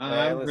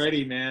 I'm let's-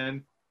 ready,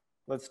 man.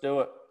 Let's do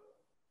it.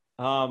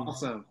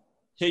 Awesome.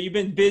 So you've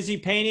been busy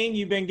painting?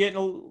 You've been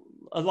getting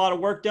a lot of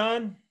work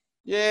done?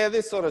 Yeah,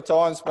 this sort of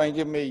time's been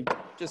giving me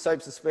just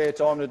heaps of spare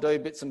time to do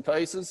bits and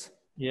pieces.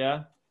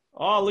 Yeah.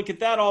 Oh, look at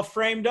that, all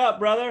framed up,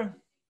 brother.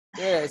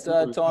 Yeah, so I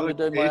had time to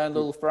do my own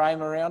little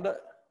frame around it.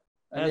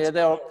 And yeah,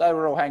 they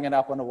were all hanging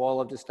up on the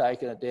wall. I've just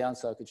taken it down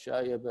so I could show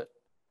you. But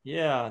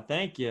Yeah,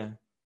 thank you.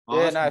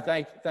 yeah, no,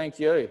 thank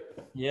you.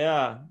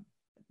 Yeah.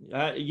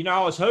 You know,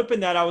 I was hoping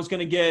that I was going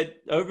to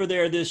get over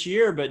there this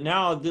year, but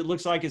now it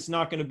looks like it's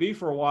not going to be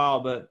for a while,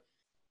 but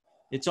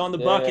it's on the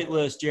Yeah. bucket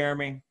list,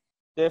 Jeremy.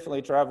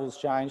 Definitely travel's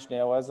changed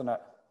now, hasn't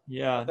it?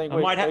 Yeah. I think I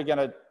we're might have-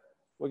 gonna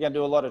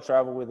do a lot of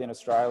travel within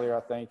Australia,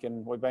 I think,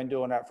 and we've been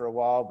doing that for a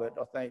while. But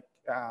I think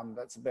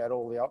that's about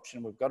all the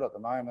option we've got at the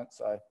moment.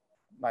 So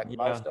make the Yeah.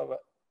 most of it.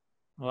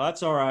 Well,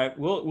 that's all right.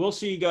 We'll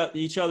see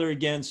each other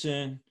again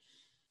soon.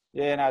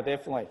 Yeah, no,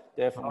 definitely.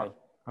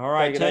 All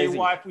right. Take it Tell your easy.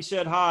 wife we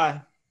said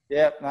hi.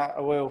 Yep, no, I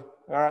will.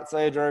 All right,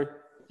 see you, Drew.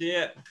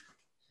 Yeah.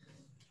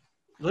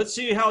 Let's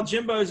see how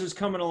Jimbo's is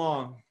coming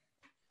along.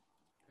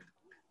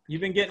 You've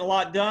been getting a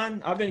lot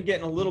done. I've been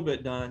getting a little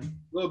bit done.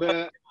 A little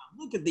bit.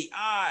 Look at the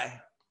eye.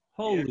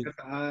 Holy. Yeah, got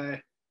the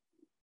eye.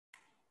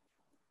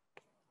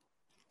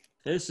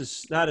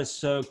 That is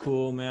so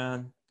cool,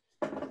 man.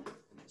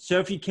 So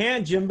if you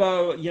can,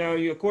 Jimbo, you know,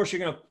 of course you're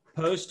going to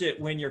post it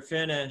when you're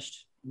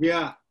finished.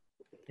 Yeah.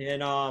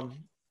 And,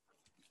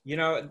 you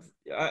know,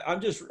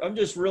 I'm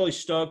just really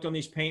stoked on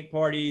these paint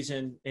parties,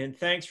 and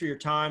thanks for your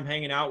time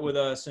hanging out with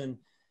us and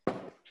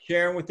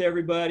sharing with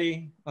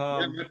everybody.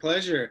 Yeah, my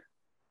pleasure.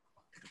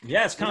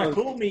 Yeah, it's kind of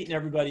cool meeting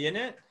everybody, isn't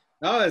it?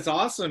 Oh, it's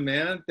awesome,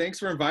 man. Thanks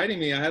for inviting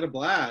me. I had a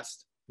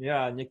blast.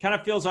 Yeah, and it kind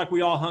of feels like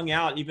we all hung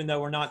out, even though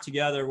we're not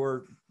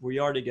together. We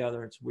are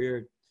together. It's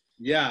weird.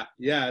 Yeah,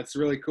 it's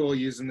really cool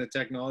using the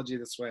technology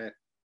this way.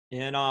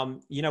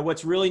 And you know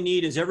what's really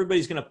neat is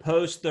everybody's going to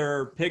post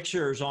their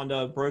pictures on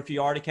the Brophy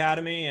Art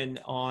Academy and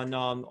on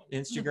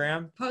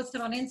Instagram. Post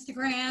it on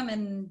Instagram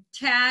and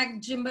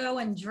tag Jimbo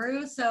and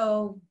Drew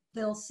so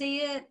they'll see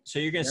it. So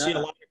you're going to see a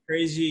lot of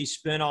crazy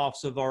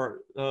spin-offs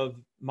of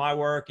my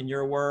work and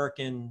your work,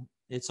 and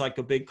it's like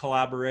a big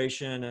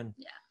collaboration. And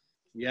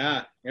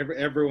yeah,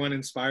 everyone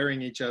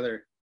inspiring each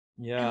other.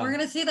 Yeah. And we're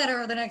going to see that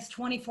over the next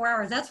 24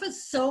 hours. That's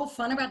what's so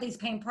fun about these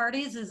paint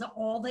parties is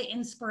all the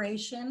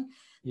inspiration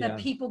that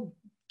people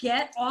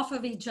get off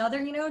of each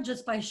other, you know,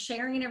 just by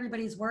sharing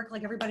everybody's work,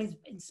 like everybody's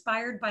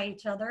inspired by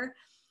each other.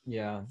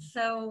 Yeah.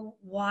 So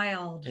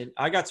wild. And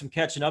I got some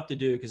catching up to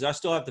do because I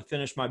still have to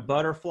finish my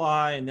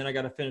butterfly, and then I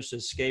got to finish the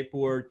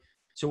skateboard.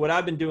 So what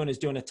I've been doing is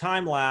doing a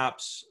time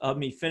lapse of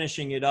me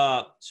finishing it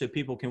up so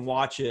people can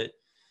watch it.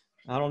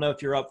 I don't know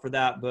if you're up for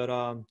that,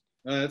 but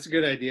that's a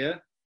good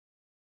idea.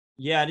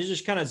 Yeah, to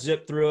just kind of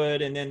zip through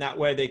it, and then that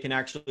way they can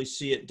actually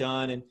see it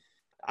done. And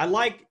I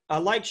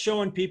like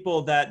showing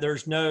people that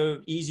there's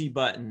no easy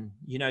button.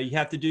 You know, you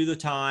have to do the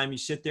time. You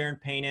sit there and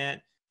paint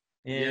it,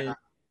 and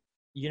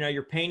you know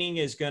your painting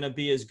is going to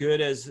be as good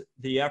as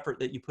the effort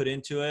that you put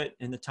into it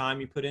and the time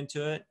you put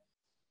into it.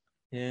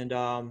 And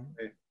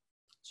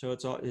so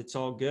it's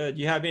all good.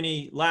 You have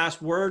any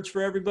last words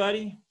for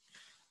everybody?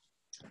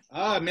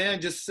 Oh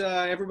man, just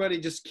everybody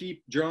just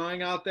keep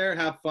drawing out there,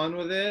 have fun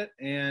with it,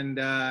 and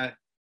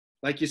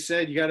like you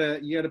said, you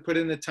gotta put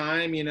in the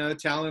time. You know,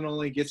 talent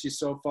only gets you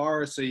so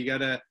far, so you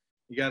gotta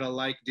You gotta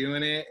like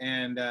doing it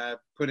and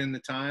put in the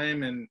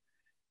time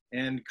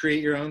and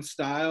create your own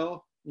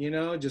style. You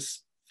know,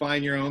 just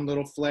find your own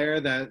little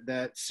flair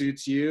that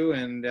suits you,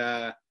 and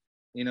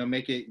you know,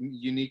 make it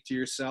unique to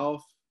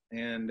yourself.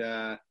 And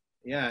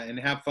yeah, and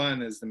have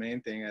fun is the main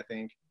thing, I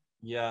think.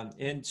 Yeah.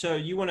 And so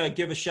you want to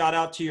give a shout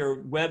out to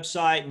your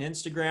website and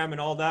Instagram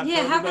and all that?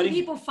 Yeah, for how can everybody?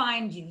 people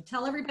find you?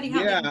 Tell everybody how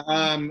they Yeah, can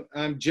find you.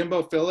 I'm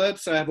Jimbo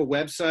Phillips. I have a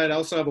website. I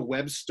also have a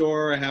web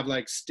store. I have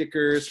like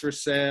stickers for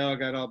sale. I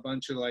got a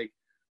bunch of like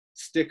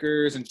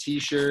stickers and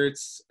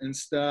t-shirts and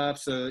stuff.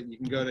 So you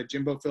can go to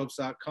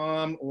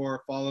jimbophillips.com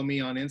or follow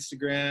me on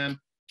Instagram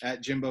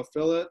at Jimbo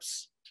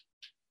Phillips.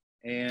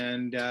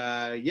 And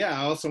yeah,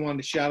 I also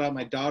wanted to shout out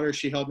my daughter.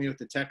 She helped me with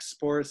the tech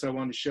support, so I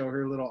wanted to show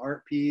her a little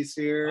art piece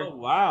here. Oh,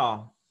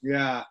 wow.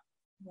 Yeah.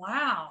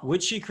 Wow.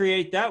 What'd she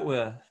create that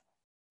with?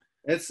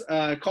 It's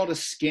called a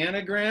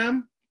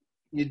scanogram.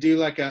 You do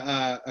like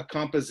a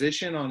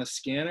composition on a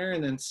scanner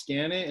and then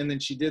scan it. And then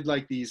she did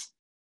like these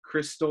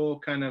crystal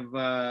kind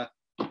of,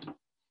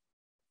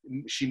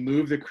 she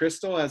moved the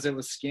crystal as it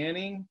was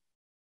scanning.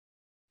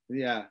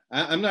 Yeah,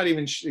 I'm not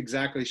even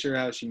exactly sure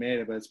how she made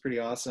it, but it's pretty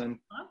awesome.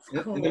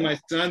 That's cool. And then my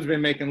son's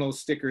been making little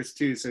stickers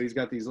too. So he's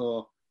got these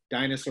little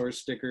dinosaur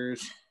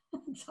stickers.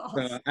 That's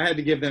awesome. So I had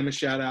to give them a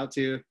shout out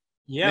too.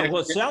 Yeah,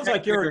 well, it sounds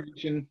like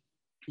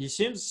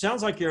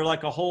sounds like you're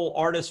like a whole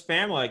artist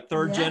family, like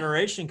third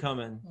generation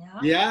coming.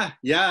 Yeah.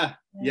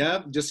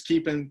 Just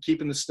keeping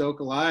the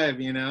stoke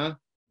alive, you know.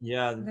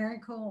 Yeah. Very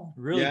cool.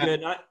 Really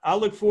good. I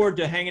look forward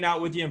to hanging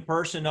out with you in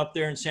person up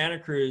there in Santa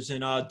Cruz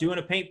and doing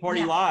a paint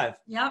party live.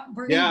 Yep.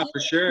 For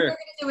sure. We're going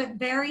to do it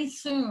very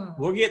soon.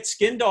 We'll get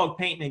Skin Dog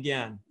painting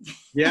again.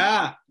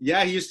 Yeah.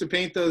 He used to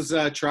paint those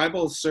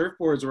tribal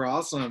surfboards. Were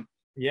awesome.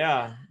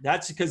 Yeah,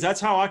 that's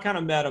how I kind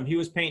of met him. He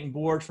was painting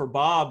boards for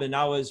Bob, and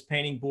I was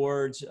painting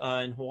boards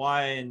in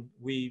Hawaii, and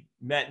we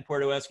met in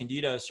Puerto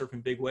Escondido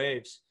surfing big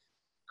waves.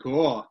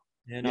 Cool.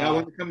 And, I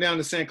want to come down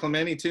to San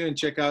Clemente too and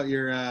check out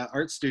your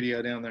art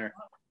studio down there.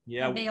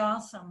 Yeah, that'd be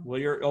awesome. Well,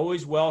 you're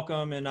always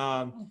welcome, and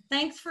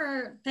thanks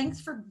for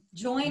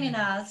joining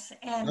us.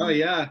 And oh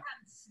yeah,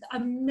 a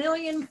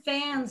million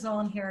fans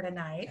on here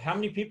tonight. How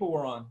many people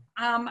were on?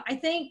 I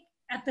think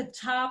at the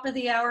top of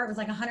the hour it was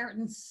like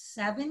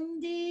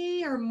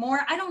 170 or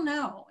more. I don't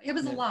know. It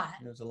was a lot.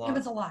 It was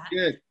a lot.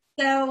 Good.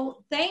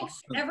 So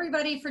thanks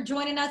everybody for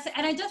joining us.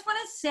 And I just want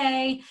to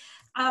say,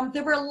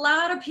 there were a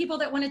lot of people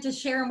that wanted to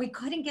share, and we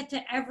couldn't get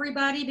to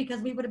everybody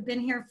because we would have been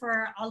here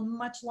for a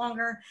much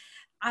longer.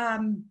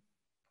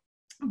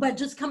 But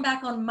just come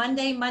back on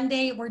Monday.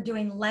 Monday, we're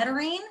doing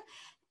lettering.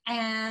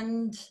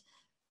 And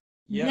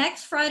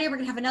next Friday, we're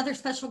going to have another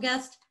special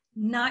guest,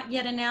 not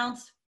yet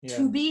announced,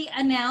 to be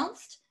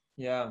announced.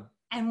 Yeah.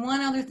 And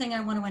one other thing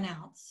I want to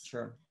announce.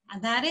 Sure.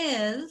 And that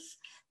is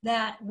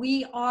that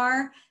we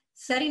are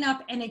setting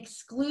up an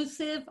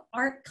exclusive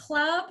art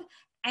club,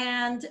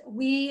 and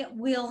we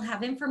will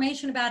have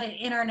information about it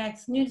in our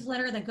next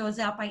newsletter that goes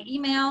out by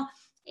email.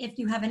 If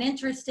you have an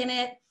interest in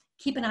it,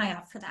 keep an eye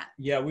out for that.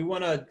 Yeah, we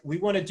want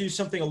to do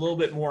something a little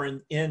bit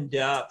more in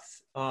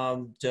depth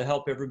to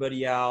help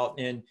everybody out.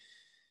 And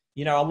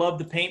you know, I love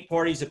the paint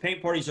parties. The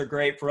paint parties are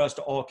great for us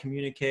to all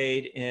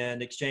communicate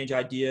and exchange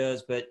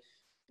ideas, but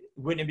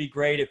wouldn't it be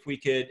great if we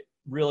could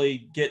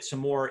really get some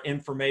more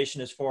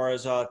information as far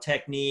as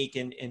technique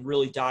and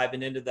really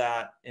diving into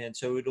that? And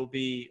so it'll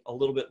be a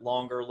little bit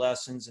longer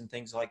lessons and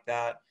things like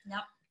that.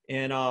 Yep.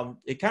 And I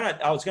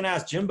was going to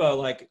ask Jimbo,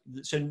 like,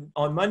 so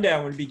on Monday,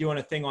 I'm going to be doing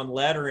a thing on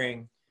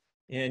lettering,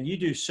 and you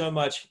do so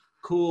much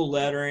cool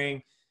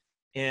lettering.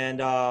 And,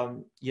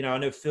 you know, I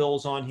know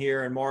Phil's on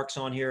here and Mark's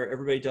on here.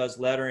 Everybody does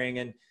lettering.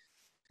 And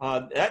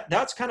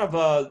that's kind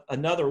of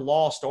another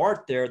lost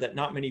art there that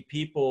not many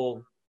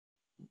people,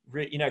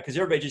 you know, because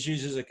everybody just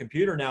uses a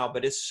computer now,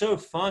 but it's so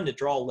fun to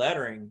draw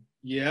lettering.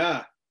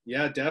 Yeah,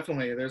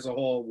 definitely. There's a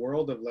whole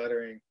world of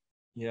lettering.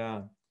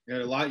 Yeah.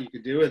 There's a lot you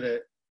could do with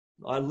it.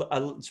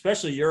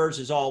 Especially yours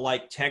is all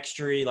like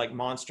textury, like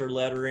monster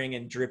lettering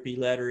and drippy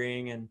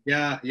lettering. And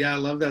yeah, I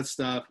love that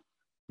stuff.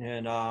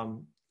 And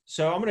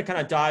so I'm going to kind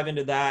of dive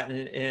into that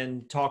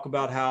and talk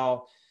about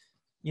how,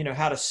 you know,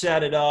 how to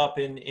set it up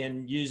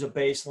and use a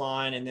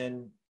baseline, and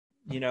then,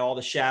 you know, all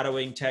the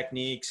shadowing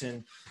techniques.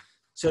 And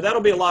so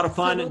that'll be a lot of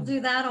fun. So we'll do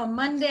that on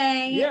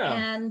Monday. Yeah.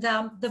 And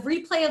the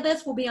replay of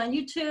this will be on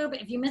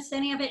YouTube. If you missed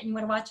any of it and you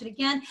want to watch it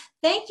again,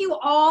 thank you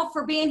all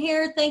for being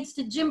here. Thanks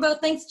to Jimbo.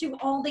 Thanks to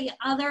all the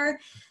other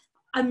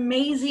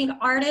amazing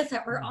artists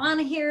that were on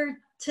here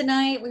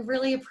tonight. We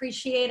really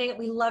appreciate it.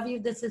 We love you.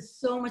 This is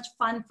so much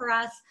fun for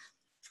us.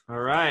 All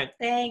right.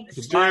 Thanks.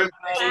 Goodbye.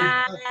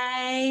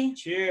 Bye.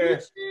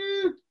 Cheers.